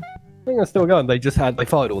going. I think they're still going. They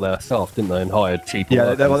fired all their staff, didn't they, and hired cheaper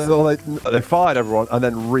Yeah, workers. they fired everyone and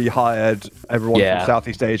then rehired everyone Yeah. from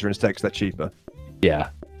Southeast Asia instead because they're cheaper. Yeah.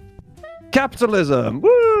 Capitalism! Woo!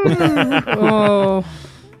 Oh.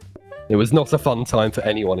 It was not a fun time for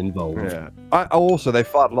anyone involved. Yeah. Also, they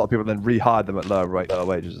fired a lot of people and then rehired them at lower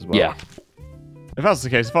wages as well. Yeah. If that's the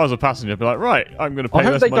case, if I was a passenger, I'd be like, right, I'm going to pay I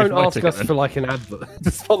hope less they money don't for my ask ticket us then. for like an advert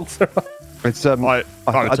to sponsor us. It's I would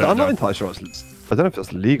I'm turn it not down. entirely sure. I don't know if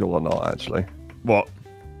it's legal or not. Actually, What?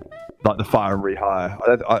 like the fire and rehire.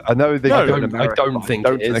 I know they No, can do it in I America, don't but think I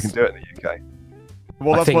don't it think they is. can do it in the UK.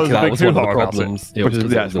 Well, I that's think why there's a that big was one of the hoo-ha about it. problems. It Which was,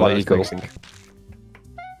 is, yeah, it's why it's illegal. mixing.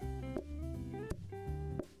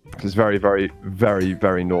 It's very, very, very,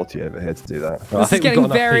 very naughty over here to do that. I This is think we've got getting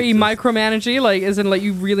enough very pizzas. micromanagey, like, as in, like,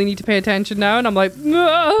 you really need to pay attention now, and I'm like,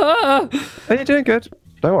 "Ah." Hey, you're doing good.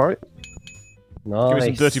 Don't worry. Nice. Give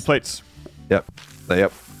me some dirty plates. Yep.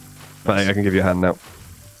 Yep. I can give you a hand now.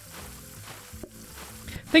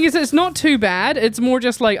 Thing is, it's not too bad. It's more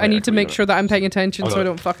just like I Yeah, need to give me make that. sure that I'm paying attention so I Okay.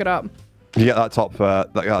 don't fuck it up. You get that top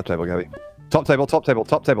table, Gabby. Top table, top table,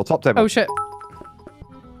 top table, top table. Oh shit!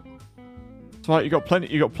 It's right, you got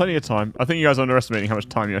plenty of time. I think you guys are underestimating how much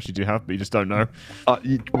time you actually do have, but you just don't know.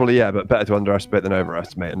 Probably, yeah, but better to underestimate than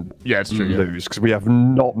overestimate and Yeah, it's true. Yeah. lose because we have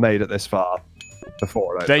not made it this far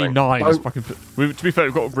before. I don't Day think. 9 is Don't- fucking. To be fair,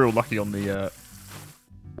 we got real lucky on the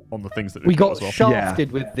things that We we've got got as well.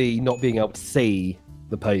 shafted with the not being able to see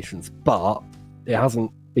the patients, but it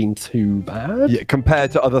hasn't been too bad. Yeah,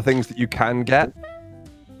 compared to other things that you can get,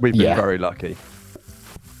 we've been Yeah. very lucky.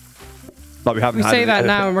 Like we haven't. We had say any- that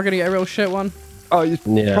now, and we're gonna get a real shit one. Oh, it's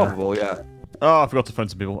Yeah. probable, yeah. Oh, I forgot to phone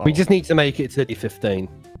some people. We Oh, just need to make it to the 15.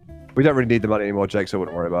 We don't really need the money anymore, Jake, so I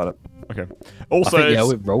wouldn't worry about it. okay. Also, I think, yeah, it's-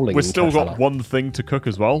 we're rolling we've in still cash got out. one thing to cook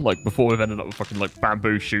as well. Like before, we've ended up with fucking like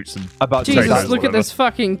bamboo shoots and. About to say Jesus, that's look at whatever. this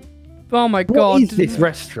fucking. Oh my What god! is this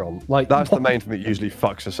restaurant? Like, That's the what- main thing that usually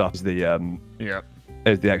fucks us up is the Yeah.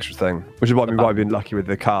 extra thing, which is why we've been lucky with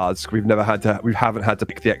the cards. We haven't had to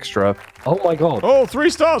pick the extra. Oh my god. Oh, 3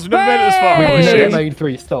 stars. We've never made it this far. Hey! We've Holy never shit. made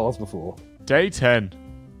 3 stars before. Day 10.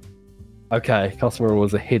 Okay, customer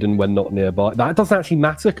orders are hidden when not nearby. That doesn't actually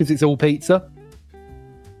matter because it's all pizza.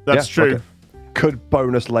 That's Yeah, true. okay. Could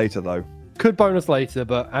bonus later though. Could bonus later,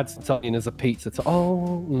 but add some onion as a pizza.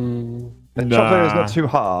 And chocolate is not too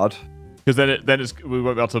hard. Because we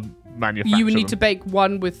won't be able to manufacture. You would need them. to bake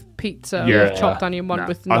one with pizza, Yeah. with chopped onion, one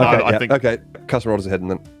with. I think. Okay. Customer orders are hidden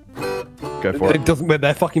then. Go for It it. doesn't.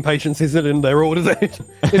 Their fucking patience isn't in their orders.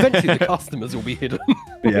 Eventually, the customers will be hidden.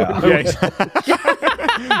 Yeah.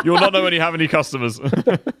 You'll not know when you have any customers.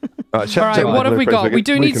 Right, check All right, what have we got? We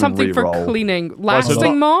do need can something for re-roll. cleaning.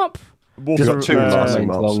 Lasting mop. You've got two lasting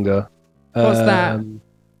mops. Longer. What's that?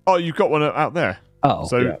 Oh, you've got one out there. Oh,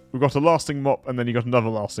 So yeah. we've got a lasting mop, and then you got another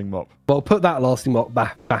lasting mop. Well, put that lasting mop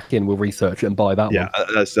back in. We'll research it and buy that Yeah,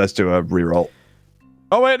 one. let's do a re-roll.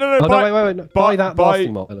 Oh wait, no, Oh, no, wait. No. Buy that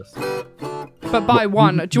lasting mop, Ellis. But buy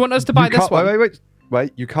one. Do you want us to buy You this can't- one?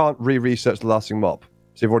 Wait. You can't re-research the lasting mop.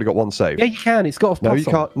 So you've already got one saved. Yeah, you can. It's got a No, plus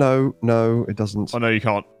you on. can't. No, it doesn't. Oh no, you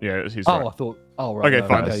can't. Yeah, he's Oh, right. I thought. Oh, right. Okay, no,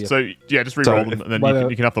 fine. okay, yeah. So yeah, just re-roll So them, and then wait,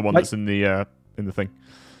 you can have the one wait. that's in the thing.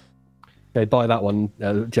 Okay, buy that one,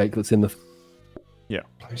 Jake. That's in the.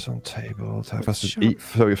 Place on table. Eat.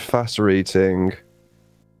 So you're faster eating.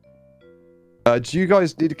 Do you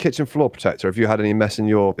guys need a kitchen floor protector? Have you had any mess in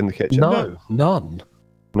the kitchen? No, none.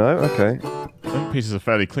 No. Okay. I think pieces are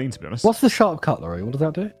fairly clean, to be honest. What's the sharp cutlery? What does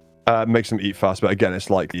that do? Makes them eat fast, but again, it's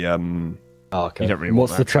like the Oh, okay. You don't really And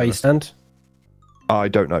what's want the that, to be tray honest. stand? I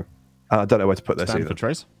don't know. I don't know where to put this Stand either. for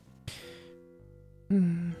trays.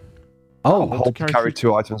 Oh, Hold to carry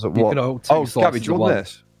two items at You once. can hold two Oh, slices Gabby, do you at want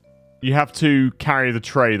once. this? You have to carry the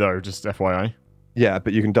tray though, just FYI. Yeah,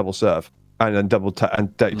 but you can double serve and then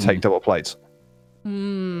take double plates.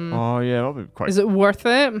 Oh yeah, that'll be quite. Is it worth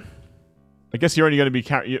it? I guess you're only going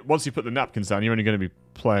to be once you put the napkins down, you're only going to be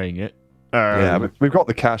playing it. Yeah, but we've got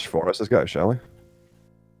the cash for us. Let's go, shall we?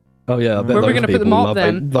 Oh yeah, I bet Where are we those gonna put people them up love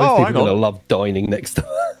then? Those Oh, people hang are gonna on. love dining next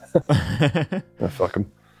to. Oh, fuck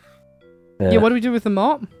them. Yeah. What do we do with the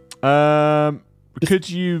mop? Could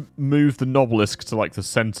you move the obelisk to like the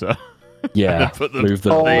center? Yeah, Put the- move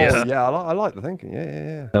the. Oh, Yeah. yeah, I like the thinking.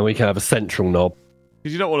 Yeah. And we can have a central knob.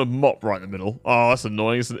 Because you don't want a mop right in the middle. Oh, that's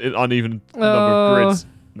annoying. It's an uneven number Oh. of grids.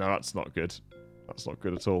 No, that's not good. That's not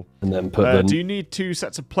good at all. And then put the. Do you need 2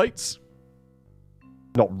 sets of plates?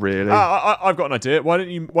 Not really. I've got an idea. Why don't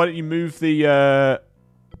you move the?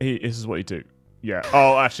 This is what you do. Yeah.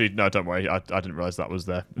 Oh, actually, no. Don't worry. I didn't realize that was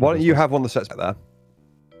there. Why don't you have one that sets there?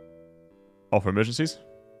 Oh, for emergencies?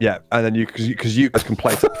 Yeah, and then because you guys can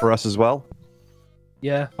plate it for us as well,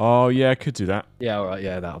 Yeah. Oh, yeah. I could do that. Yeah. All right.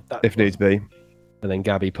 Yeah. That. if needs be. And then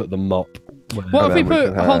Gabby put the mop. What if we then we put?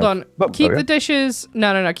 can Hold have- on. Oh, Keep okay. the dishes.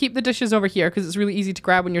 No. Keep the dishes over here because it's really easy to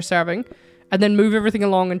grab when you're serving, and then move everything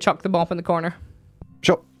along and chuck the mop in the corner.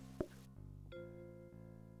 Sure.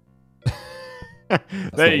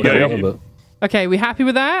 There you go. Okay, we happy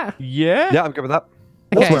with that? Yeah. Yeah, I'm good with that.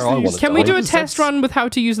 That's Okay. where I want to Can we do a What test sense? run with how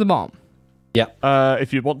to use the mop?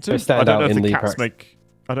 If you want to. They stand I don't know out if in the the cats practice. make.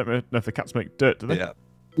 I don't know if the cats make dirt, do they? Yeah.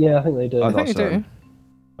 Yeah, I think they do. I'm I think not we do.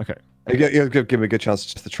 Okay. You give me a good chance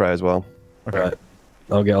to test the tray as well. Okay. Right.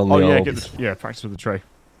 I'll get on the. Oh yeah, old- practice with the tray.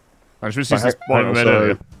 I just use Hang- this one I hang made on, so-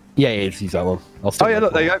 earlier. Yeah, just use that one. I'll stick Oh yeah, with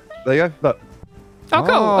look, there you go. There you go. Look. Oh,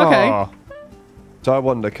 cool. Okay. So I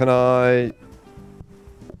wonder, can I?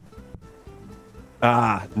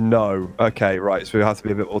 No. Okay, right. So we have to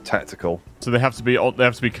be a bit more tactical. So they have to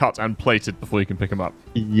be cut and plated before you can pick them up.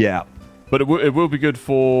 Yeah. But it will be good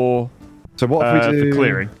for So what if we do? for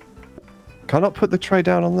clearing. Can I not put the tray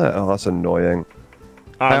down on there? Oh, that's annoying.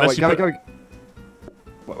 Unless you put,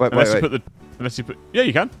 Wait. unless you put. Yeah,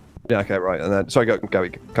 you can. Yeah. Okay. Right. And then sorry, go,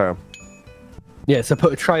 carry on. Yeah, so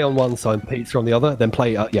put a tray on one side, pizza on the other, then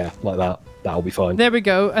plate up. Yeah, like that. That'll be fine. There we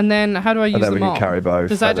go. And then how do I use And then the we can mop? carry both.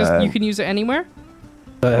 Does that and just then- you can use it anywhere?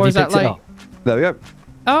 Have or you is that picked it like- up? There we go.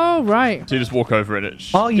 Oh right. So you just walk over it.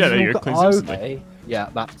 Oh, you yeah, there you go. walk- Cleans instantly. okay. Yeah,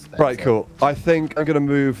 that's Right. Cool. I think I'm gonna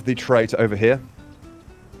move the tray to over here.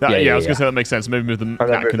 Yeah, I was gonna say that makes sense. Maybe move the And then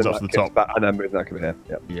move napkins up to the top. back, and then move the napkin over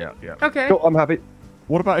here. Yeah. Yeah. Okay. Cool. I'm happy.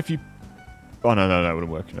 What about if you? Oh no, it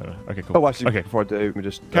wouldn't work. No. Okay, cool. Oh, actually, okay, before I do, let me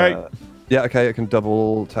just. 'Kay. Yeah. Okay. I can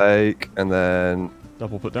double take and then.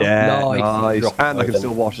 double put down. Yeah. Nice. Nice. And I can Then.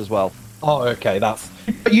 still wash as well. Oh, okay, that's.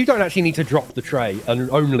 But you don't actually need to drop the tray, and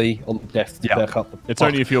only on the desk to Yeah. pick up the. It's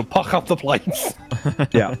only if you're. Puck up the plates.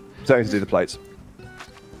 Yeah. So I need to do the plates.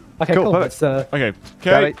 Okay, Cool, cool. perfect. Let's, Okay.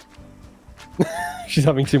 Gabby. she's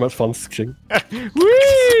having too much fun sketching.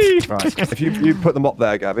 Whee! Right. If you put them up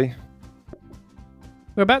there, Gabby.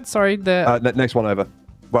 We're about sorry the Next one over.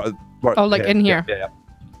 Right, Oh, like in here. Yeah.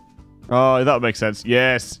 Oh, that would make sense.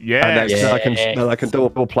 Yes. And Yes. then I can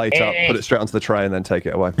double plate up, put it straight onto the tray, and then take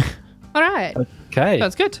it away. All right. Okay,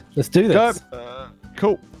 That's good. let's do this.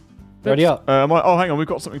 Cool. Ready up. Oh, hang on. We've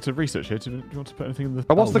got something to research here. Do you want to put anything in the...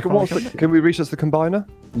 Can we research the combiner?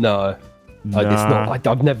 No. Nah. It's not.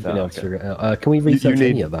 I've never been able to figure it out. Can we research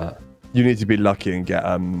any of that? You need to be lucky and get...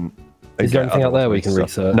 Is there anything out there we can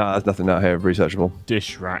research? No, there's nothing out here researchable.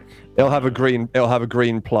 Dish rack. It'll have a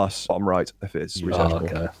green plus bottom right if it's researchable.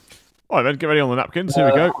 Okay. All right, then. Get ready on the napkins. Here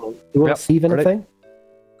we go. Do you want to see anything?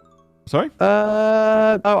 Sorry?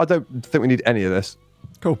 No, I don't think we need any of this.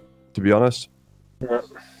 Cool. To be honest.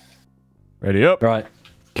 Ready up. Right.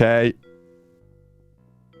 Okay.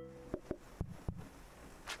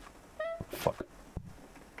 Fuck.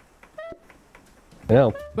 Yeah.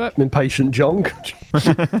 But- I'm impatient, John.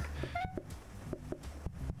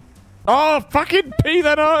 Oh, fucking P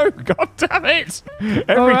then O! God damn it! Every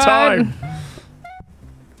Alright. time.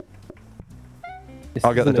 This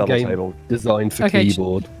I'll get the isn't a double game table. designed for Okay,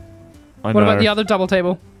 keyboard. I What know. about the other double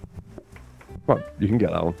table? Well, you can get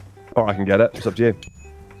that one. Or I can get it. It's up to you.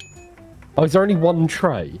 Oh, is there only one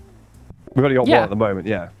tray? We've only got Yeah. one at the moment,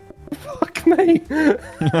 yeah. Fuck me.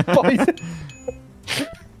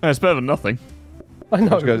 It's better than nothing. I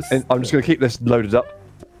know. I'm just going to keep this loaded up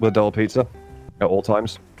with a double pizza at all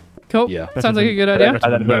times. Cool. Yeah. Sounds like a good idea.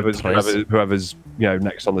 And then No whoever's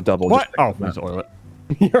next on the double. What? Just Oh, need to oil it.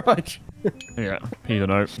 You're right. Yeah, P then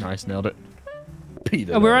O. Nice, nailed it.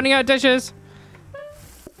 Peter. We're running out of dishes.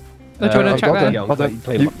 Do you want to I've check got that? them. in? Hold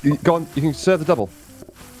on. You go on. You can serve the double.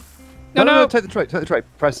 No. Take the tray. Take the tray.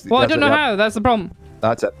 Press. Well, I that's don't it, know yeah. how. That's the problem.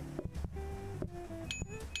 That's it.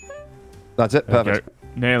 That's it. There we Perfect. go.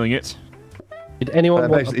 Nailing it. Did anyone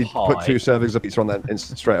want Basically, a pie? put 2 servings of pizza on there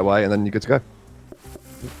instant straight away, and then you're good to go.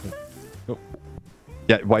 Oh.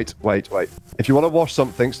 Yeah. Wait. If you want to wash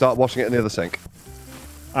something, start washing it in the other sink.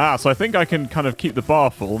 Ah, so I think I can kind of keep the bar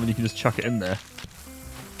full, and then you can just chuck it in there.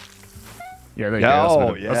 Yeah, there you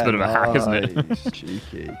go. That's a bit of a hack, isn't it? Nice.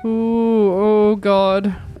 Cheeky. Ooh, oh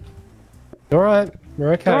god. All right.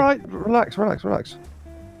 We're okay. All right. Relax.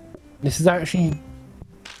 This is actually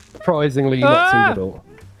surprisingly not too difficult.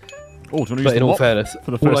 Oh, do you want to use But in the all mop fairness,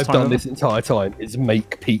 for the all first I've time done ever? this entire time is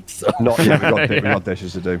make pizza. Not yet. We've Yeah. got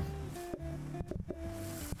dishes to do.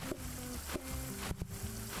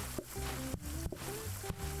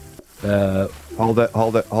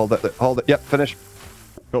 Hold it. Yep. Finish.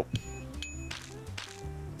 Cool.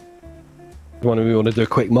 We want to do a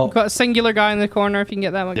quick mop. Got a singular guy in the corner if you can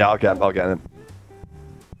get that one. Yeah. I'll get him.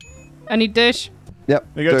 Any dish? Yep.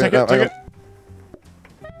 There you go, do take now, it, take hang it.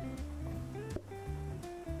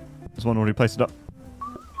 There's one already placed it up.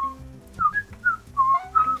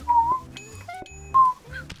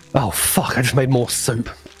 Oh fuck! I just made more soup.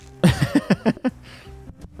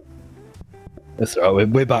 That's all right.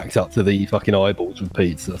 We're backed up to the fucking eyeballs with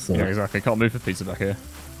pizza. So. Yeah, exactly. Can't move the pizza back here.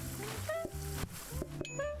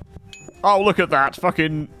 Oh, look at that.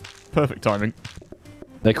 Fucking perfect timing.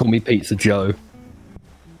 They call me Pizza Joe.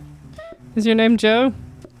 Is your name Joe?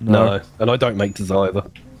 No, and I don't make desire either.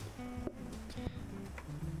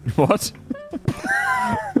 What?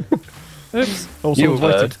 Oops. Oh, You someone's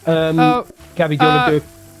heard. waited. Oh, Gabby, do you want to do?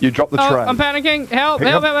 You drop the oh, tray. I'm panicking. Help, Pick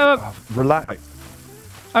help, up- help, help. Relax.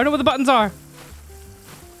 I don't know where the buttons are.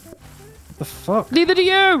 The fuck? Neither do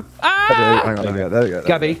you. Ah! Hang on. There we go.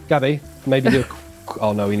 Gabby, maybe do.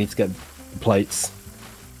 Oh no, we need to get the plates.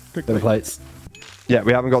 Get the plates. Yeah,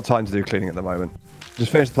 we haven't got time to do cleaning at the moment.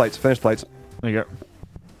 Just finish the plates. There you go.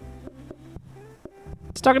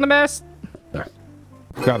 Stuck in the mess. No.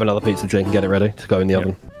 Grab another pizza, Jake, and get it ready to go in the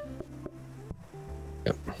oven.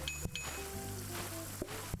 Yep.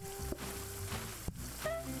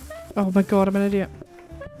 Oh my god, I'm an idiot.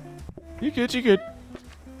 You good.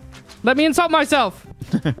 Let me insult myself.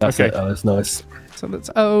 That's Okay. it. Oh, that's nice. So that's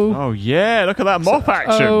O. Oh, yeah. Look at that mop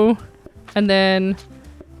action. O. And then.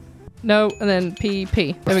 No, and then P.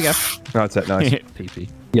 There we go. That's it. Nice. PP.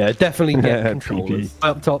 Yeah, definitely get PP. controllers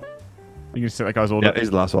up top. You can see that guy's order. Yeah, here's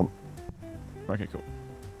the last one. Okay, cool.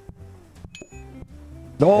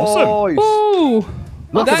 Nice. Ooh!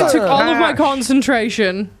 Look that at took that all of my cash.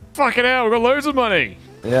 concentration. Fucking hell, we've got loads of money.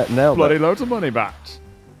 Yeah, nailed Bloody it. loads of money back.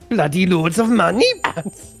 Bloody loads of money.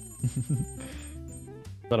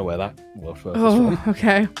 Don't know where that was first. Oh,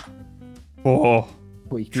 okay. Oh.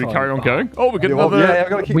 We Can we carry on going? Oh, we're getting Yeah, another... yeah, we've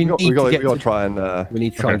got to keep. We We need to got get to to- try and. We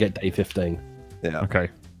need to try and Okay. get day 15. Yeah. Okay.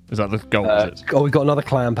 Is that the goal, is it? Oh, we've got another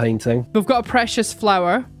clam painting. We've got a precious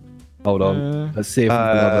flower. Hold on. Let's see if we've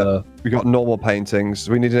got another. We got normal paintings.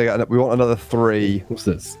 We need to get. We want another 3. What's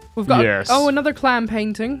this? We've got Yes. another clam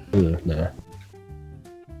painting. No.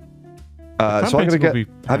 So I'm gonna painting will get. be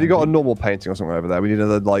Have you got a normal painting or something over there? We need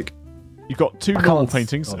another like. You've got 2 I normal can't-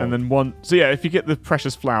 paintings hold and on. then one... So yeah, if you get the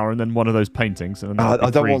precious flower and then one of those paintings... and then I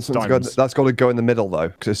don't want something to go. diamonds. That's got to go in the middle though,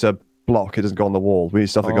 because it's a block. It doesn't go on the wall. We need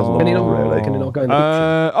stuff that goes on the Can it wall, not, really. can it not go in the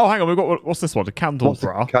kitchen? Oh, hang on. We've got what's this one? A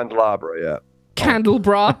candelabra. Candelabra, yeah.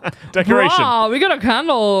 Candelabra. Decoration. Bra, we got a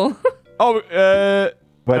candle. Oh,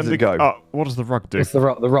 Where does it go? Oh, what does the rug do? It's the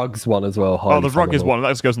rugs one as well. Oh, the rug is one. That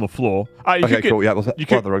just goes on the floor. Okay, cool. Yeah, we'll have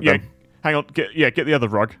the rug then. Hang on. Get the other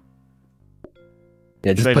rug.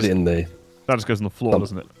 Yeah, just put it in the... That just goes on the floor,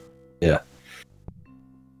 doesn't it? Yeah.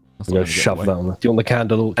 That's I'm going to shove that on. Do you want the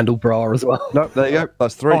candelabra as well? No, there you go.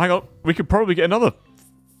 That's 3. Oh, hang on. We could probably get another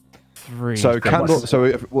 3. So how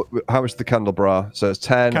much is the candelabra? So it's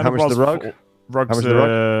 10. How much is the rug? Rug's How much is the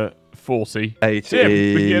rug? 40. 80. Yeah,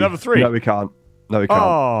 we can get another 3. No, we can't. No, we can't.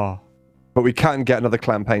 Oh. But we can get another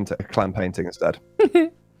clam painting instead.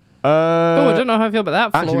 Oh, I don't know how I feel about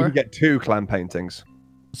that floor. Actually, we can get 2 clam paintings.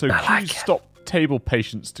 So queues stop table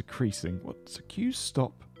patience decreasing. What's a queue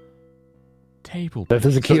stop table? So if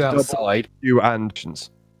there's a queue So it's outside... Queue and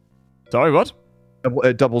patience. Sorry, what?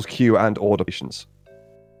 It doubles queue and order patience.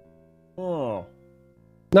 Oh.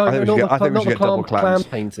 No, I think we should get double clam clams.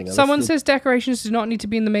 painting. Someone says decorations do not need to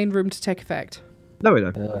be in the main room to take effect. No, we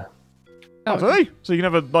don't. Oh, really? So you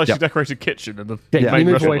can have a nicely decorated kitchen and the Yeah, main you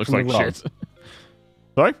move restaurant away looks from like the rug. shit.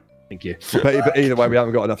 Sorry? Thank you. But either way, we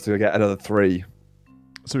haven't got enough to get another 3.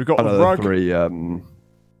 So we've got the Another rug. 3. Ooh,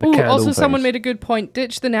 candle also someone things. made a good point.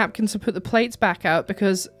 Ditch the napkins and put the plates back out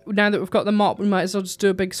because now that we've got the mop, we might as well just do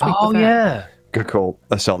a big sweep Oh, with that. yeah. Good call.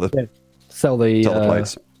 Let's sell the Sell the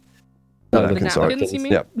plates. No, The Napkins, sorry. napkins, you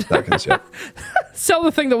mean? Yeah, napkins, yeah. Sell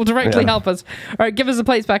the thing that will directly Yeah. help us. All right, give us the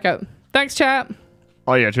plates back out. Thanks, chat.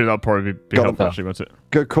 Oh, yeah, true. That'll probably be Got helpful, them. actually, won't it?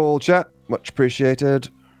 Good call, chat. Much appreciated.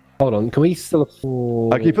 Hold on, can we still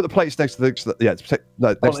afford... Can you put the plates next to the... Yeah, next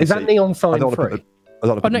Oh, to the is that seat. neon I sign don't want to free? put I don't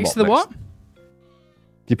wanna Oh, put the next to mop the what?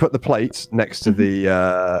 You put the plates next to the...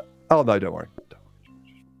 Oh, no, don't worry.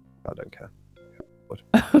 I don't care.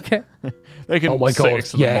 Okay. They can Oh my sit God,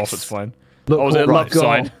 next to the mop, yes. it's fine. Look, Oh, is it a what love we've got.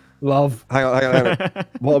 sign? Love. Hang on.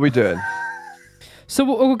 What are we doing?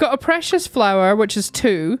 So we've got a precious flower, which is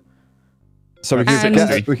 2. So we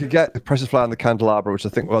could get the precious flower and the candelabra, which I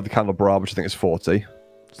think... Well, the candelabra, which I think is 40.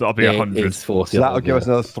 So that'll be 100. It's 40. So that'll give us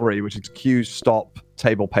another 3, which is queue, stop,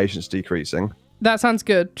 table patience decreasing. That sounds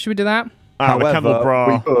good. Should we do that? The However,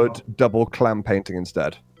 candelabra. we could double clam painting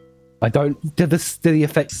instead. I don't... Do the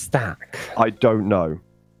effects stack? I don't know.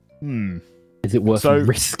 Is it worth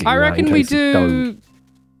risking? I that reckon in we case it don't? do...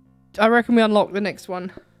 I reckon we unlock the next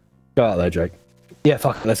one. Go out there, Jake. Yeah,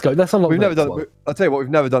 fuck it. Let's go. Let's unlock We've the never next done one. it. I'll tell you what, we've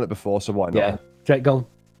never done it before, so why not? Yeah. Jake, go on.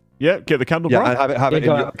 Yeah, get the candelabra. Yeah, and have it Yeah, in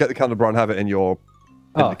go your, out. get the candelabra and have it in your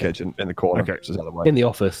Oh, the kitchen, in the corner. Okay. Which is the other way. in the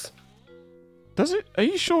office. Does it? Are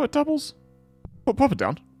you sure it doubles? Pop it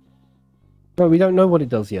down. No, we don't know what it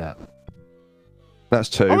does yet. That's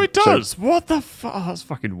 2. Oh, it So, does. What the fuck? Oh, that's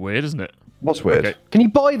fucking weird, isn't it? what's weird? Okay. Can you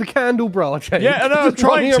buy the candelabra, Jake? Yeah, I know, I'm Just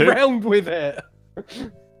trying running to. around with it.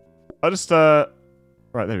 I just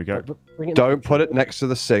Right, there we go. Bring it Don't put it next to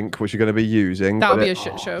the sink, which you're going to be using. That would but be it- a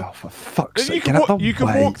shit show. Oh, for fuck's You sake, can, get out the you can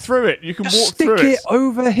way. walk through it. You can walk Stick through it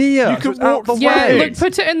over here. You so can it's out walk the Yeah, way. look,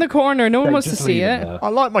 put it in the corner. No one Jake, wants to just see leave it. there. I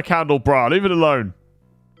like my candelabra. Leave it alone.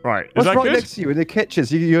 Right, is What's that right good? next to you in the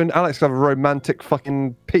kitchens? You and Alex have a romantic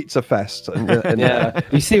fucking pizza fest. And, Yeah.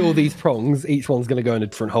 You see all these prongs, each one's going to go in a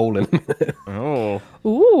different hole in. Oh,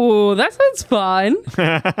 Ooh, that sounds fun.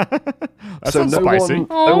 that So sounds no spicy. one-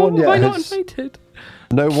 Oh, one yet why not has- invited?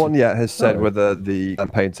 No one yet has said No. whether the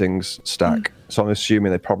paintings stack, so I'm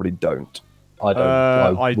assuming they probably don't. I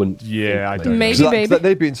don't. I wouldn't. yeah, I think don't. they Maybe, So baby.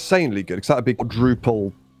 they'd be insanely good, because that'd be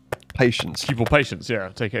quadruple patience. People patience, yeah,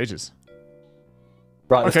 take ages.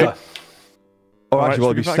 Right, let's Okay. go. Or Alright, actually, well,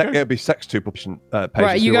 should we give that a go? it'd be sextuple patience.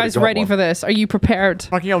 Right, you guys ready for this? Are you prepared?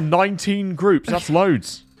 Fucking hell, 19 groups. That's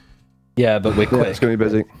loads. Yeah, but we're Yeah, quick. it's going to be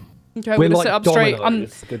busy. Okay, We're I'm gonna like sit up straight.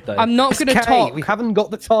 dominoes. Good day. I'm not gonna SK, talk. We haven't got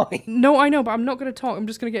the time. No, I know, but I'm not gonna talk. I'm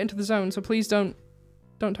just gonna get into the zone. So please don't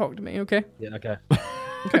talk to me, okay? Yeah, okay.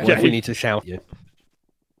 Okay. What if we need to shout you?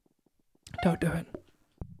 Don't do it.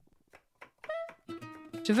 Do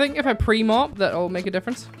you think if I pre-mop that'll make a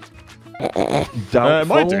difference? Doubtful,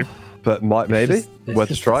 might do. but maybe. It's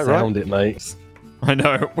Worth a just try, the right? sound it makes. I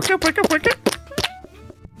know. Wicked.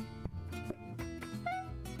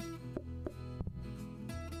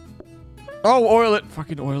 Oh, oil it.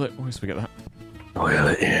 Fucking oil it. Always forget that. Oil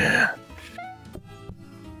it, yeah.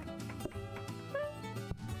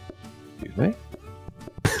 Excuse me.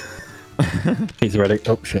 He's ready.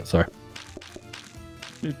 Oh shit, sorry.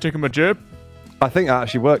 You taking my jib? I think that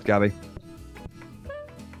actually worked, Gabby.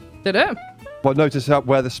 Did it? Well, notice how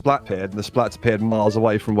where the splat appeared, and the splat's appeared miles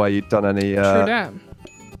away from where you'd done any True that.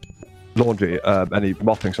 laundry, any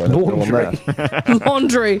mopping. Sorry, no one there.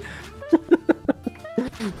 Laundry.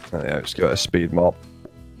 Oh, yeah, just give it a speed mop.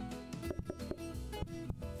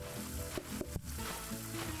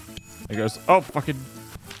 He goes, oh, fucking...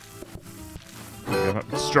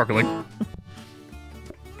 I'm struggling.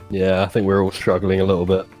 Yeah, I think we're all struggling a little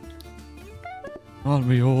bit. Aren't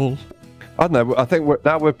we all? I don't know. I think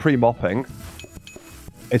now we're pre-mopping.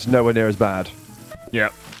 It's nowhere near as bad. Yeah.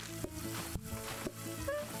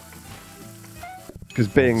 Because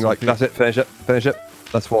being like, that's it, finish it.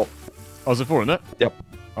 That's what. Oh, is it 4, isn't it? Yep.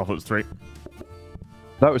 I thought it was 3.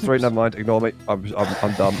 No, it was 3. Never mind. Ignore me. I'm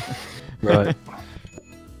done. Right.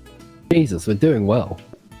 Jesus, we're doing well.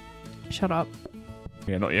 Shut up.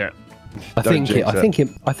 Yeah, not yet. I think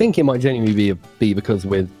it might genuinely be because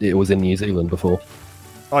it was in New Zealand before.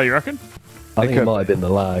 Oh, you reckon? I think it might have been the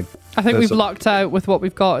lag. I think we've lucked out with what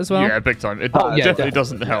we've got as well. Yeah, big time. It Oh, yeah, definitely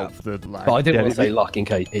doesn't definitely, help the lag. But I didn't want to say luck in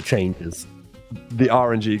case it changes. The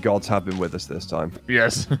RNG gods have been with us this time.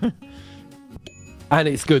 Yes. And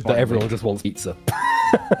it's good that everyone just wants pizza.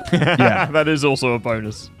 Yeah, that is also a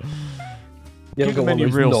bonus. You Keep ever the got one menu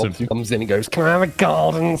of those real knobs simple. who comes in and goes, "Can I have a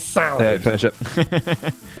garden salad?" Yeah, finish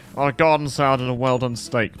it. On a garden salad and a well done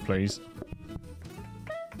steak, please.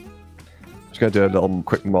 Just gonna do a little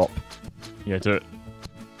quick mop. Yeah, do it.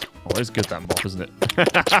 Oh, it's good, that mop, isn't it?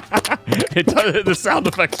 It does, the sound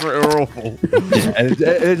effects for it are awful. Yeah, it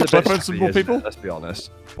is a Shall I bit phone some heavy, more isn't people? it? Let's be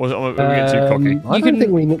honest. Or are we getting too cocky? I don't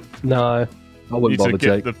think we need... No, I wouldn't Need bother, to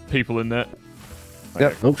get Jake. the people in there.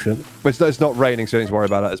 Yep. Oh, shit. But it's not raining, so you don't need to worry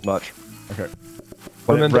about it as much. Okay.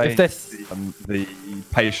 When Remember, it if rains, there's... the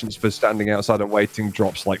patience for standing outside and waiting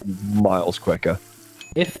drops like miles quicker.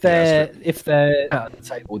 If they're at the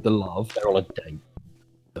table with the love, they're on a date.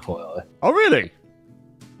 FYI. Oh, really?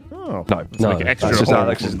 Oh, No, let's no, make it extra That's just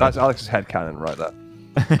horrible. That's Alex's headcanon right there.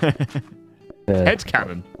 Yeah. Head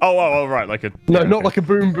cannon. Oh, right, like a... No, yeah, not okay. like a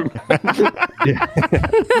boom boom.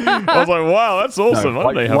 I was like, wow, that's awesome. No,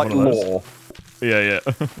 I may have like one of those. more. Yeah.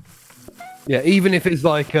 Yeah, even if it's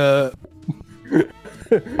like a...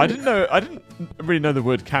 I didn't really know the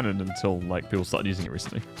word cannon until like people started using it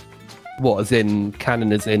recently. What, as in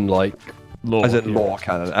canon, as in like... Law. As in yeah. law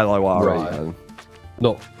canon, L-O-R-E. Right. canon.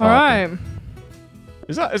 Not... All right.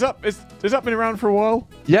 Is that been around for a while?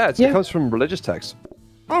 Yeah, it Yeah. comes from religious texts.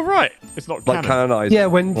 Oh, right. It's not Like canon. canonized. Yeah,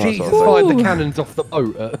 when Well, that Jesus sort of fired thing. the cannons off the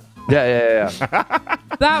boat. Yeah.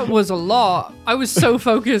 That was a lot. I was so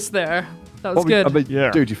focused there. That was good. I mean, Yeah.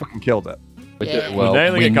 dude, you fucking killed it. We're Yeah. doing We're well.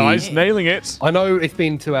 nailing We it, guys. need- Nailing it. I know it's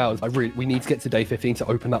been 2 hours. We need to get to day 15 to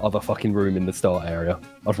open that other fucking room in the start area.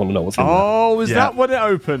 I just want to know what's in Oh, is Yeah. that when it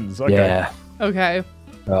opens? Okay. there. Okay.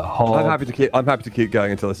 Yeah. I'm happy to keep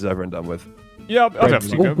going until this is over and done with. Yeah, I'll have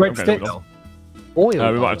to go. bread I'm going sticks. off. Oil.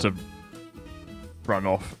 We might have to run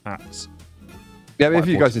off at... Yeah, I mean, if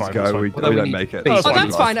you guys need to Fine, go, that's we fine. Well, then we don't need make it. beef. That's Oh, fine.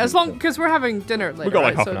 that's fine. As long because we're having dinner later. got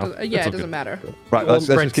like right? half an hour. Yeah, It's it all doesn't good. matter. Right, let's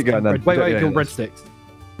just keep going then. Wait, Yeah, you want yeah. breadsticks?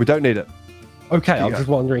 We don't need it. Okay, I was Yeah. just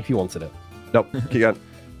wondering if you wanted it. Nope, keep going.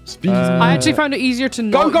 I actually found it easier to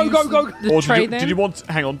not go, use go, go. the Or tray did you want...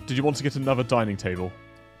 Hang on. Did you want to get another dining table?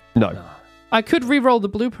 No. I could re-roll the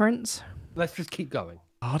blueprints. Let's just keep going.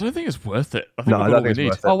 Oh, I don't think it's worth it. I think No, we've I got all don't we think need.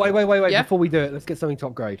 it's worth it. Oh, wait. Yeah? Before we do it, let's get something to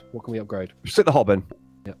upgrade. What can we upgrade? Stick the hob in.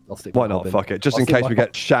 Yeah, I'll stick. Why with not? Robin. Fuck it. Just I'll in stick case with we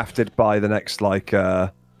get shafted by the next, like,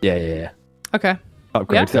 Yeah. Okay.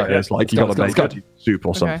 upgrade. Yeah. It's like, you Let's gotta go, make it soup or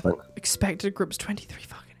Okay. something. Expected groups 23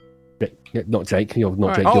 fucking. Yeah, not Jake. You're not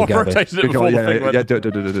All Jake. right. Oh, You're I've Gavin. rotated it before the thing went... Yeah, do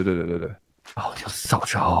it. Oh, you're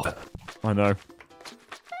such a hob. I know.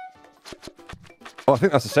 Oh, I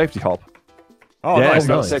think that's a safety hob. Oh, yeah, nice. nice.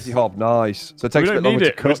 that's a safety hob. Nice. So it takes a don't bit longer need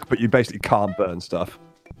to it. cook, but you basically can't burn stuff.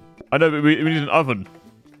 I know, but we need an oven.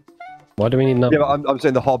 Why do we need another? Yeah, but I'm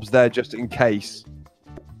saying the hob's there just in case.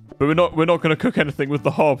 But we're not going to cook anything with the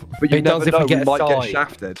hob. But you It does never if we know, get we a might get side.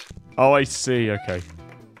 shafted. Oh, I see. Okay.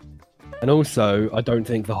 And also, I don't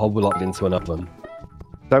think the hob will lock into an oven.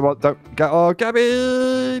 Don't go. Oh,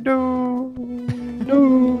 Gabby, no.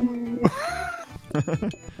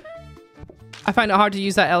 I find it hard to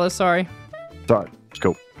use that, Ellis. Sorry. Sorry, it's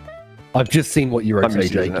cool. I've just seen what you wrote, I'm used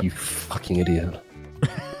to Jake. using it. You fucking idiot.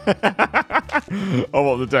 Oh,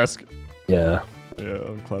 what, the desk? Yeah. Yeah,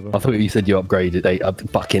 I'm clever. I thought you said you upgraded a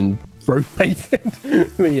fucking rotated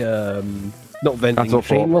the not vending That's all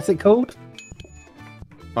machine. for- What's it called?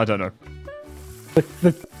 I don't know.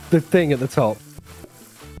 The thing at the top.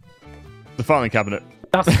 The filing cabinet.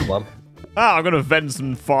 That's the one. Ah, I'm going to vend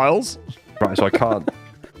some files. Right, so I can't.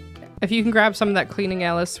 If you can grab some of that cleaning,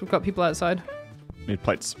 Ellis. We've got people outside. Need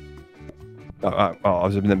plates. I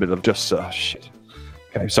was in the middle of just. Shit.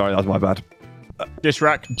 Okay, sorry, that was my bad. Dish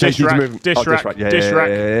rack. Jake Dish needs to rack. move- Dish oh, rack. Dish rack.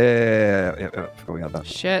 Yeah. Forgot we had that.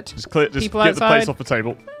 Shit. Just People get the plates outside. off the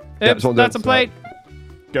table. Yeah, Oops, someone that's a does, plate.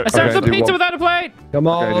 Go. I served Okay, some do pizza one. without a plate. Come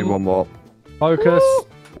Okay, on. do one more. Focus.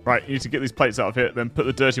 Right, you need to get these plates out of here, then put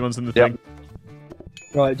the dirty ones in the Yep. thing.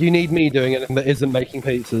 Right, do you need me doing it that isn't making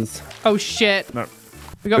pizzas? Oh shit. No.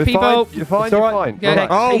 We got You're people. fine. You're fine. It's all You're right. fine. Yeah.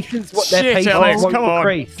 Relax. Oh, Their shit, patience Ellis, won't come on.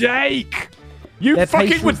 decrease. Jake! You Their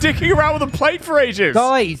fucking were patience- dicking around with a plate for ages!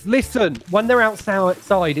 Guys, listen. When they're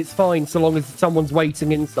outside, it's fine so long as someone's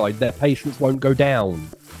waiting inside. Their patience won't go down.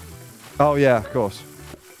 Oh yeah, of course.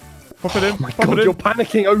 Pop it in. Oh my pop god, it you're in.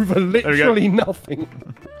 panicking over we go. literally nothing.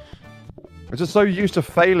 I'm just so used to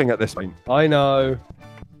failing at this point. I know.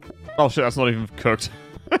 Oh shit, that's not even cooked.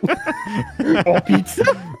 Raw pizza?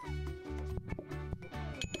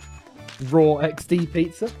 Raw XD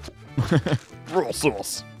pizza? Raw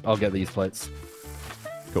sauce. I'll get these plates.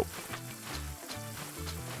 Cool.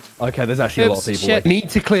 Okay, there's actually a lot of Oops, people. shit. Need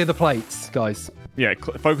to clear the plates, guys. Yeah,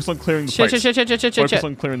 focus on clearing the Shit, plates. shit, shit, shit, shit, shit, Focus shit.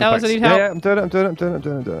 on clearing the Ellis, I plates. need help. Yeah, I'm doing it. I'm doing it. I'm doing it. I'm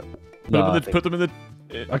doing it. I'm doing it. No, I Put them in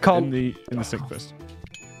the. I can't- in the sink first.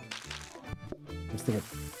 Just think-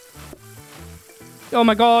 Oh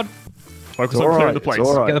my god. Focus It's on all clearing right, the it's plates.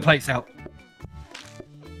 all right. Get the plates out.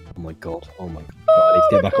 Oh my god. Oh my god. I need to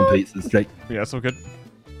get back on pizzas, Jake. Yeah, it's all good.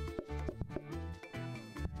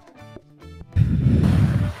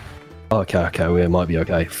 Okay, we might be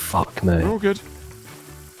okay. Fuck We're me. all good.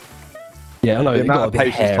 Yeah, I know. The you got amount a of bit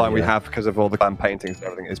patience time we hairy. have because of all the clan paintings and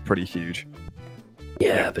everything is pretty huge.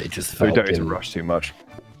 Yeah, but it just So we felt don't need to dim. rush too much.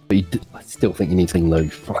 But I still think you need to clean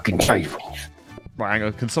those fucking shavings. Right, hang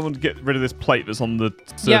on. Can someone get rid of this plate that's on the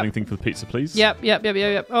serving thing for the pizza, please? Yep.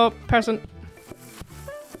 Oh, person.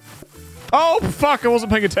 Oh, fuck! I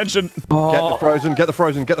wasn't paying attention. Get the frozen. Get the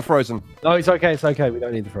frozen. Get the frozen. No, it's okay. It's okay. We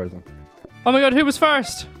don't need the frozen. Oh my god, who was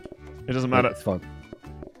first? It doesn't matter. It's fine.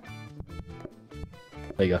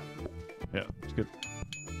 There you go. Yeah, it's good.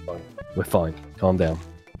 Fine. We're fine. Calm down.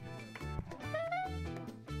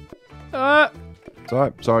 It's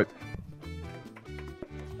alright. Sorry.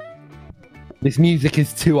 This music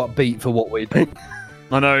is too upbeat for what we're doing.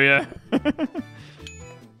 I know, yeah.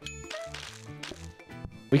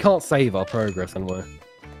 We can't save our progress anyway.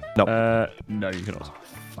 No, you cannot.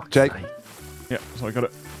 Fuck's Jake. sake. Yeah, so I got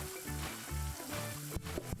it.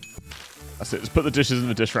 That's it. Just put the dishes in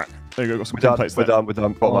the dish rack. There you go. Got some We're clean done. plates We're there. done. We're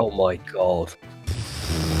done. Bottom Oh up. my god.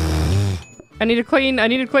 I need to clean.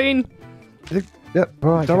 Yep. All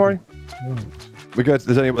right. Don't worry. We're good.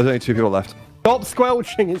 There's only 2 people left. Stop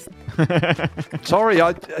squelching. It's... Sorry,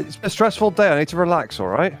 it's been a stressful day. I need to relax. All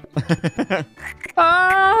right.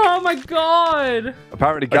 Oh my god.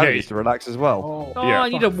 Apparently, Gary Okay. needs to relax as well. Oh, Yeah. I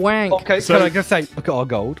need a wank. Okay, So- can I just say, look at our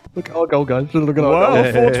gold. Look at our gold, guys. Look at our Whoa,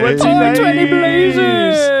 gold. 420 Oh, 20 names.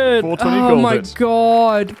 blazes! 420 Oh my golded.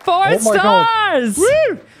 god. 5 Oh my God. stars!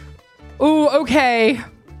 Woo! Ooh, okay.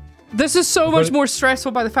 This is so much more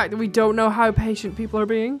stressful by the fact that we don't know how patient people are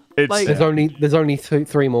being. It's- Like, There's only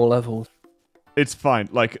 3 more levels. It's fine.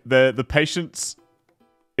 Like, the patience...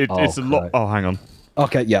 It's a lot... Okay. Oh, hang on.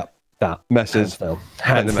 Okay, yeah. That. Messes. Hands down. And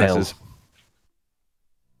Hands the down. messes.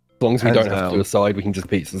 As long as we Hands don't have down. to do a side, we can just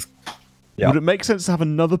pizzas. Yeah. Would it make sense to have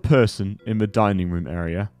another person in the dining room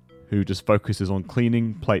area who just focuses on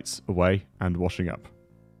cleaning plates away and washing up?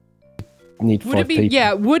 Need would 5 it be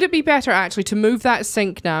people. would it be better actually to move that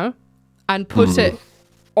sink now and put it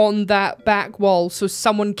on that back wall so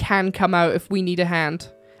someone can come out if we need a hand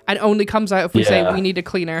and only comes out if we say Yeah. we need a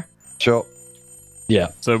cleaner? Sure. Yeah.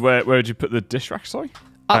 So where would you put the dish rack, sorry?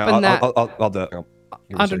 Up in that I'll do it. Hang on. Give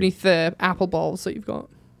me a second. underneath the apple balls that you've got.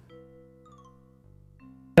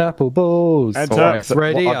 Apple balls. Enter. Box So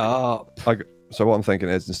ready what up. So what I'm thinking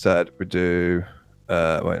is instead we do.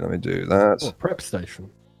 Wait, let me do that. Oh, prep station.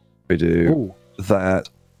 We do Ooh. that.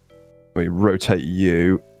 We rotate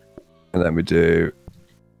you, and then we do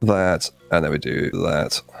that, and then we do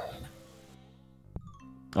that.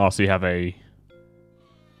 Oh, so you have a...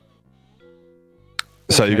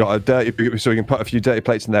 So you got a dirty. So we can put a few dirty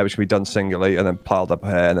plates in there, which can be done singly, and then piled up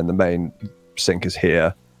here, and then the main sink is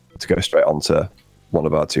here to go straight onto one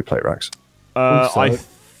of our 2 plate racks. Also-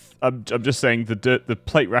 I'm just saying the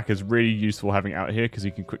plate rack is really useful having it out here because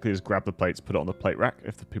you can quickly just grab the plates, put it on the plate rack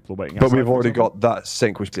if the people are waiting outside. But we've for already example. got that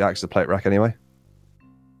sink, which acts as the plate rack anyway.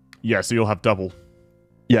 Yeah, so you'll have double.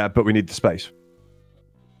 Yeah, but we need the space.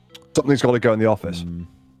 Something's got to go in the office.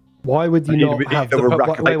 Why would you Either- not have either the... a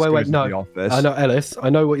rack of Wait, plates goes in no. the office. I know, Ellis.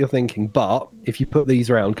 I know what you're thinking, but if you put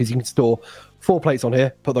these around, because you can store 4 plates on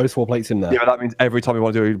here, put those 4 plates in there. Yeah, but that means every time we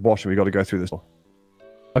want to do a washing, we've got to go through this door.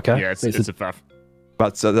 Okay. Yeah, it's a faff.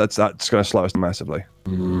 That's going to slow us massively.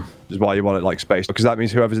 Which is why you want it like spaced, because that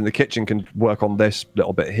means whoever's in the kitchen can work on this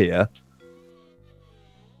little bit here.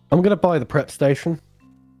 I'm going to buy the prep station.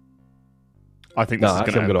 I think No, this is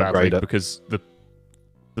actually, going I'm to gonna end badly upgrade it. because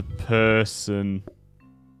the person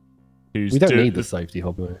who's We don't doing need the safety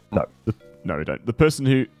hob, though. no, we don't. The person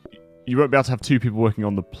who you won't be able to have 2 people working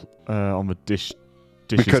on the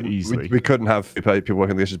dishes easily. We couldn't have people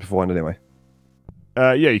working the dishes beforehand anyway.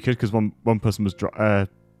 Yeah, you could, because one person was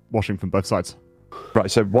washing from both sides.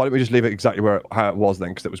 Right, so why don't we just leave it exactly how it was then,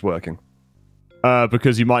 because it was working?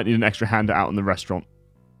 Because you might need an extra hand out in the restaurant.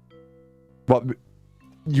 But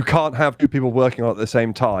you can't have 2 people working on it at the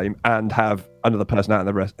same time and have another person out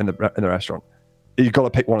in the restaurant. You've got to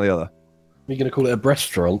pick one or the other. You're going to call it a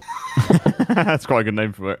restaurant? That's quite a good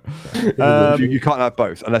name for it. You can't have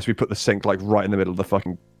both unless we put the sink like right in the middle of the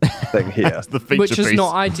fucking thing here. That's the feature Which is piece.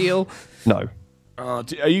 not ideal. No. Are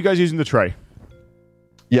you guys using the tray?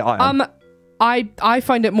 Yeah, I am. I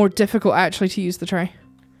find it more difficult actually to use the tray.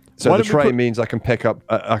 So the tray means I can pick up,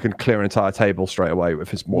 I can clear an entire table straight away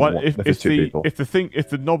if it's more. If it's 2 people. If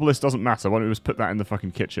the knob list doesn't matter, why don't we just put that in the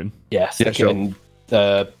fucking kitchen? Yes. Yeah, sure.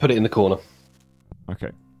 Put it in the corner.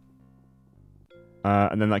 Okay.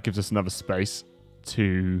 And then that gives us another space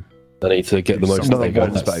to. I need to get the most. Another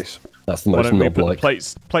one space. That's the most knob-like.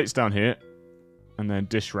 Plates down here, and then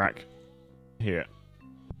dish rack here,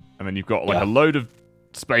 and then you've got like a load of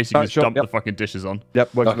space you can just dump the fucking dishes on.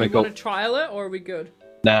 Yep. Do we want to trial it, or are we good?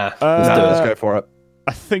 Nah. Let's go for it.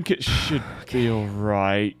 I think it should be all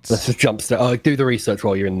right. Let's just jump straight. Do the research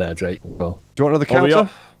while you're in there, Jake. Well, do you want another counter?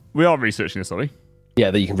 We are researching this, are we?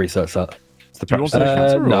 Yeah, that you can research that. Do you want another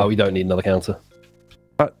counter? No, we don't need another counter.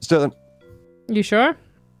 Let's do it then. You sure? I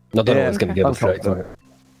don't know what's going to give us, Jake.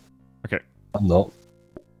 Okay. I'm not.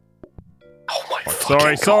 Oh my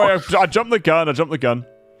Sorry. I jumped the gun.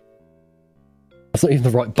 That's not even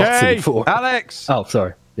the right button for Alex! Oh,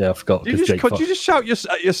 sorry. Yeah, I forgot. Could you just shout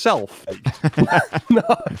at yourself? No,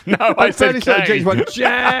 I said K. Jake went,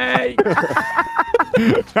 Jake!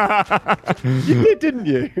 You did, didn't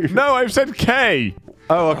you? No, I've said K.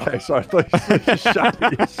 Oh, okay. Sorry. I thought you just shouted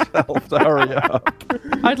at yourself to hurry up.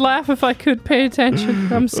 I'd laugh if I could pay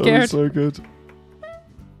attention. I'm scared. So good.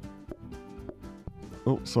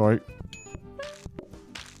 Oh, sorry.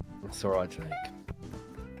 It's alright, Jake.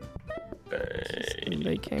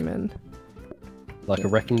 They came in. Like a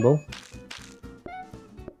wrecking ball?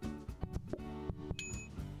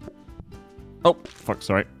 Oh, fuck,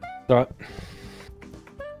 sorry. Alright.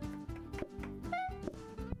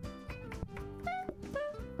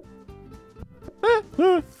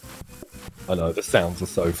 I know, the sounds are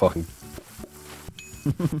so fucking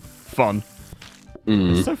fun.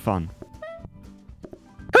 It's so fun.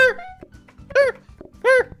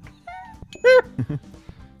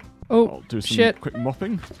 Oh, I'll do some shit. quick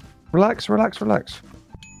mopping. Relax. We're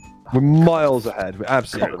miles ahead. We're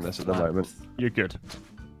absolutely on this at the moment. You're good.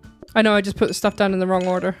 I know, I just put the stuff down in the wrong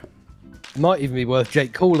order. might even be worth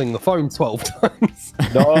Jake calling the phone 12 times.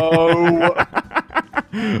 No!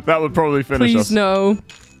 That would probably finish us. Please no.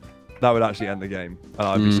 That would actually end the game, and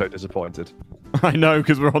I'd be so disappointed. I know,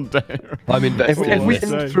 because we're on day. I'm invested. If we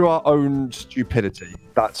end through our own stupidity,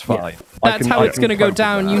 that's fine. Yeah. That's how it's going to go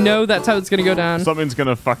down. You know that's how it's going to go down. Something's going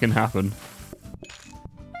to fucking happen.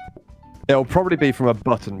 It'll probably be from a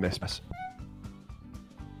button miss.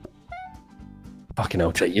 Fucking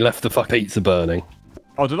hell, Jake, you left the fucking pizza burning.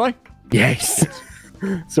 Oh, did I? Yes.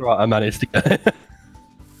 It's alright, I managed to get it.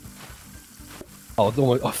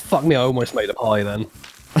 Fuck me, I almost made a pie then.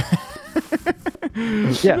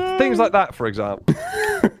 Yeah, things like that, for example.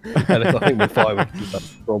 And I think we're fine with that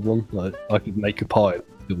problem. Like, I could make a pie, it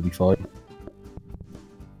will be fine.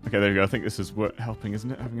 Okay, there we go. I think this is helping,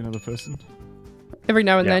 isn't it? Having another person. Every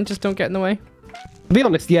now and then, just don't get in the way. To be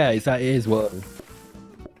honest, yeah, it is working.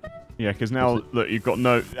 Yeah, because now, look, you've got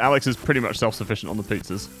Alex is pretty much self-sufficient on the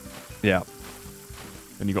pizzas. Yeah.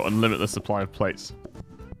 And you've got a limitless supply of plates.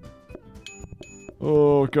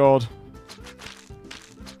 Oh, God.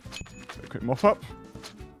 A quick mop up.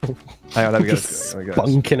 Hang on, there we go. Just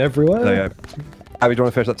spunking everywhere. There you go. Abby, do you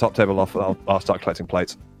want to finish that top table off? And I'll start collecting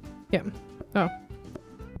plates. Yeah. Oh.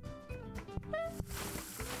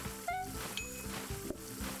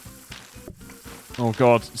 Oh,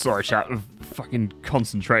 God. Sorry, chat. I'm fucking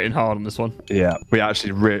concentrating hard on this one. Yeah, we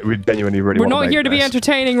actually we genuinely really We're want not to here to be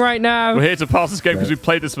entertaining right now. We're here to pass this game because we've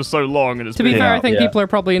played this for so long. And it's to be fair, I think people are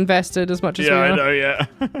probably invested as much as we are. I know, yeah.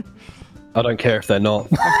 I don't care if they're not.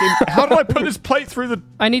 How did I put this plate through the...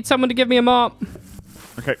 I need someone to give me a mop.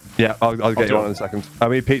 Okay. Yeah, I'll get you on in a second. I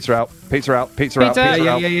mean, pizza out. Pizza out. Pizza out. Pizza. Pizza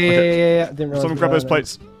out. Yeah. Someone grab those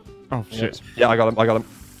plates. Oh, shit. Yeah, I got him.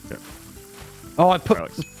 Yeah. Oh, I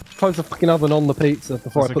closed the fucking oven on the pizza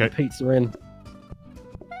before That's I put the pizza in.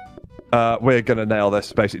 We're going to nail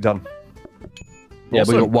this. Basically done. Yeah,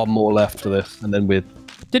 we've got one more left for this, and then we're...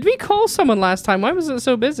 Did we call someone last time? Why was it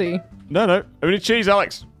so busy? No. We need cheese,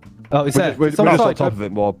 Alex. Oh, is that? We're just on top of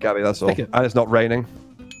it more, Gabby, that's all. Stick it. And it's not raining.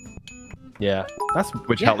 Yeah.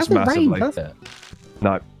 Which helps massively. Rained, has it?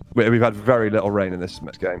 No. We've had very little rain in this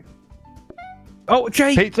game. Oh,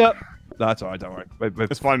 Jake! Pizza! No, that's alright, don't worry.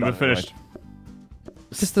 It's fine, we're finished.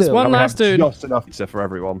 Just this one last dude. Just enough pizza for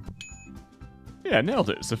everyone. Yeah, nailed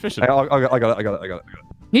it. It's sufficient. I got it.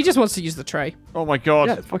 He just wants to use the tray. Oh my god.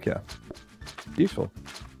 Yeah, fuck yeah. Useful.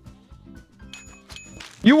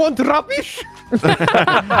 You want rubbish?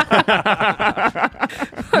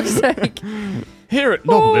 Fuck's sake. Here at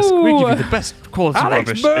Novelist, we give you the best quality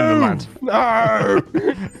rubbish in the land. No!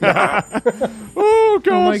 Oh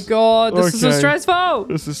god. Oh my god, this is so Okay. stressful.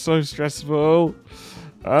 This is so stressful.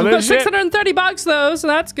 And We've got then shit. $630 though, so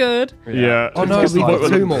that's good. Yeah. Oh no, Just we've like- got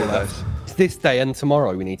 2 more left. It's this day and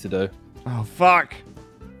tomorrow we need to do. Oh fuck.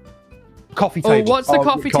 Coffee Oh, table. what's the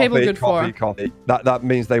coffee table good for? Coffee. That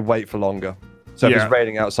means they wait for longer. So if Yeah. it's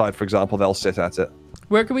raining outside, for example, they'll sit at it.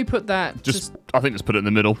 Where can we put that? Just I think just put it in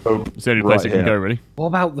the middle. Oh, It's the only place right it can here. go, really. What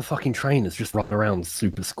about the fucking trainers just running around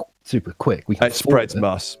super quick? We can It spreads afford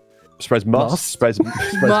it. muss. Spreads muss. Muss? Spreads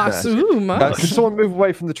Mas. mess. Ooh, Can mas. someone move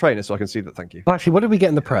away from the trainer so I can see that? Thank you. Actually, what did we get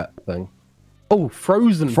in the prep thing? Oh,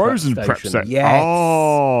 frozen prep Prep station. set. Yes.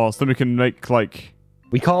 Oh, so then we can make like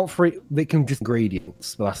We can't free. They can just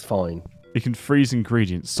ingredients, but that's fine. you can freeze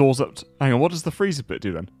ingredients. Saws up. Hang on, what does the freezer bit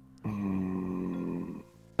do then?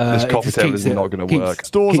 This It coffee just table keeps is it- not going to keeps- work.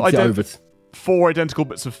 Stores keeps it over. 4 identical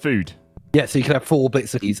bits of food. Yeah, so you can have 4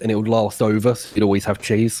 bits of cheese and it would last over. So you'd always have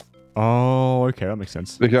cheese. Oh, okay, that makes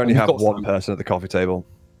sense. We can only We've have got one some. person at the coffee table.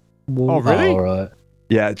 Oh, really? All right.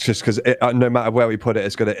 Yeah, it's just because no matter where we put it,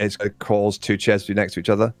 it's gonna cause 2 chairs to be next to each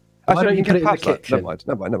other. Why don't you can put it in get the past that.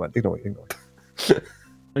 kitchen? Never mind. Ignore it.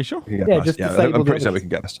 Are you sure? We can get Yeah, past. just Yeah, disable I'm pretty the sure others. we can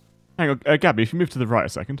get past. Hang on, Gabby, if you move to the right a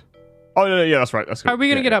second. Oh no, yeah, that's right. That's good. How are we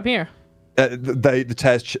gonna Yeah, get up here? The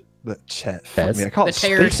chairs. The chair. Fuck me, I can't The speak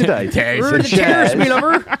chairs. today. Ooh, the chairs, me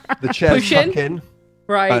lover. The chairs Push in. tuck in.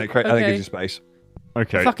 Right. And it gives Okay. you space.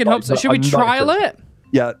 Okay. Fucking hope so. But Should we I'm not trial sure. it?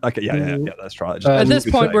 Yeah. Okay. Yeah. Let's try it. At this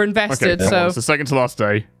Just point, say. we're Okay, invested, come on, so it's the second to last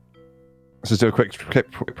day. Let's just do a quick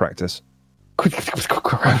practice.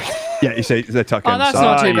 Yeah, you see, they tuck in. Oh, that's so-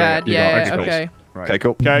 not too yeah, bad. you Yeah, got it. okay. Right. Okay,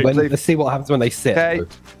 cool. Okay. Let's see what happens when they sit. Okay.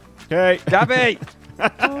 Okay. Gabby.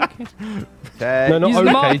 Okay. Okay. No, not Use the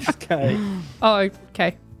okay, mop. just K. Oh,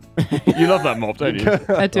 okay. You love that mob, don't you?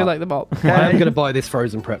 I do like the mop. I am going to buy this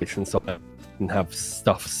frozen prep station so I can have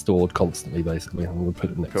stuff stored constantly, basically. I'm going to put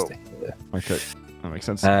it next Cool. to it. Okay. That makes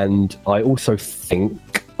sense. And I also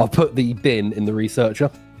think I'll put the bin in the researcher.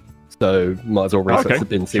 So might as well research Okay. the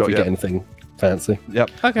bin, see Sure, if we yeah. get anything fancy. Yep.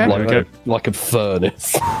 Okay. Like a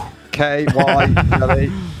furnace. K Y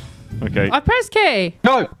Gabby. Okay. I pressed K.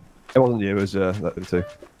 No! It wasn't you. It was that too.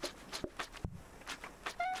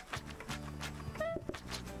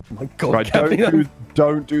 Oh my god, Right. Gabby,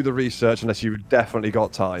 Don't do the research unless you've definitely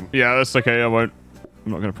got time. Yeah, that's okay. I won't.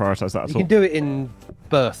 I'm not going to prioritize that at you all. can do it in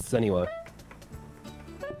bursts anyway.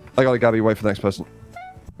 I got to Gabby. Wait for the next person.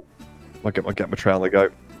 I'll get my tray on the go.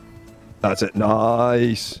 That's it.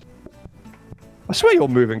 Nice. I swear you're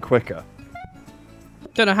moving quicker.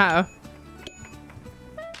 Don't know how.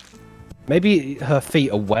 Maybe her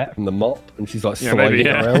feet are wet from the mop and she's like Yeah, sliding maybe,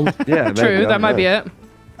 yeah. around. Yeah. True, maybe, I that don't might be know. it.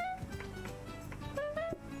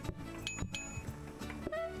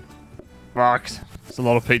 Fuck. It's a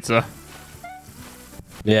lot of pizza.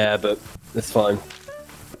 Yeah, but it's fine.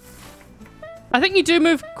 I think you do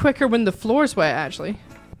move quicker when the floor's wet, actually.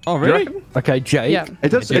 Oh, Do you really? reckon? Okay, Jake. Yeah. It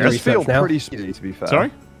does. Do It the does research feel now. pretty speedy, to be fair.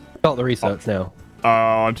 Sorry? Start the research now. Oh,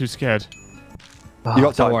 I'm too scared. Oh, You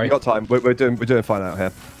got don't time. worry. You got time. We're doing fine out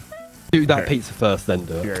here. Do that Okay. pizza first, then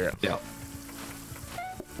do it. Yeah. Yeah.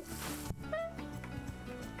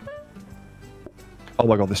 Oh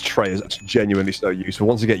my god, this tray is genuinely so useful.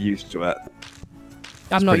 Once you get used to it,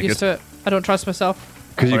 I'm not pretty used to it. I don't trust myself.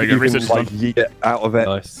 because Oh, you you can get research like done. yeet it out of it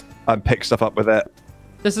Nice. and pick stuff up with it.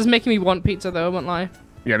 This is making me want pizza, though. I won't lie.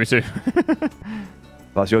 Yeah, me too.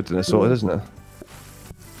 That's your dinner sorted, isn't it?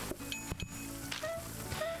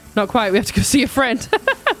 Not quite. We have to go see a friend.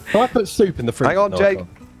 Can I put soup in the fridge? Hang on, No, I Jake. can't.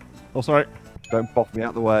 Oh, sorry. Don't boff me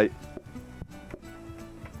out the way.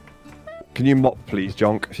 Can you mop, please,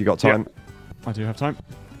 Jonk, if you got time? I do have time.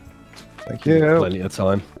 Thank you. Plenty of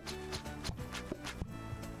time.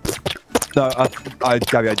 No,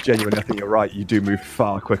 Gabby, I genuinely think you're right. You do move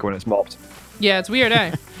far quicker when it's mopped. Yeah, it's weird,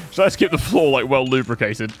 eh? Should I just keep the floor like well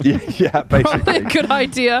lubricated? Yeah, basically. Good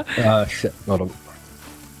idea. Shit. Hold on.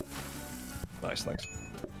 Nice, thanks.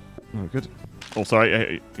 Oh, good. Oh, sorry.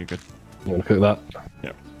 Hey, you're good. You want to cook that?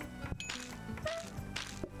 Yep.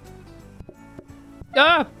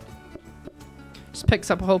 Ah! Just picks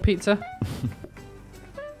up a whole pizza.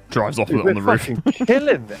 Drives off Dude, with it on the we're roof. fucking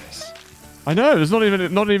killing this. I know. There's not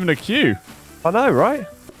even a queue. I know, right?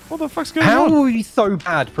 What the fuck's going How on? were we so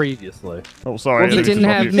bad previously? Oh, sorry. Well, you didn't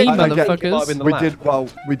have me,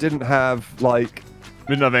 motherfuckers. We didn't have like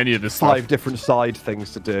We didn't have any of this stuff. 5 different side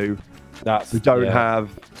things to do. That's We don't have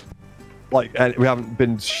like we haven't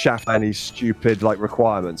been shafted any stupid like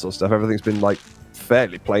requirements or stuff. Everything's been like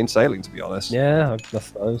fairly plain sailing, to be honest. Yeah, I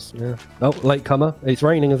suppose. Yeah. Oh, latecomer. It's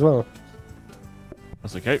raining as well.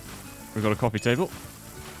 That's okay. We've got a coffee table.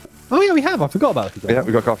 Oh yeah, we have. I forgot about it. Yeah,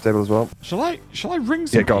 we got a coffee table as well. Shall I ring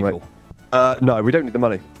some Yeah, go on, people? mate. No, we don't need the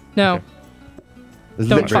money. No. Okay. There's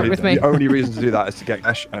Don't literally- fuck with me. The only reason to do that is to get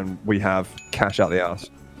cash, and we have cash out the ass.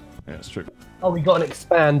 Yeah, that's true. Oh, we got an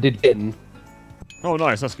expanded bin, Oh,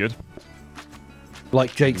 nice. That's good.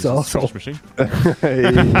 like Jake's It's a scratch arsehole.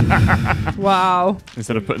 machine. Wow.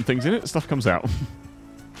 Instead of putting things in it, stuff comes out.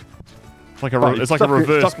 It's like a Stuff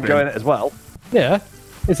reverse Stuff can go in bin. it as well. Yeah,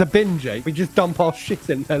 it's a bin, Jake. We just dump our shit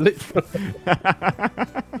in there, literally.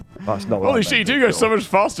 That's not what Holy I shit, you meant, do but go so sure. much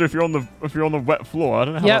faster if you're on the wet floor. I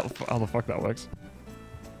don't know how the fuck that works.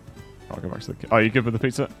 I'll go back to the. Oh, you good with the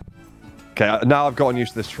pizza? Okay, now I've gotten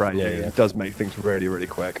used to this tray. Yeah, It yeah. does make things really, really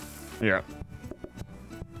quick. Yeah.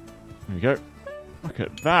 There you go. Look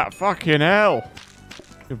at that. Fucking hell.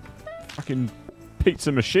 Your fucking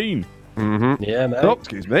pizza machine. Mm-hmm. Yeah, man. Oh,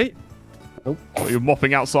 excuse me. What, you're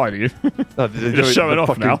mopping outside, are you? You're just showing off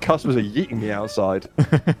fucking now. Customers are yeeting me outside.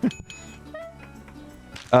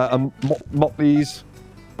 Mop these.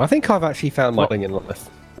 I think I've actually found my thing in life.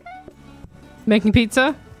 Making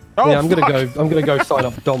pizza? Oh, Yeah, I'm fuck. gonna go sign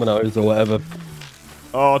up for Domino's or whatever.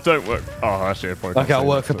 Oh, don't work. Oh, actually, I probably. Okay, I'll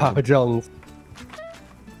work for Papa John's.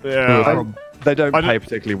 Yeah. They don't I pay don't-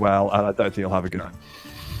 particularly well, and I don't think you'll have a good time.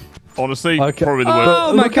 Honestly, Okay. probably the worst.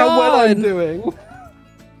 Oh my Look how well I'm god! doing.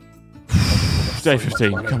 Day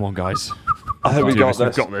 15. Come on, guys. I think we do got this, we've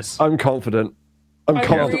this. got this. I'm confident. I'm I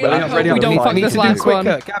confident. really We're hope ready we up. don't Need- fuck need this to do last quicker.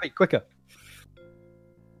 one. Gabby, quicker.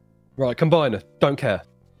 Right, combiner. Don't care.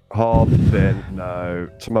 Hard bin, no.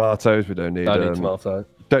 Tomatoes, we don't need I them. need tomato.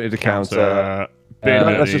 Don't need a counter. Bin, Uh,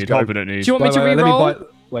 don't let's need. just go. Hope we don't need. Do you want me to Wait, re-roll?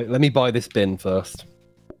 let me buy this bin first.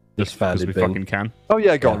 This Because founded we bin. fucking can. Oh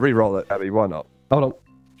yeah, go on, re-roll it, Abby. Why not? Hold on.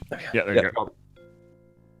 Yeah, there Yeah, you go. go on.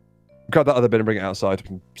 Grab that other bin and bring it outside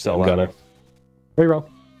and sell I'm that. gonna. Reroll.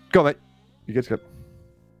 Go on, mate. You good to go?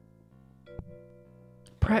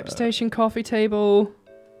 Prep station, coffee table,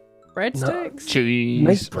 breadsticks? Cheese.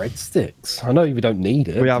 Make breadsticks. I know you don't need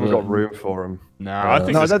it. We haven't but- got room for them. No, I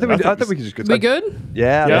think. No, I this- don't think we can just go. We good?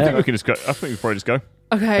 Yeah, Yeah, I yeah. think we can just go. I think we probably just go.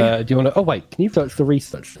 Okay. Do you want to? Oh wait, can you touch the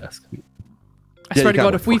research desk? I swear you to can.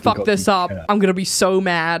 God, if we Fucking fuck got this some up, care. I'm gonna be so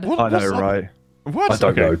mad. What? I know, What's up? right? What? I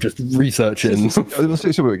don't Okay. know. Just research it. And Let's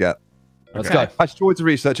see what we get. let's Okay. go. I just wanted to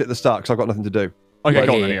research it at the start because I've got nothing to do. Okay,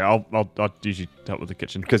 go on Yeah. then. Yeah, I'll usually help with the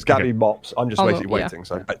kitchen. Because Gabby Okay. mops, I'm just Oh, basically yeah. waiting.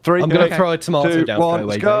 So 3, I'm gonna Okay. throw a tomato 2, down 1, straight away.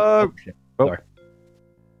 let's go. Jake. Oh, shit. Oh. Sorry.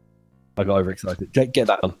 I got overexcited. Jake, get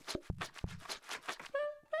that done.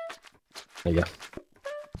 There you go.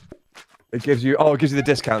 It gives you. Oh, it gives you the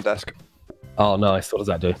discount desk. Oh, nice. What does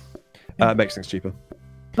that do? It makes things cheaper.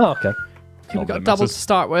 Oh, okay. Okay, we Not got that double to matters.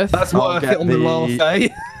 start with. That's I'll worth get it on the the- last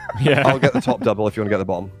day. Yeah. I'll get the top double if you want to get the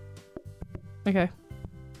bottom. Okay.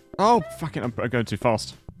 Oh, fucking! I'm going too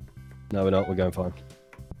fast. No, we're not. We're going fine.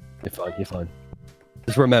 You're fine. You're fine.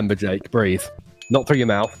 Just remember, Jake, breathe. Not through your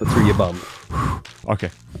mouth, but through your bum. Okay.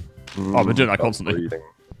 Oh, I've been doing that constantly. Breathing.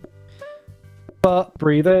 But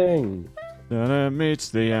breathing. Meets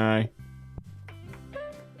the eye.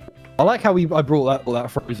 I like how I brought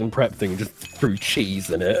that frozen prep thing and just threw cheese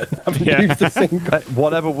in it. Haven't Yeah. used a single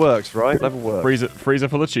Whatever works, right? Whatever works. Freezer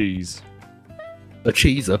full of cheese. a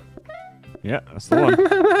cheeser. Yeah, that's the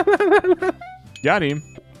one. Got him.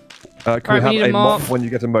 Can Right, we we need have a a mop mop. when you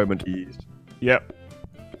get a moment, please? Yep.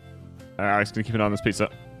 Alex, gonna keep an eye on this pizza.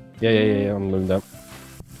 Yeah. I'm moving down.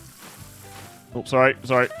 Oh, sorry.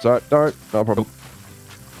 Sorry, no problem.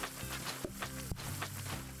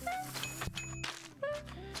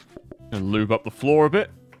 Gonna lube up the floor a bit.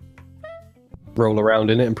 Roll around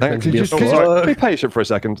in it and pretend to Could be you a just slug. be patient for a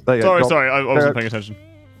second? There you Sorry, go. sorry. I wasn't There. paying attention.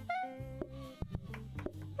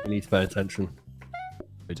 You need to pay attention.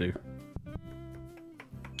 I do.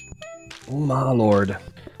 Oh my lord.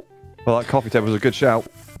 Well, that coffee table was a good shout.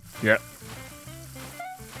 Yeah.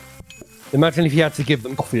 Imagine if you had to give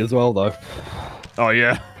them coffee as well, though. Oh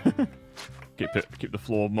yeah. keep the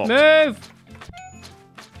floor mopped. Move!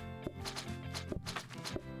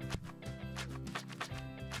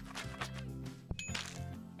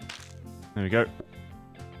 There we go.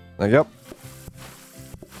 There you go.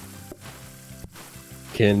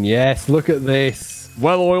 Yes, look at this.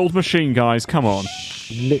 Well-oiled machine, guys. Come on.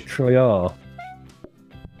 Literally are.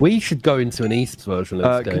 We should go into an East version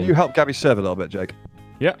of this Can game. you help Gabby serve a little bit, Jake?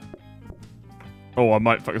 Yeah. Oh, I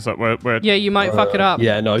might fuck this up. Where? Yeah, you might fuck it up.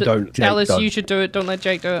 Yeah, no, don't. Jake, Ellis, don't. you should do it. Don't let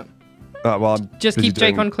Jake do it. Well, I'm Just busy keep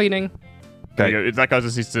Jake doing- on cleaning. There you go. That guy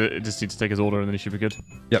just needs to take his order and then he should be good.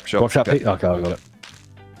 Yep, sure. Watch that. Okay. Okay, I got it.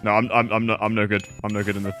 No, I'm no good. I'm no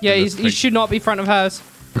good in the. Yeah, in he the should not be front of house.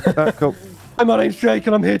 Cool. Hi, my name's Jake,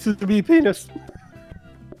 and I'm here to be a penis.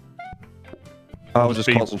 I'll just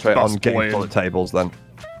Be concentrate on getting busboying. toilet tables then.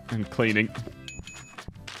 and cleaning.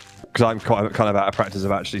 Because I'm kind of out of practice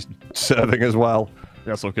of actually serving as well. Yeah,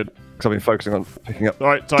 that's all good. Because I've been focusing on picking up. All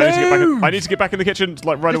right, so I need to get back in the kitchen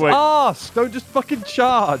like right Just away. ask! Don't just fucking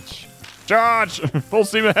charge! Charge! Full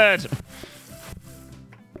steam ahead.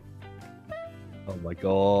 Oh my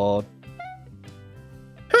god.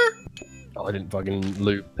 Oh, I didn't fucking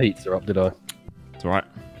loot pizza up, did I? It's all right.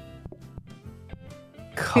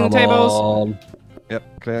 Clean the Come tables. on.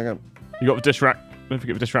 Yep, clearing up. You got the dish rack. Don't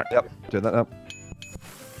forget the dish rack. Yep, doing that now.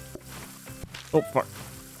 Oh fuck.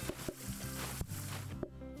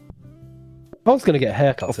 I was going to get a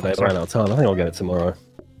haircut Oh, today, fuck, but I ran out of time. I think I'll get it tomorrow.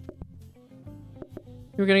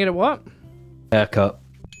 You were gonna get a what? Haircut.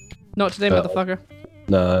 Not today, motherfucker.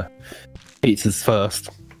 No. Pizza's first.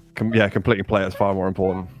 Yeah, completing play is far more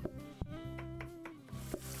important.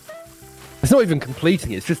 It's not even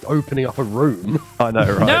completing it, it's just opening up a room. I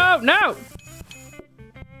know, right? No, no.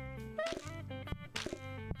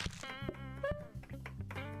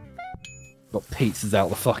 Got pizzas out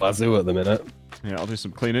the fucking wazoo at the minute. Yeah, I'll do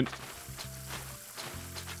some cleaning.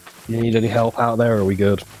 You need any help out there, or are we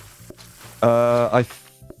good? I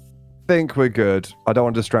think we're good. I don't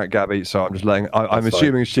want to distract Gabby, so I'm just letting. I'm That's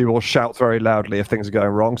assuming she will shout very loudly if things are going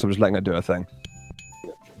wrong, so I'm just letting her do her thing.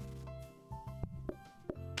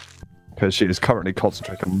 Because she is currently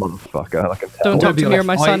concentrating, motherfucker. I can tell. Don't talk be to me or honest,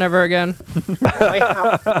 my son ever again.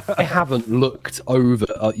 I haven't looked over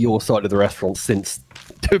at your side of the restaurant since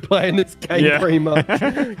playing this game, Yeah. pretty much.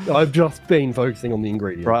 I've just been focusing on the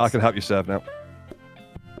ingredients. Right, I can help you serve now.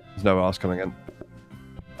 There's no one else coming in.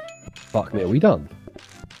 Fuck me, are we done?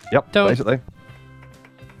 Yep, Don't- basically.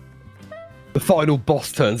 The final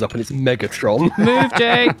boss turns up and it's Megatron. Move,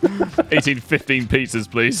 Jake. 15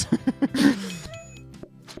 pizzas, please.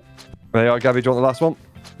 There you are, Gabby. Do you want the last one?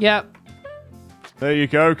 Yep. There you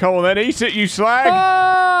go. Come on then, eat it, you slag.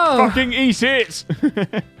 Oh! Fucking eat it.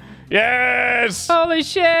 Yes. Holy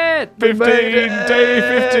shit! 15,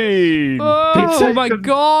 day 15. Oh Pizza. my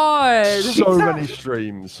god! So many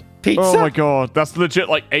streams. Pizza? Oh my god, that's legit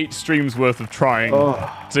like 8 streams worth of trying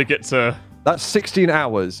to get to. That's 16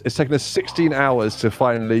 hours. It's taken us 16 hours to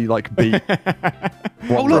finally like beat.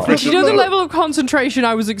 Oh, look, Did you know the level of concentration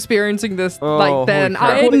I was experiencing this like then? holy crap.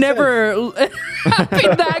 I had What it never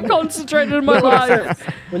been that concentrated in my life.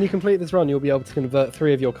 When you complete this run, you'll be able to convert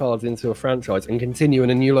 3 of your cards into a franchise and continue in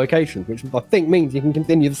a new location, which I think means you can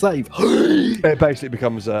continue the save. It basically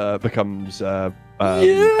becomes yeah,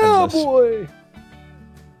 endless. boy!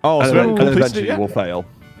 Oh, And, so we then, haven't and completed eventually it you yet? will fail.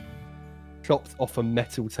 Chopped off a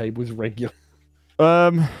metal tables regular.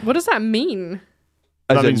 What does that mean?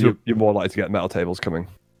 As That in means you're more likely to get metal tables coming.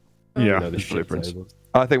 You Yeah. know, the shit blueprints. tables.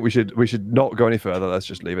 I think we should not go any further. Let's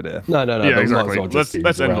just leave it here. No, Yeah, but we might as exactly. well just use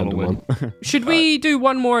Let's a end on a random win. one. Should we do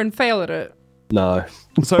one more and fail at it? No.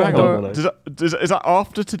 So hang Or- on, is that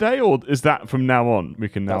after today or is that from now on? We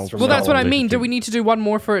can now. That's from Well, now that's what I on, mean. Do we need to do one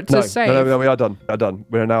more for it to No, save? no, we are done. We are done.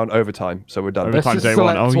 We're now on overtime, so we're done. Overtime. Let's just day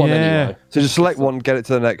one. select Oh, one yeah. anyway. So just select one, get it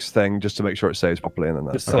to the next thing, just to make sure it saves properly, and then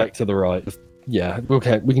that's Just select to the right. Yeah,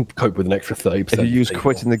 okay, we can cope with an extra 30%. If you use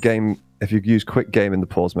quit in the game, if you use quick game in the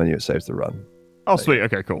pause menu, it saves the run. Oh, sweet.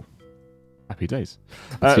 Okay, cool. Happy days.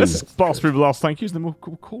 Let's blast through the last thank yous, then we'll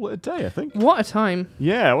call it a day, I think. What a time.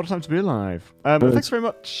 Yeah, what a time to be alive. Thanks very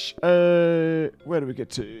much. Where do we get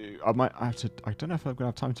to? I don't know if I'm going to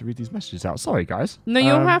have time to read these messages out. Sorry, guys. No, you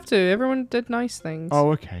don't have to. Everyone did nice things.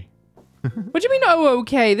 Oh, okay. What do you mean, oh,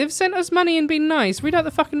 okay? They've sent us money and been nice. Read out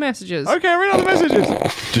the fucking messages. Okay, read out the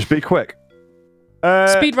messages. Just be quick.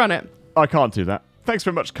 Speed run it. I can't do that. Thanks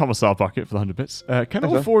very much, Commissar Bucket, for the 100 bits. Can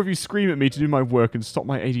all Okay. 4 of you scream at me to do my work and stop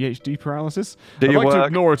my ADHD paralysis? Do I'd your like to work.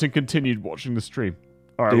 ignore it and continue watching the stream.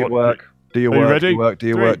 All right, Do your what- work. Do your Are you work. ready? Do your work. Do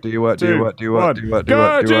your 3, work. Do your work. Do your 2, work. Do your work. Do your work. Do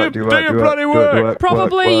your Go, work. do your bloody work.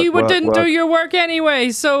 Probably you didn't do your work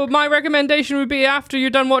anyway, so my recommendation would be after you're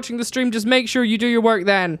done watching the stream, just make sure you do your work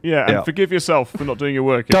then. Yeah, and Yeah. forgive yourself for not doing your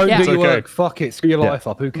work. Don't Yeah. do It's your okay. work. Fuck it. Screw your life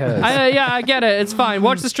up. Who cares? I get it. It's fine.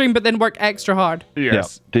 Watch the stream, but then work extra hard.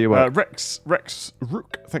 Yes. Yeah, do your work. Rex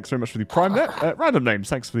Rook, thanks very much for the Prime net. Random Names,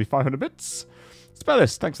 thanks for the 500 bits.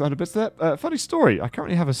 Spellis, thanks for the 100 bits there. Funny story, I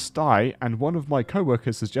currently have a sty, and one of my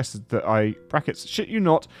co-workers suggested that I, brackets, shit you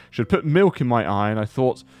not, should put milk in my eye, and I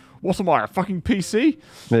thought, what am I, a fucking PC?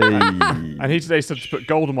 Hey. And he today said to put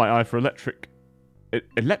gold in my eye for electric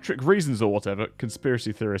electric reasons or whatever.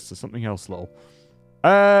 Conspiracy theorists or something else, lol.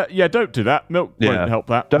 Yeah, don't do that. Milk won't help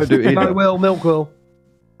that. Don't do either. No, milk will.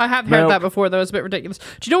 I have heard that before, though. It's a bit ridiculous.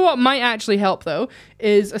 Do you know what might actually help, though?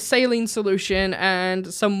 Is a saline solution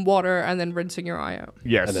and some water and then rinsing your eye out.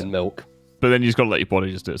 Yes. And then milk. But then you just got to let your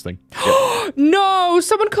body just do its thing. No!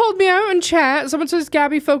 Someone called me out in chat. Someone says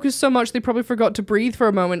Gabby focused so much they probably forgot to breathe for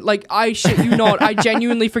a moment. Like, I shit you not. I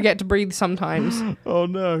genuinely forget to breathe sometimes. Oh,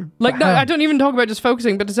 no. Like, no, I don't even talk about just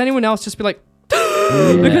focusing, but does anyone else just be like,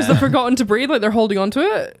 because they've forgotten to breathe, like they're holding on to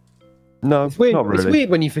it? No, It's weird. not really. It's weird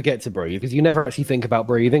when you forget to breathe because you never actually think about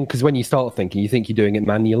breathing. Because when you start thinking, you think you're doing it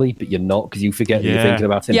manually, but you're not because you forget that you're thinking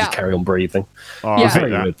about it and just carry on breathing. Oh, Yeah. I hate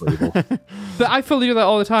Very that. weird breathing. But I fully do that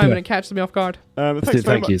all the time and it catches me off guard. Thanks very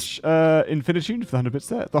thank you. much, Infinitune, for the 100 bits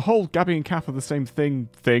there. The whole Gabby and Kath are the same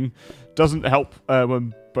thing doesn't help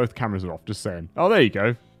when both cameras are off, just saying. Oh, there you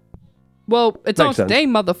go. Well, it's on Makes sense. today,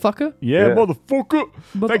 motherfucker. Yeah, motherfucker.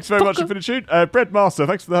 Thanks very much, Motherfucker. Infinitune. Breadmaster,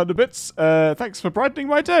 thanks for the 100 bits. Thanks for brightening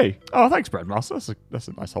my day. Oh, thanks, Breadmaster. That's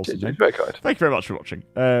a nice wholesome name. Very kind. Thank you very much for watching.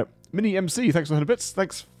 Mini MC, thanks for the 100 bits.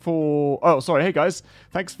 Thanks for... Oh, sorry. Hey, guys.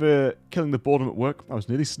 Thanks for killing the boredom at work. I was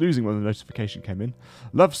nearly snoozing when the notification came in.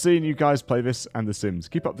 Love seeing you guys play this and The Sims.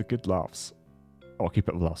 Keep up the good laughs. Oh, keep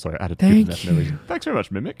up the laughs. Sorry, I added Thank good for no reason. Thanks very much,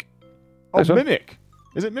 Mimic. Oh, Thanks, man. Mimic.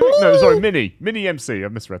 Is it Mimic? No, sorry, Mini. Mini MC. I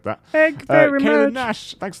misread that. Thank you very Kaylin much.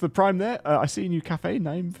 Nash, thanks for the prime there. I see a new cafe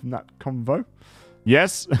name from that convo.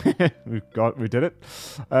 Yes, we did it.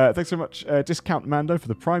 Thanks very much, Discount Mando, for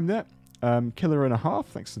the prime there. Killer and a half,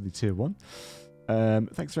 thanks for the tier 1.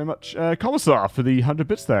 Thanks very much, Commissar, for the 100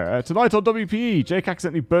 bits there. Tonight on WPE, Jake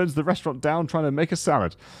accidentally burns the restaurant down trying to make a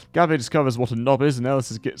salad. Gabby discovers what a knob is, and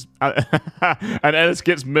Ellis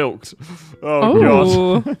gets milked.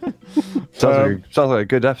 Oh god! Sounds like a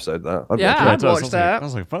good episode. That. Yeah, it I'd does. watch that.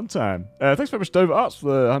 Sounds like a fun time. Thanks very much, Dover Arts, for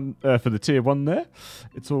the tier 1 there.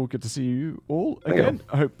 It's all good to see you all again.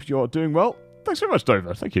 I hope you're doing well. Thanks very much,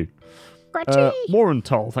 Dover. Thank you.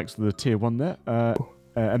 Morentoll, thanks for the tier 1 there.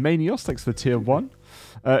 Amanios, thanks for the tier 1.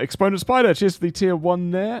 Exponent Spider, cheers for the tier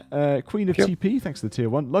 1 there. Queen of TP, thanks for the tier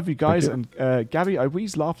 1. Love you guys. And Gabby, I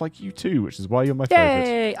always laugh like you too, which is why you're my favourite.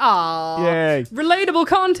 Yay! Aww. Yay. Relatable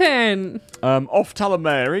content. Off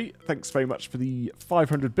Talamary, thanks very much for the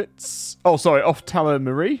 500 bits. Oh, sorry, Off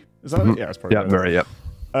Talamary. Is that it? Yeah, that's probably Yeah, right. Murray, yep.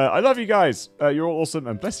 I love you guys. You're all awesome,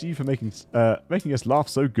 and bless you for making us laugh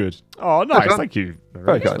so good. Oh, nice. Okay. Thank you.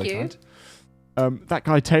 Very Thank kind. you. That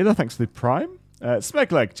guy Taylor, thanks for the prime.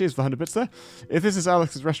 Smegleg, cheers for the 100 bits there. If this is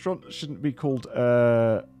Alex's restaurant, it shouldn't be called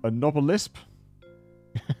a Nobelisp.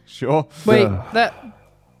 Sure. Wait, that.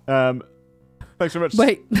 Thanks very much.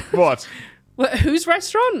 Wait. What? Whose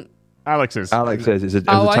restaurant? Alex's. Alex says it's a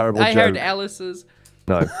terrible I joke. heard Ellis's.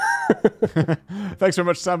 No. Thanks very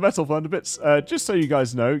much, Sam Vettel, for 100 bits. Just so you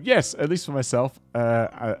guys know, yes, at least for myself,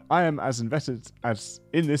 I am as invested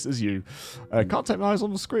in this as you. Can't take my eyes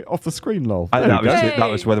on the screen off the screen, lol. I think There we go. that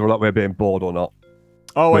was whether or not we're being bored or not.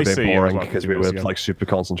 Oh, We're I being see. boring Yeah, because we were like super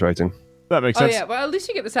concentrating. that makes Oh sense. yeah, well at least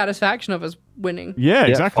you get the satisfaction of us winning. Yeah,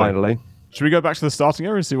 exactly. Finally. Should we go back to the starting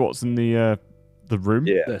area and see what's in the room?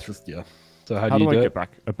 Yeah. That's just So how How do do you I do get it?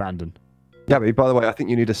 back? Abandon. Gabby, by the way, I think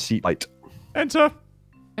you need a seat light. Enter.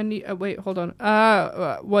 I need. Wait, hold on.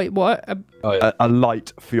 Wait, what? Oh, yeah. A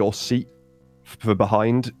light for your seat for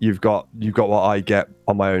behind. You've got what I get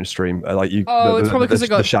on my own stream. Like you. Oh, it's probably 'cause it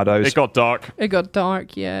got- the shadows. It got dark. It got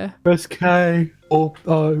dark. Yeah. Press K or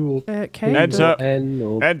O or Okay. Enter. N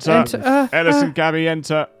or Enter. Enter. Ellis and Gabby,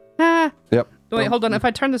 enter. Yep. Wait, hold on. If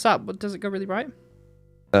I turn this up, does it go really bright?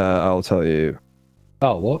 I'll tell you.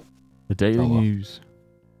 Oh, what? The Daily Oh, well. News.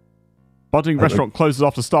 Budding restaurant closes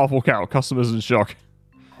after staff walk out. Customers in shock.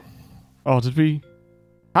 Oh, did we?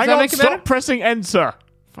 Hang that on, make it stop better? pressing enter.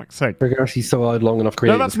 Fuck's sake. We're actually so long enough No,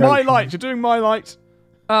 creating. that's my light. You're doing my light.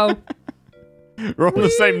 Oh. We're on the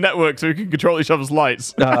same network, so we can control each other's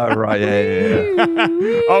lights. Oh, right. Yeah.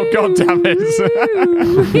 Oh, god damn it.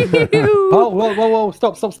 Oh, whoa!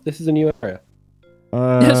 Stop! This is a new area.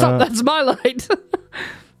 Stop, that's my light.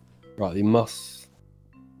 Right, you must.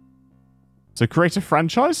 So create a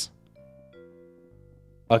franchise?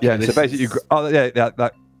 Okay, Yeah. So basically,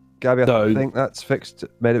 that Gabby, I think that's fixed.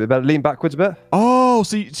 Made it a bit better. Lean backwards a bit. Oh,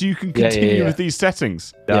 so you can continue with these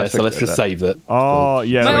settings. Yeah, I so let's fixed just it. save it. Oh,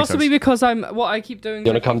 yeah. Might That makes also sense. be because what I keep doing. You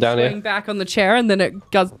wanna is I come keep down here? swaying back on the chair, and then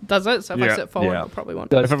it does it. So if I Yeah. sit forward, Yeah. it probably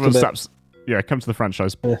won't. If everyone steps. Yeah, come to the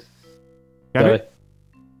franchise. Yeah. Gabby?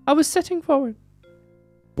 I was sitting forward.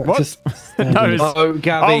 What? Just No, it's- oh,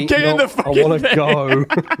 Gabby, Oh, get in the I fucking want to thing. go.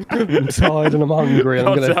 I'm tired and I'm hungry. And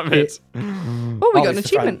God I'm gonna damn it. Oh, we got an it's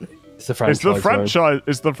the achievement. It's the franchise. Room.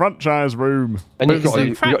 It's the franchise room. And We've got a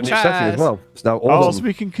new setting as well. It's now all so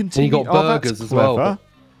we can continue. And you got burgers as well.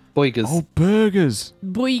 Burgers. Oh, burgers.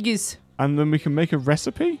 Boigers. And then we can make a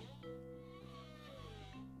recipe?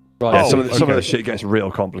 Right. Yeah, some of the shit gets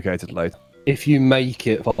real complicated later. If you make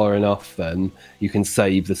it far enough, then you can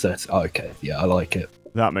save the set. Oh, okay, yeah, I like it.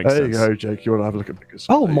 That makes sense. There you go, Jake. You want to have a look at burgers?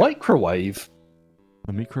 Oh, microwave.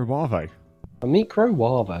 A microwave. A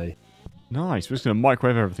microwave. Nice. We're just going to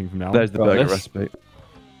microwave everything from now on. There's the burger recipe.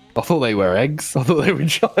 I thought they were eggs. I thought they were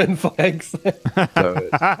giant eggs. So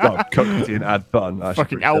it's cooked and add bun.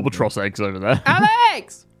 Fucking albatross eggs over there.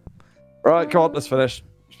 Alex! Right, come on, let's finish.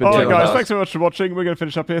 Alright, guys, thanks so much for watching. We're going to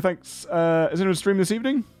finish up here. Thanks. Is anyone streaming this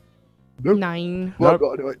evening? Nope. 9. Nope.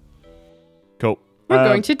 Cool. We're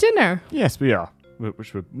going to dinner. Yes, we are.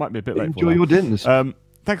 Which might be a bit late. Enjoy your dinners.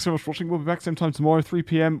 Thanks so much for watching. We'll be back same time tomorrow, 3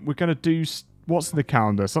 p.m. We're going to do... What's in the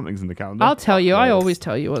calendar? Something's in the calendar. I'll tell you. I always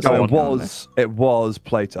tell you what's on the calendar. It was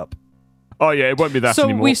Plate Up. Oh, yeah, it won't be that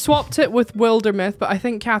anymore. So we swapped it with Wildermyth, but I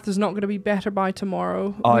think Kath is not going to be better by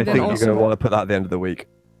tomorrow. I think you're going to want to put that at the end of the week.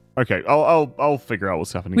 Okay, I'll figure out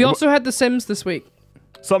what's happening. We also had The Sims this week.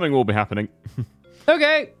 Something will be happening.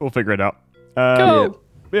 Okay. We'll figure it out. Cool.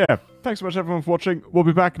 Yeah, thanks so much everyone for watching. We'll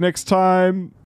be back next time.